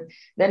the world,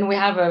 then we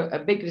have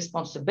a big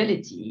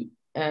responsibility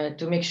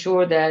to make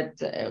sure that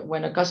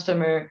when a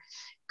customer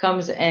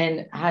comes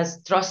and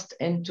has trust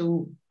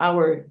into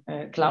our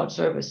cloud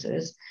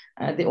services,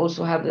 they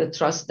also have the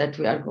trust that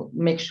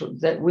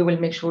we will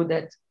make sure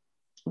that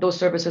those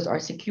services are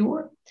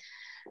secure.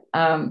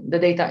 The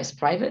data is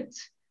private,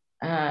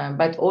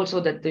 but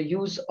also that the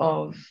use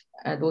of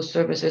those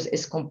services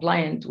is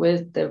compliant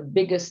with the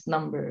biggest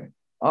number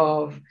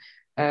of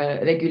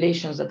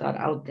regulations that are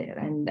out there.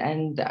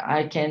 And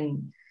I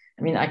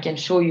can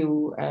show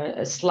you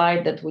a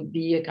slide that would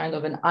be a kind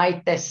of an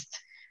eye test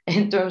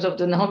in terms of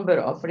the number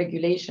of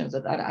regulations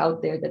that are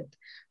out there that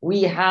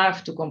we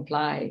have to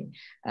comply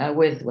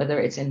with, whether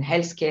it's in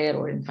healthcare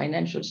or in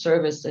financial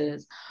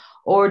services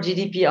or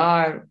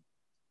GDPR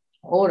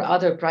or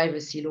other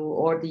privacy law,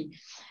 or the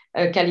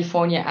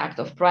California Act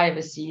of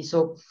Privacy.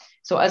 So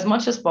as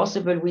much as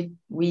possible,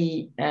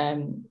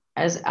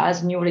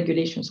 as new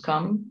regulations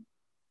come,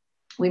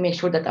 we make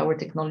sure that our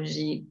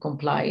technology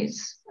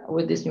complies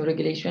with this new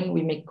regulation.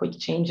 We make quick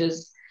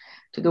changes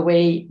to the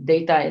way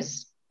data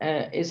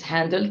is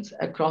handled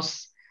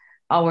across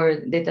our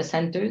data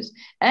centers,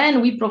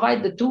 and we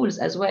provide the tools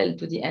as well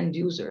to the end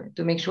user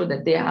to make sure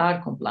that they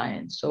are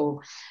compliant.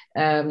 So,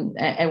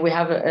 and we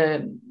have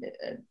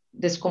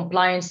this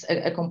compliance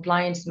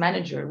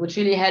manager, which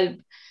really help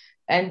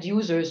end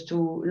users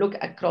to look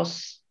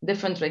across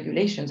different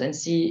regulations and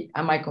see,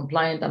 am I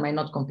compliant, am I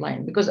not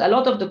compliant? Because a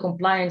lot of the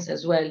compliance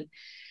as well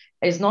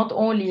is not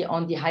only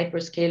on the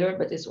hyperscaler,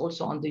 but it's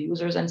also on the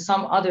users, and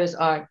some others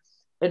are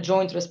a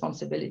joint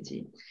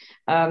responsibility.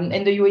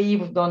 In the UAE,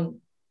 we've done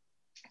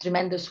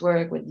tremendous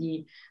work with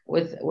the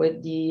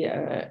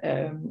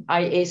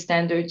IA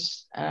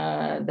standards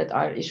that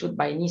are issued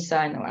by NISA,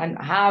 and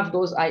have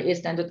those IA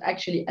standards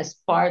actually as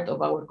part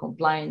of our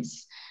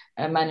compliance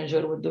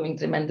manager. We're doing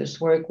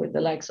tremendous work with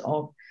the likes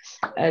of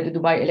the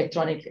Dubai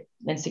Electronic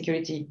and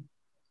Security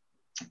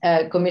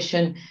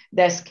Commission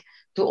desk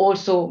to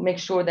also make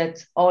sure that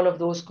all of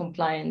those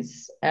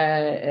compliance,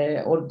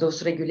 all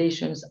those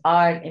regulations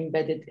are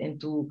embedded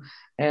into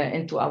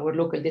our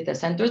local data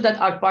centers that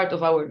are part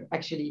of our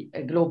actually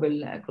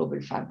global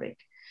fabric.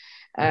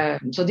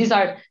 So these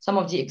are some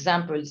of the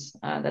examples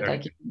that I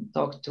can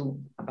talk to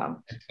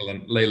about.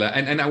 Excellent, Leila.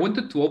 And I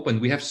wanted to open,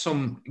 we have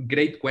some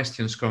great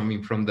questions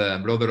coming from the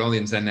broader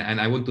audience, and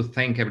I want to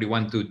thank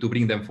everyone to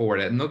bring them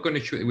forward. I'm not going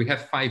to show, we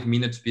have 5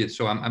 minutes,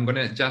 so I'm going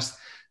to just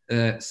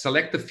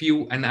select a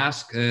few and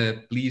ask,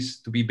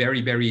 please, to be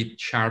very, very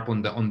sharp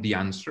on the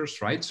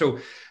answers, right? So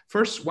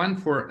first one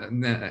for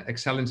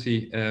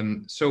Excellency.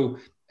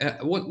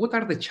 What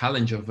are the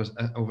challenges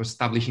of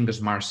establishing a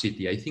smart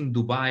city? I think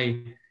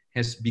Dubai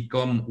has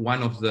become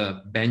one of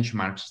the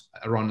benchmarks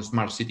around a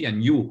smart city,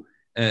 and you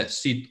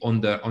sit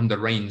on the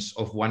reins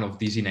of one of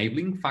these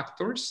enabling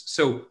factors.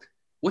 So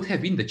what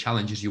have been the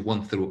challenges you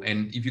went through?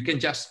 And if you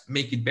can just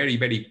make it very,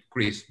 very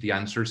crisp, the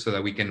answers, so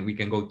that we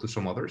can go to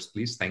some others,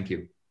 please. Thank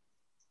you.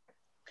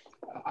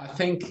 I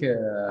think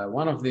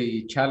one of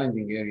the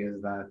challenging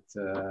areas that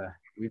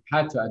we've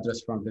had to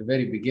address from the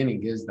very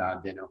beginning is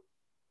that,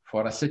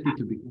 for a city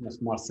to become a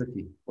smart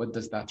city, what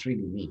does that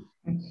really mean?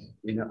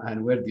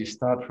 And where do you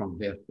start from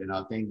there?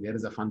 I think there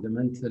is a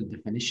fundamental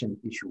definition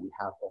issue we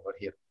have over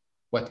here.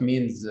 What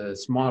means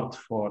smart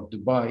for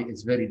Dubai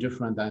is very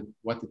different than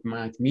what it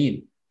might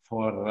mean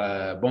for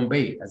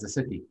Bombay as a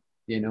city.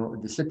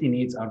 The city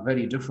needs are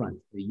very different,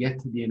 yet,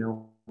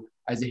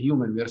 as a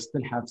human, we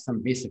still have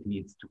some basic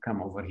needs to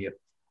come over here.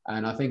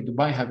 And I think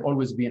Dubai have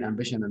always been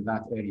ambitious in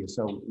that area.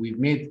 So we've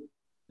made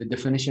the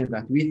definition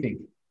that we think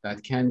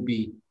that can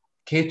be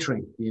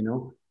catering,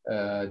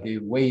 the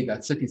way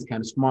that cities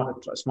can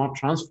smart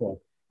transform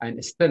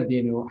and still,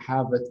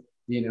 have it,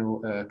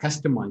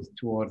 customized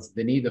towards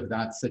the need of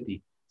that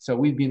city. So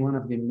we've been one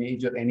of the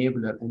major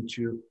enabler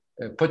into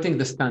putting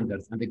the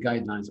standards and the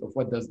guidelines of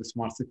what does the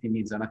smart city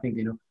needs. And I think,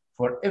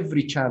 for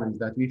every challenge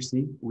that we've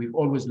seen, we've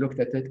always looked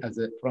at it as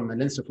from a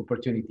lens of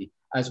opportunity,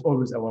 as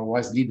always our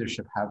wise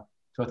leadership have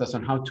taught us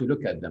on how to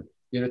look at them.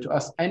 To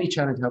us, any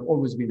challenge have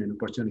always been an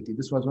opportunity.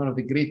 This was one of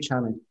the great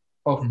challenges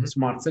of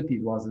smart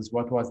cities is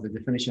what was the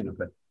definition of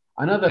it.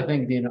 Another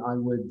thing, I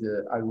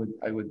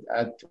would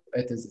add to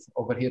it is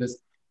over here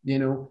is,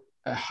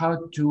 how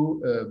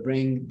to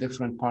bring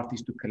different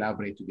parties to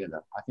collaborate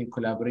together. I think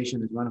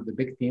collaboration is one of the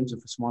big themes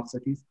of smart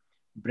cities,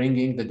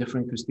 bringing the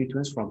different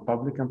constituents from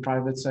public and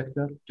private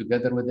sector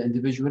together with the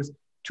individuals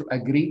to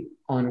agree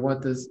on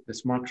what is the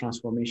smart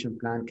transformation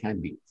plan can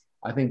be.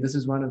 I think this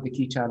is one of the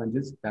key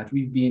challenges that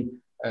we've been,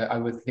 I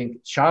would think,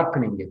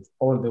 sharpening it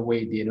all the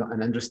way,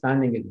 and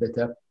understanding it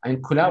better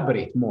and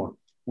collaborate more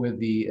with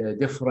the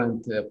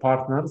different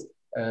partners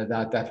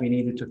that we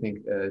needed to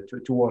think,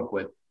 to work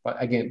with. But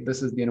again,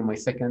 this is, my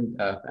second,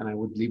 and I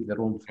would leave the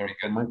room for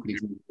my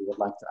colleagues who would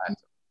like to add.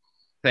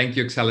 Thank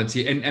you,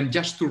 Excellency. And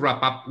just to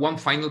wrap up, one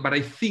final, but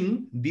I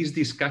think this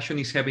discussion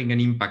is having an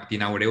impact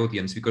in our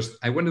audience, because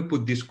I want to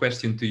put this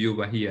question to you,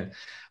 Bahia,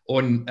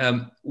 on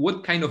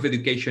what kind of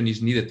education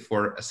is needed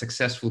for a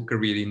successful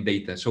career in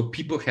data. So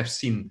people have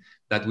seen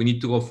that we need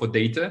to go for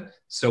data.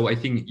 So I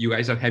think you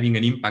guys are having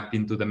an impact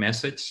into the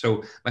message.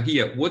 So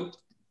Bahia, what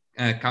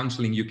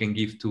counseling you can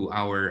give to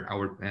our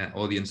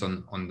audience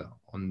on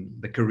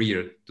the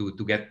career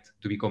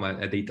to become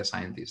a data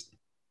scientist?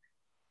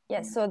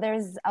 Yes, so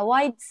there's a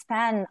wide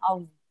span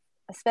of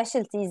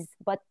specialties,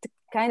 but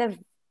kind of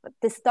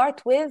to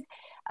start with,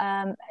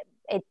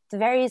 it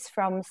varies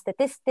from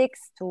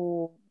statistics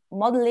to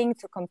modeling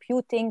to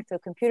computing to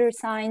computer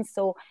science.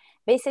 So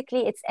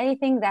basically, it's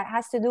anything that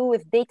has to do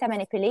with data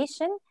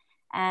manipulation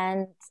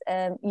and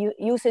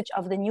usage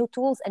of the new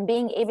tools and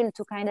being able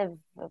to kind of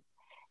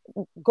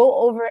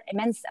go over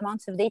immense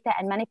amounts of data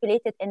and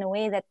manipulate it in a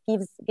way that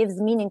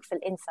gives meaningful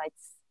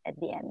insights at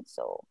the end.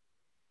 So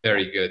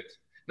very good.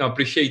 No,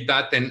 appreciate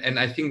that. And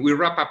I think we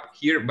wrap up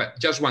here, but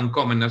just one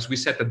comment, as we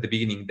said at the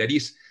beginning, that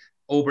is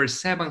over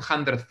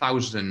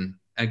 700,000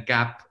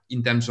 gap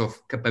in terms of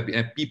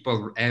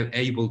people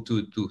able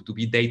to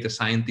be data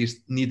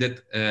scientists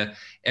needed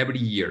every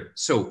year.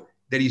 So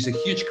there is a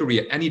huge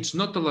career, and it's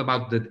not all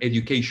about the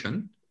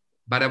education,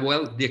 but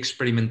well, the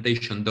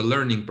experimentation, the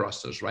learning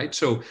process, right?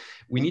 So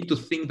we need to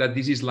think that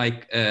this is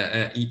like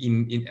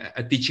in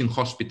a teaching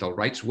hospital,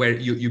 right? Where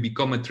you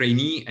become a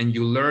trainee and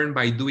you learn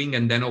by doing,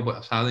 and then all of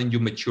a sudden you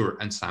mature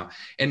and so on.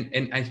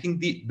 And I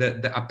think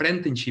the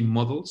apprenticeship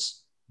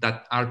models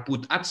that are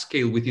put at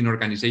scale within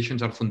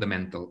organizations are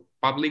fundamental,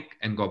 public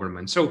and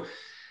government. So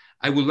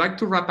I would like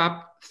to wrap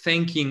up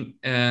thanking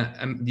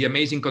the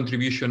amazing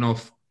contribution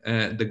of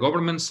the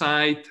government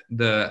side,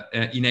 the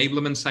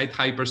enablement side,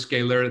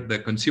 hyperscaler, the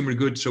consumer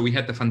goods. So we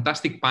had a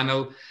fantastic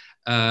panel,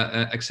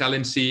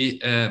 Excellency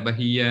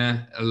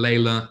Bahia,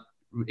 Leila.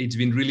 It's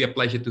been really a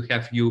pleasure to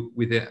have you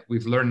with it.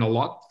 We've learned a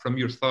lot from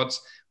your thoughts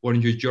on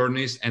your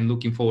journeys, and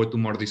looking forward to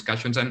more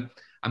discussions. And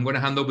I'm going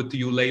to hand over to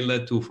you,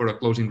 Leila, for a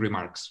closing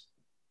remarks.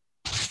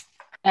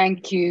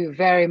 Thank you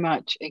very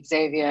much,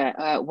 Xavier.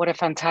 What a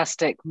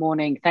fantastic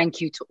morning.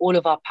 Thank you to all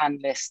of our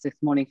panelists this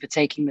morning for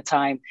taking the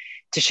time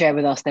to share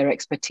with us their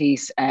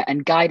expertise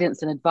and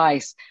guidance and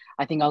advice.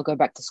 I think I'll go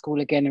back to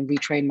school again and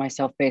retrain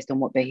myself based on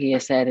what Bahia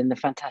said and the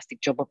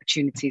fantastic job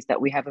opportunities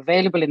that we have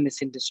available in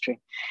this industry.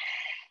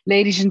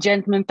 Ladies and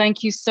gentlemen,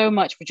 thank you so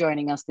much for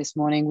joining us this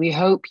morning. We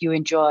hope you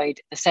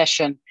enjoyed the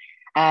session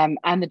and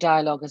the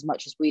dialogue as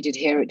much as we did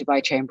here at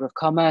Dubai Chamber of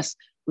Commerce.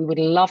 We would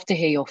love to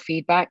hear your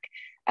feedback.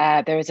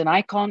 There is an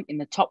icon in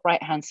the top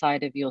right-hand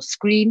side of your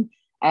screen.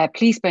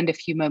 Please spend a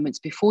few moments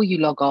before you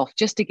log off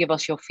just to give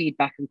us your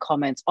feedback and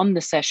comments on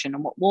the session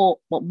and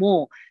what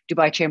more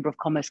Dubai Chamber of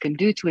Commerce can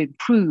do to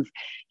improve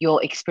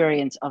your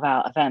experience of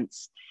our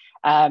events.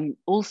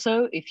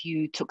 Also, if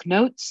you took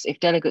notes, if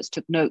delegates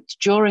took notes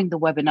during the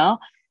webinar,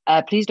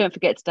 please don't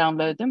forget to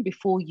download them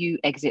before you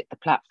exit the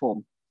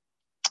platform.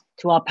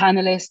 To our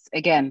panelists,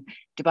 again,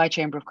 Dubai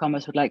Chamber of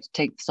Commerce would like to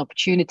take this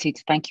opportunity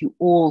to thank you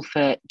all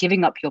for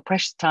giving up your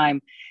precious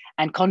time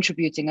and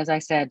contributing, as I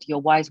said, your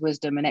wise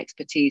wisdom and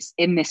expertise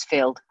in this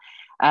field.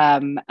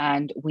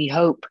 And we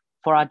hope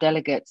for our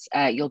delegates,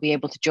 you'll be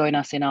able to join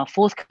us in our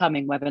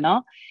forthcoming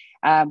webinar,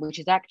 which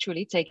is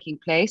actually taking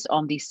place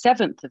on the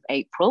 7th of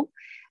April,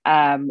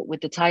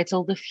 with the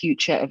title, The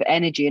Future of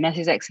Energy. And as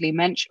His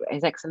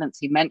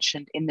Excellency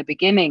mentioned in the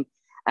beginning,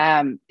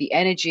 the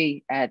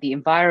energy, the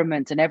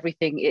environment and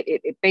everything,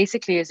 it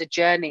basically is a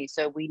journey.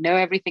 So we know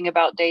everything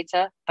about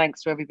data,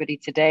 thanks to everybody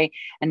today.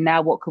 And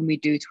now what can we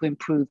do to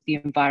improve the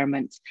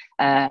environment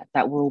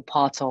that we're all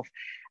part of?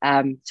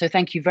 So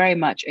thank you very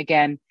much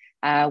again.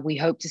 We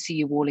hope to see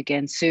you all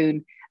again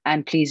soon,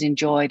 and please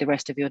enjoy the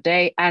rest of your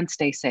day and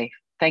stay safe.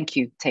 Thank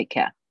you. Take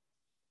care.